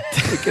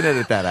that. You can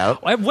edit that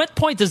out. At what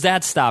point does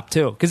that stop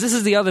too? Because this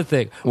is the other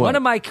thing.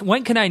 What?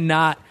 When can I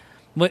not?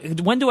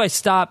 When do I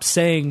stop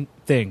saying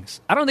things?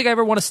 I don't think I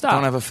ever want to stop.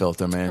 Don't have a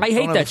filter, man. I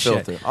hate that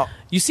shit.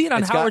 You see it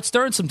on Howard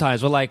Stern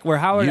sometimes. Where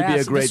Howard You'd be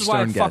asks. a great This is why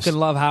I Stern fucking guest.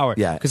 love Howard.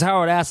 Yeah, because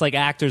Howard asks like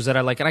actors that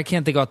are like, and I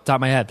can't think off the top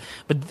of my head.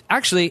 But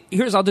actually,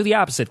 I'll do the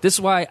opposite. This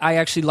is why I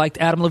actually liked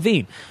Adam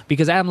Levine,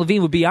 because Adam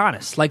Levine would be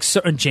honest. Like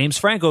certain James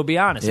Franco would be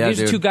honest. Yeah,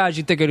 Here's two guys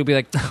you think would be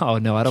like, oh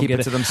no, I don't Keep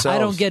get it to themselves. I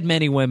don't get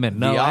many women.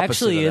 No, The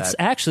opposite actually, of that.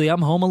 actually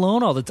I'm home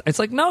alone all the time. It's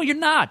like, no, you're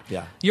not.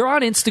 Yeah. You're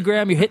on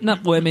Instagram. You're hitting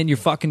up women. You're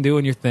fucking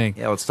doing your thing.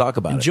 Yeah, let's talk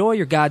about it. Enjoy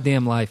your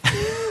goddamn life.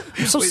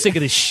 I'm so sick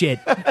of this shit.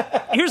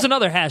 Here's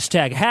another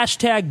hashtag.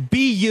 Hashtag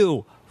be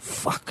you.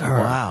 Fuck her.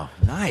 Wow,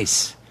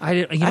 nice.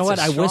 You know what?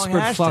 I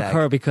whispered fuck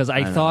her because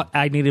I thought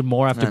I needed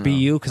more after be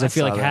you because I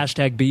feel like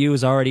hashtag be you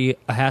is already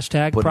a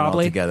hashtag. Putting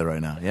probably it all together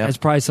right now. Yeah, it's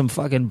probably some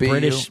fucking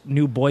British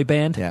new boy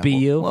band. Yeah. Be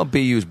you. Well,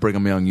 BU is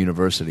Brigham Young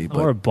University,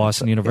 or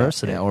Boston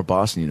University. Yeah, or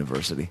Boston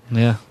University.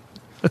 Yeah,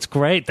 that's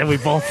great that we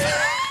both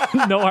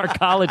know our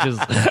colleges.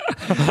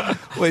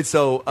 Wait,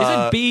 so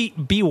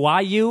isn't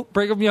BYU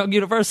Brigham Young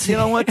University? You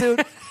know what,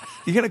 dude?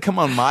 You're going to come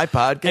on my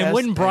podcast and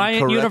wouldn't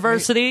Bryant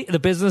University, the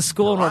business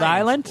school in Rhode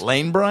Island?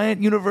 Lane Bryant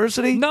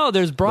University? No,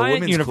 there's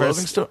Bryant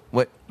University.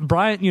 What?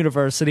 Bryant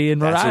University in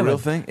Rhode Island. That's a real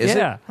thing? Is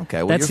it? Okay,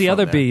 well, that's the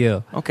other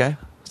BU. Okay.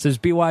 So there's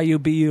BYU,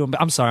 BU.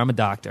 I'm sorry, I'm a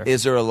doctor.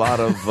 Is there a lot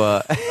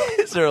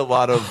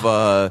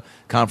of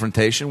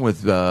confrontation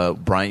with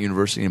Bryant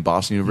University and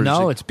Boston University?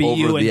 No, it's BU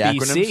over and the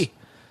BC.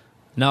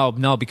 Acronyms?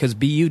 No, because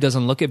BU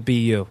doesn't look at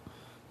BU.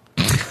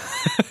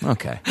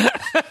 Okay.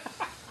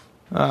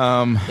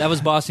 That was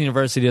Boston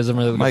University. Doesn't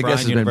really look my at Bryant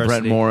guess has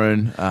University. been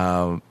Brent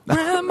Morin.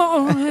 Brent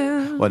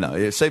Morin. Well,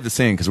 no, save the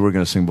singing because we're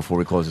going to sing before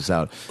we close this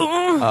out.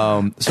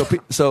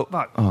 So,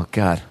 oh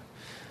God.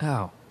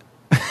 Oh.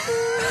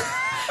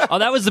 Oh,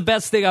 that was the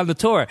best thing on the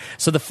tour.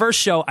 So the first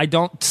show, I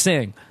don't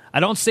sing. I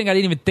didn't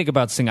even think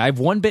about singing. I have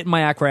one bit in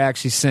my act where I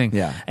actually sing.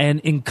 Yeah. And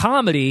in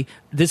comedy,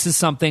 this is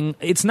something,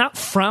 it's not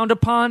frowned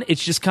upon.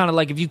 It's just kind of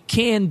like, if you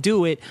can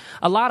do it,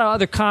 a lot of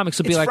other comics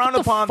would be like, what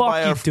the fuck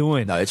are you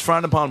doing? No, it's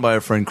frowned upon by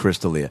our friend Chris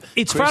D'Elia.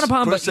 It's frowned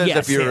upon, Chris but says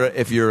yes,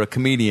 if you're a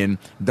comedian,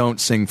 don't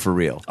sing for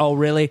real. Oh,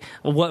 really?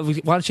 Well,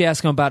 why don't you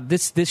ask him about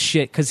this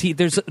shit? Because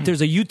there's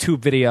a YouTube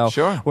video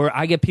where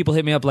I get people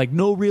hit me up like,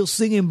 no real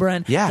singing,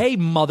 Brent. Yeah. Hey,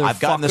 motherfuckers. I've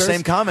gotten the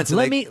same comments.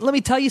 Let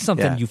me tell you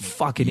something, you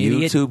fucking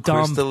idiot. YouTube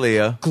dumb, Chris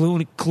D'Elia.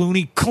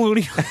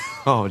 Clooney.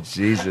 Oh,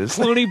 Jesus.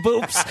 Clooney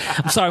boops.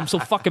 I'm sorry, I'm so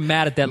fucking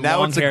mad at that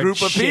Now it's a long-haired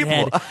group of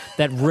shithead, people.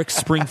 that Rick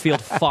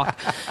Springfield fuck.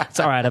 It's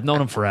all right, I've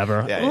known him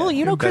forever. Yeah, Oh,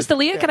 you know Chris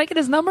D'Elia? Can I get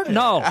his number?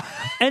 No.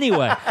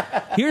 Anyway,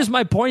 here's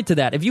my point to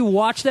that. If you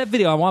watch that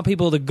video, I want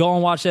people to go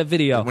and watch that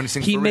video. When he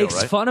sings He for real, makes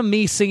right? fun of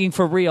me singing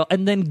for real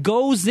and then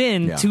goes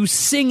into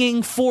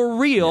singing for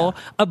real,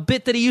 a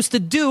bit that he used to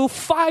do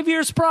 5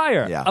 years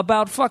prior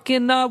about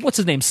fucking, what's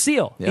his name?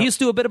 Seal. Yeah. He used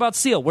to do a bit about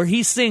Seal where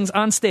he sings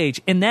on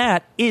stage, and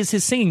that is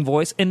his singing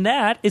voice, and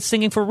that is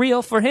singing for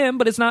real for him,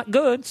 but it's not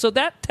good, so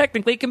that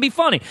technically can be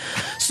funny.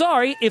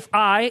 Sorry if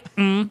I,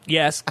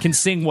 yes, can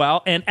sing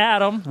well, and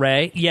Adam,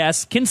 Ray,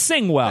 yes, can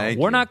sing well.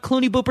 We're not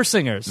Clooney Booper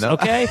singers,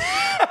 okay?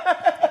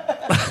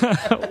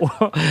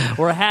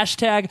 We're a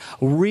hashtag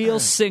real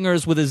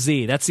singers with a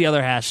Z. That's the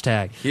other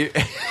hashtag.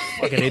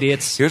 Fucking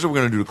idiots. Here's what we're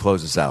going to do to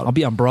close this out. I'll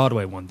be on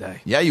Broadway one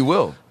day. Yeah, you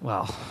will.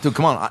 Well, Dude,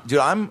 come on.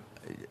 Dude,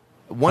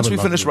 once we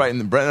finish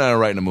writing, Brent and I are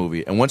writing a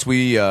movie, and once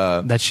we...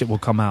 that shit will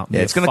come out.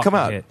 Yeah, it's going to come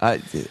out. Hit.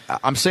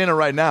 I'm saying it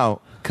right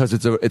now because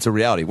it's a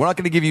reality. We're not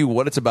going to give you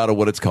what it's about or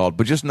what it's called,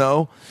 but just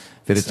know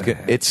that it's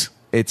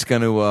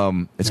going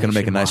to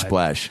make a nice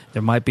splash.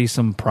 There might be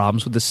some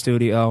problems with the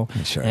studio,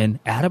 and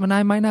Adam and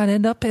I might not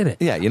end up in it.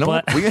 Yeah, you know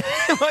what? It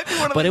might be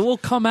one of but it will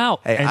come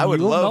out. Hey, and I would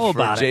you'll know love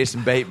for about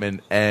Jason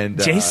Bateman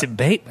and Jason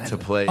Bateman to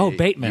play. Oh,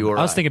 Bateman.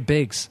 I was thinking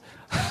Biggs.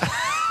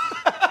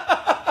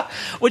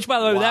 Which, by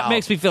the way, that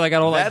makes me feel like I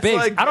don't like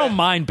Biggs. I don't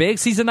mind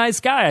Biggs. He's a nice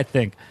guy, I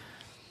think.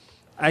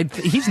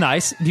 He's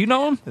nice. Do you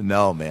know him?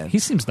 No, man. He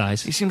seems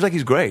nice. He seems like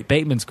he's great.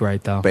 Bateman's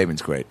great, though.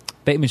 Bateman's great.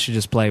 Bateman should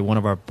just play one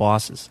of our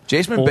bosses.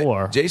 Jason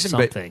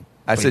something.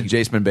 I said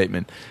Jason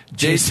Bateman.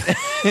 Jason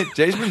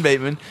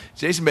Bateman.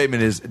 Jason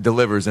Bateman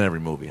delivers in every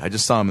movie. I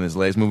just saw him in his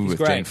latest movie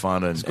with Jane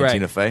Fonda and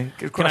Tina Fey.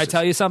 Can I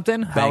tell you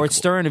something? Howard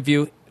Stern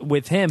interview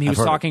with him. He was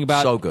talking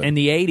about in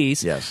the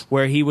 80s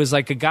where he was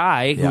like a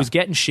guy who was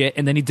getting shit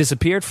and then he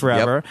disappeared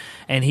forever.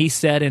 And he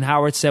said, and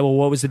Howard said, well,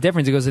 what was the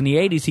difference? He goes, in the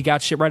 80s, he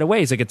got shit right away.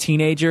 He's like a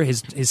teenager.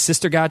 His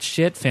sister got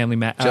shit, family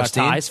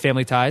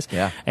ties.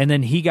 Yeah. And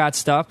then he got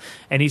stuff.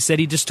 And he said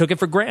he just took it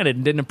for granted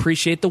and didn't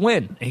appreciate the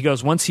win. He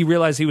goes, once he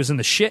realized he was in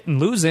the shit and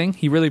losing,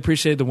 he really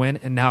appreciated the win.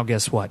 And now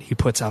guess what? He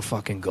puts out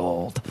fucking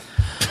gold.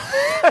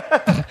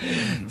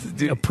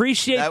 Dude,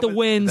 appreciate the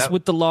wins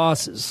with the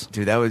losses.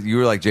 Dude, you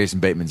were like Jason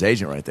Bateman's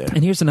agent right there.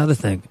 And here's another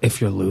thing.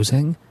 If you're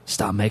losing,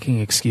 stop making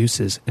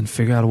excuses and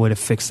figure out a way to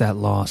fix that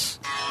loss.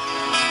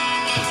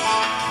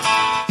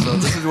 So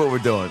this is what we're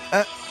doing.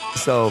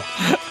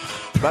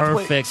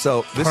 Perfect.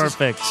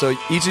 So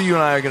each of you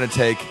and I are going to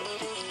take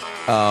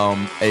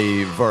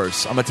a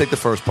verse. I'm going to take the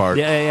first part.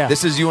 Yeah.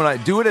 This is you and I.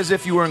 Do it as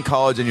if you were in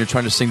college and you're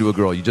trying to sing to a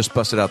girl. You just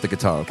busted out the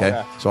guitar,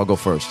 okay? So I'll go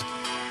first.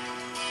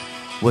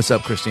 What's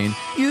up, Christine?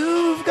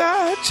 You've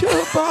got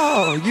your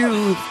ball,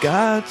 you've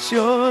got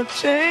your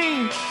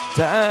chain.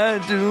 Tie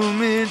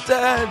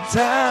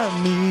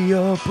me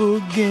up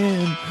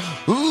again.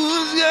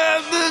 Who's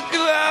got the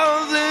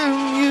clouds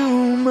and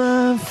you,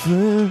 my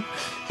friend?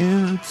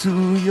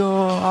 Into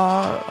your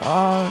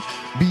heart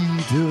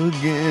beat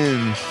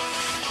again.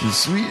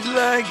 Sweet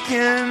like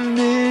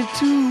candy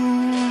to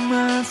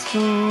my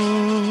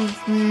soul.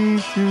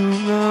 Sweet to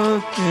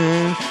rock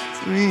and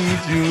sweet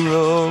to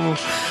roll.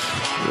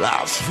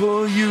 Lost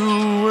for you,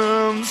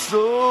 I'm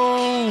so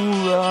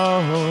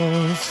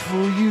lost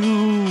for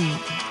you.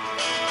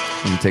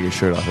 You take your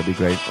shirt off, that'd be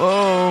great.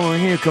 Oh,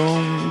 here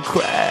come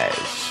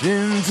crash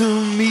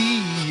into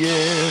me,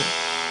 yeah,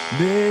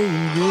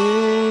 baby.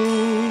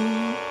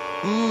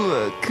 Ooh,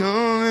 I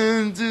come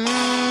into you.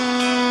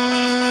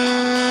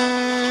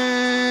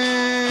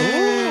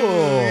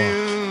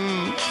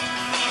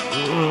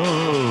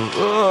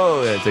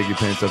 Oh, yeah, take your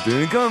pants off,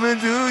 dude, and come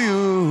into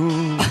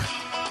you.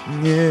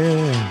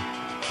 Yeah.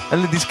 I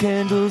lit these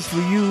candles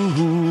for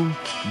you,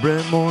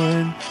 Brent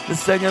Morin. The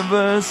second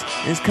verse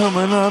is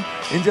coming up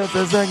in just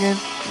a second.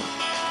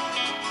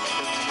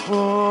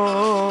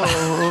 Oh,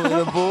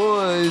 the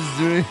boy's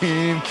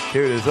dream.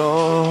 Here it is.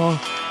 Oh,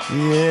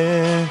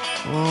 yeah.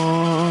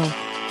 Oh.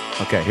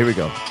 Okay, here we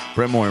go.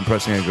 Brent Morin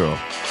impressing a girl.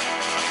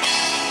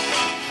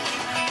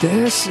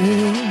 This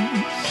is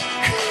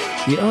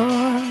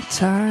your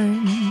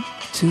time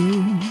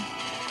to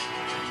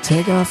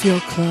take off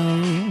your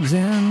clothes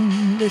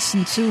and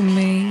listen to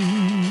me.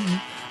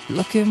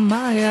 Look in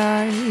my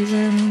eyes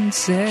and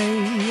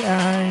say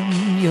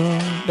I'm your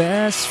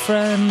best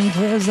friend,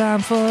 'cause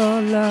I'm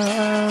for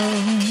love.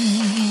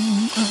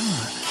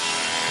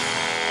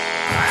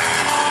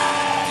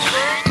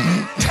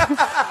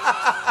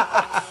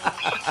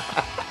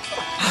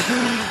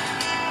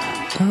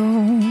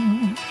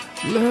 Oh,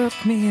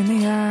 look me in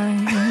the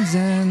eyes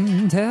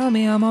and tell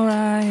me I'm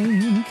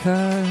alright.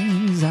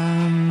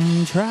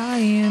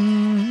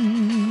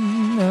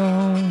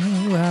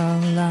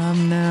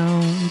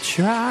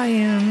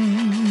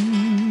 crying.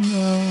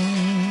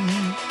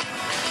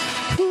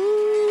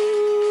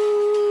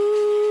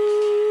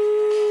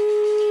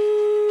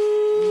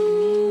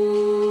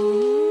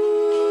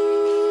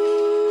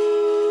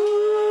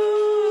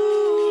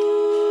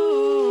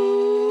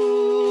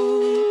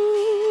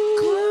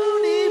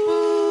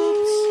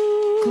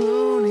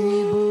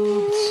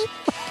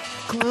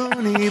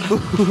 Clooney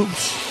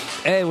boobs.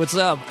 Hey, what's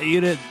up?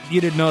 You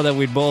didn't know that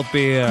we'd both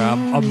be here.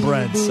 I'm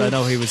Brent. I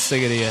know he was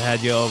singing to you,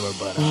 had you over,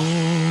 but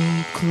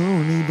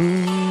Clooney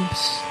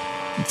boobs.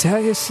 tell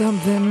you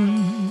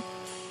something.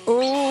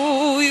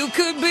 Oh, you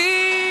could be.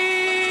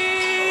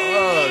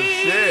 Oh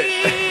shit.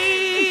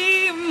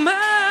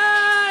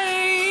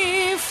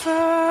 My first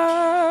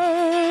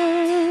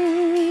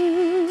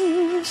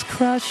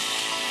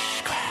crush.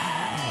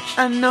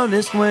 I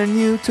noticed when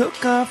you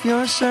took off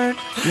your shirt,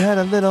 you had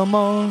a little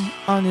mole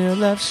on your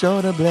left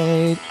shoulder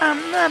blade.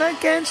 I'm not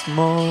against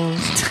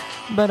moles,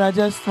 but I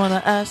just want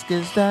to ask,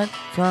 is that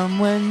from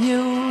when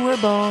you were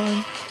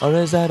born? Or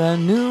is that a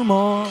new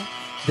mole?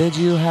 Did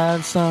you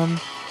have some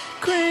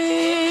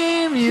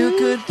cream you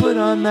could put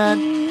on that?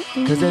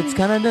 Cause it's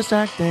kind of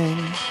distracting.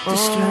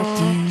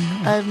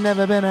 Oh, I've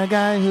never been a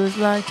guy who's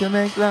like to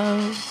make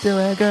love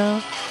to a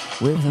girl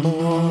with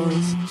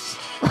moles.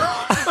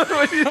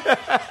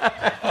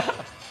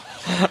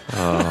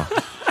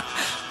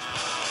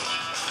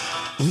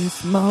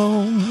 With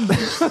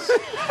moans.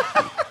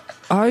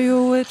 Are you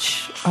a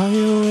witch? Are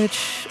you a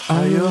witch?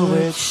 Are you a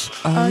witch?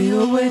 Are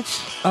you a witch?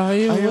 Are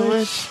you a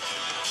witch?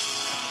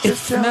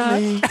 If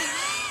not,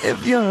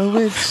 if you're a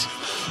witch.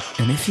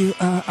 and if you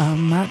are, I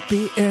might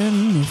be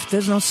in. If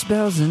there's no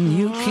spells, then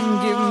you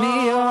can give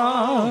me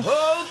all.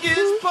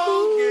 Hocus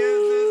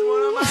Pocus is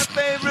one of my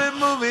favorite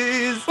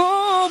movies.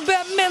 Oh,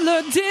 Bette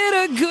Miller did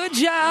a good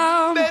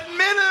job. Bette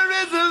Miller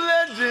is a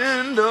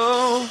legend,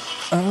 oh.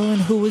 Oh,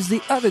 and who was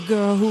the other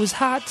girl who was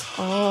hot?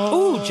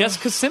 Oh,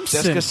 Jessica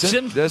Simpson.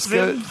 Jim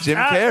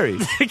Carrey.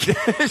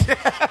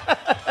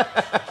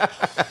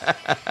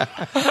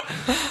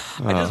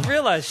 I just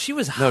realized she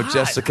was No, hot.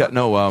 Jessica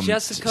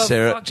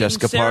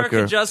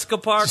Parker. Jessica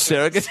Parker.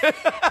 Sarah.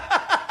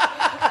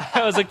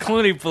 That was a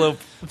Clooney bloop.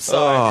 I'm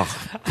sorry.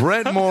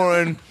 Brent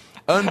Morin.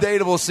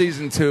 Undateable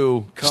Season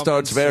 2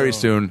 starts very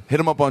soon.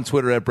 Hit him up on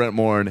Twitter at Brent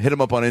Morin. Hit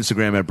him up on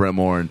Instagram at Brent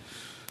Morin.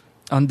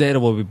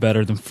 Undateable will be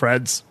better than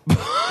Fred's.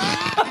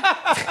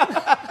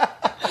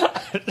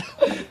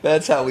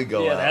 That's how we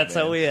go out, that's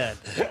man. how we end.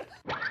 So,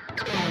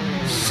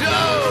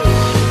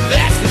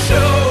 that's the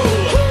show.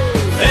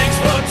 Thanks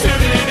for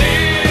tuning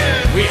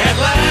in. We had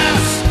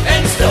laughs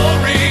and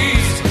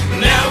stories.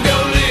 Now go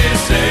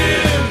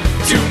listen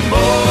to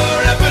more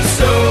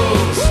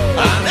episodes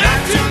on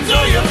iTunes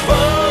or your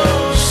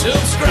phone.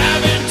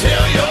 Subscribe and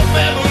tell your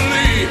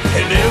family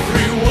and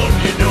everyone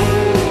you know.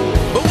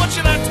 But what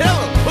should I tell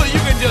them? Well, you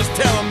can just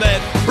tell them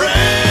that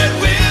Brad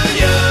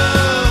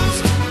Williams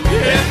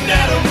and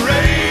Adam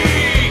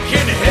Ray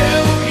can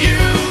help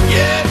you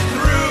get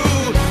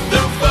through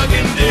the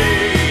fucking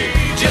day.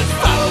 Just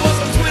follow us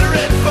on Twitter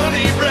at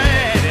Funny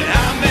Brad, and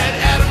I'm at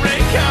Adam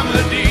Ray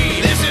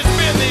Comedy. This has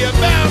been the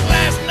About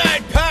Last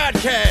Night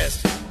podcast.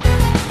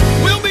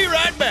 We'll be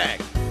right back.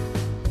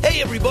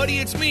 Hey everybody,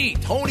 it's me,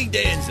 Tony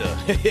Danza.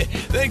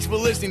 Thanks for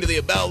listening to the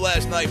About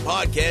Last Night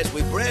podcast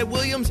with Brad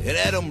Williams and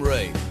Adam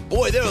Ray.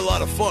 Boy, they're a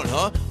lot of fun,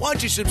 huh? Why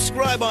don't you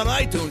subscribe on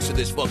iTunes to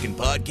this fucking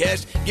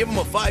podcast? Give them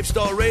a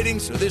 5-star rating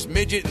so this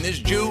midget and this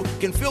Jew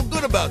can feel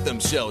good about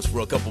themselves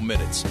for a couple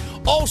minutes.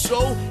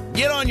 Also,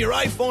 get on your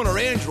iPhone or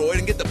Android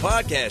and get the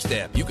podcast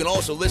app. You can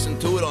also listen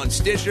to it on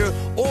Stitcher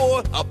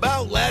or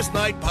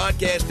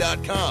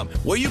AboutLastNightPodcast.com,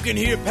 where you can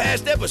hear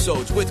past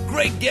episodes with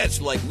great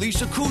guests like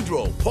Lisa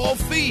Kudrow, Paul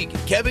Feig,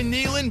 Kevin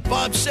Nealon,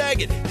 Bob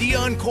Saget,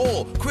 Dion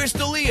Cole, Chris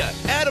D'Elia,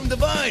 Adam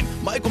Devine,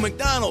 Michael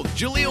McDonald,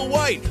 Jaleel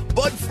White,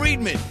 Bud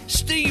Friedman,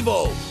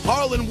 Steve-O,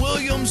 Harlan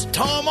Williams,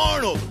 Tom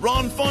Arnold,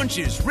 Ron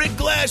Funches, Rick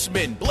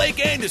Glassman,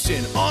 Blake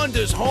Anderson,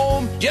 Anders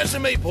Holm,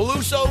 Jessime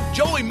Peluso,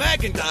 Joey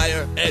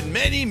McIntyre, and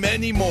many,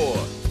 many more.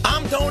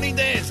 I'm Tony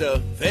Danza.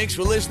 Thanks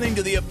for listening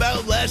to the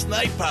About Last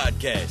Night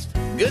podcast.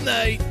 Good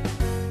night.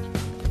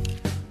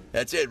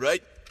 That's it,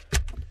 right?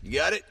 You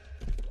got it?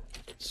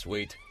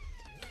 Sweet.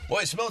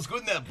 Boy, it smells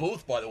good in that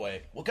booth, by the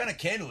way. What kind of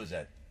candle is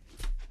that?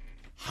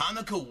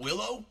 Hanukkah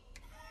willow?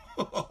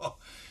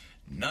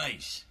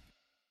 Nice.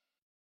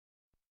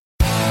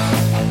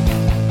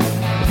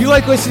 If you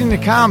like listening to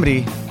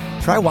comedy,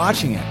 try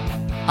watching it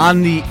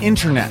on the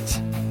internet.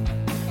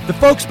 The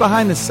folks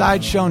behind the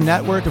Sideshow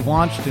Network have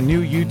launched a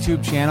new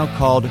YouTube channel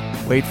called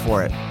Wait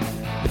For It.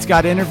 It's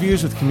got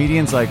interviews with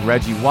comedians like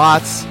Reggie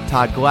Watts,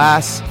 Todd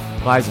Glass,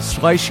 Liza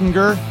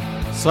Schlesinger.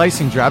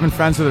 I've been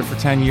friends with her for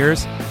 10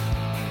 years.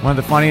 One of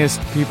the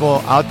funniest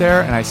people out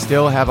there, and I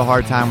still have a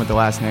hard time with the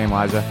last name,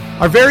 Liza.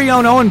 Our very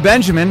own Owen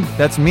Benjamin,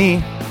 that's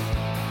me,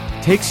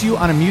 takes you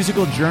on a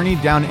musical journey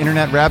down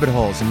internet rabbit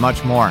holes and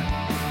much more.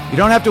 You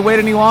don't have to wait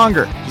any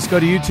longer. Just go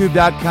to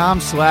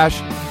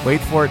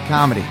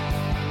youtube.com/waitforitcomedy.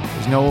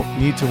 There's no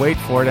need to wait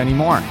for it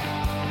anymore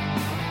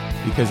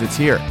because it's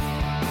here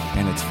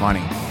and it's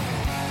funny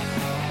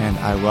and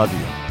I love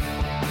you.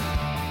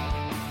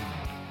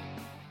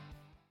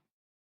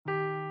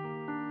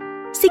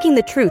 Seeking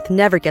the truth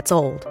never gets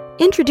old.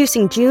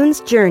 Introducing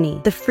June's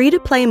Journey, the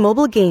free-to-play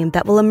mobile game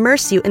that will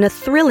immerse you in a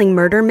thrilling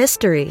murder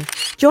mystery.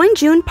 Join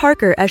June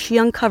Parker as she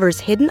uncovers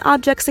hidden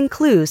objects and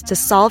clues to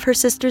solve her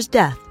sister's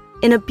death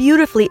in a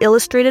beautifully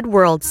illustrated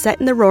world set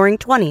in the Roaring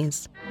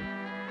 '20s.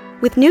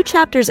 With new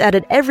chapters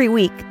added every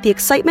week, the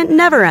excitement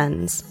never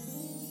ends.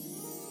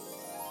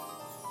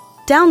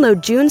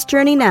 Download June's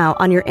Journey now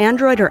on your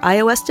Android or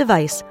iOS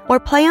device, or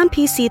play on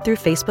PC through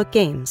Facebook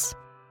Games.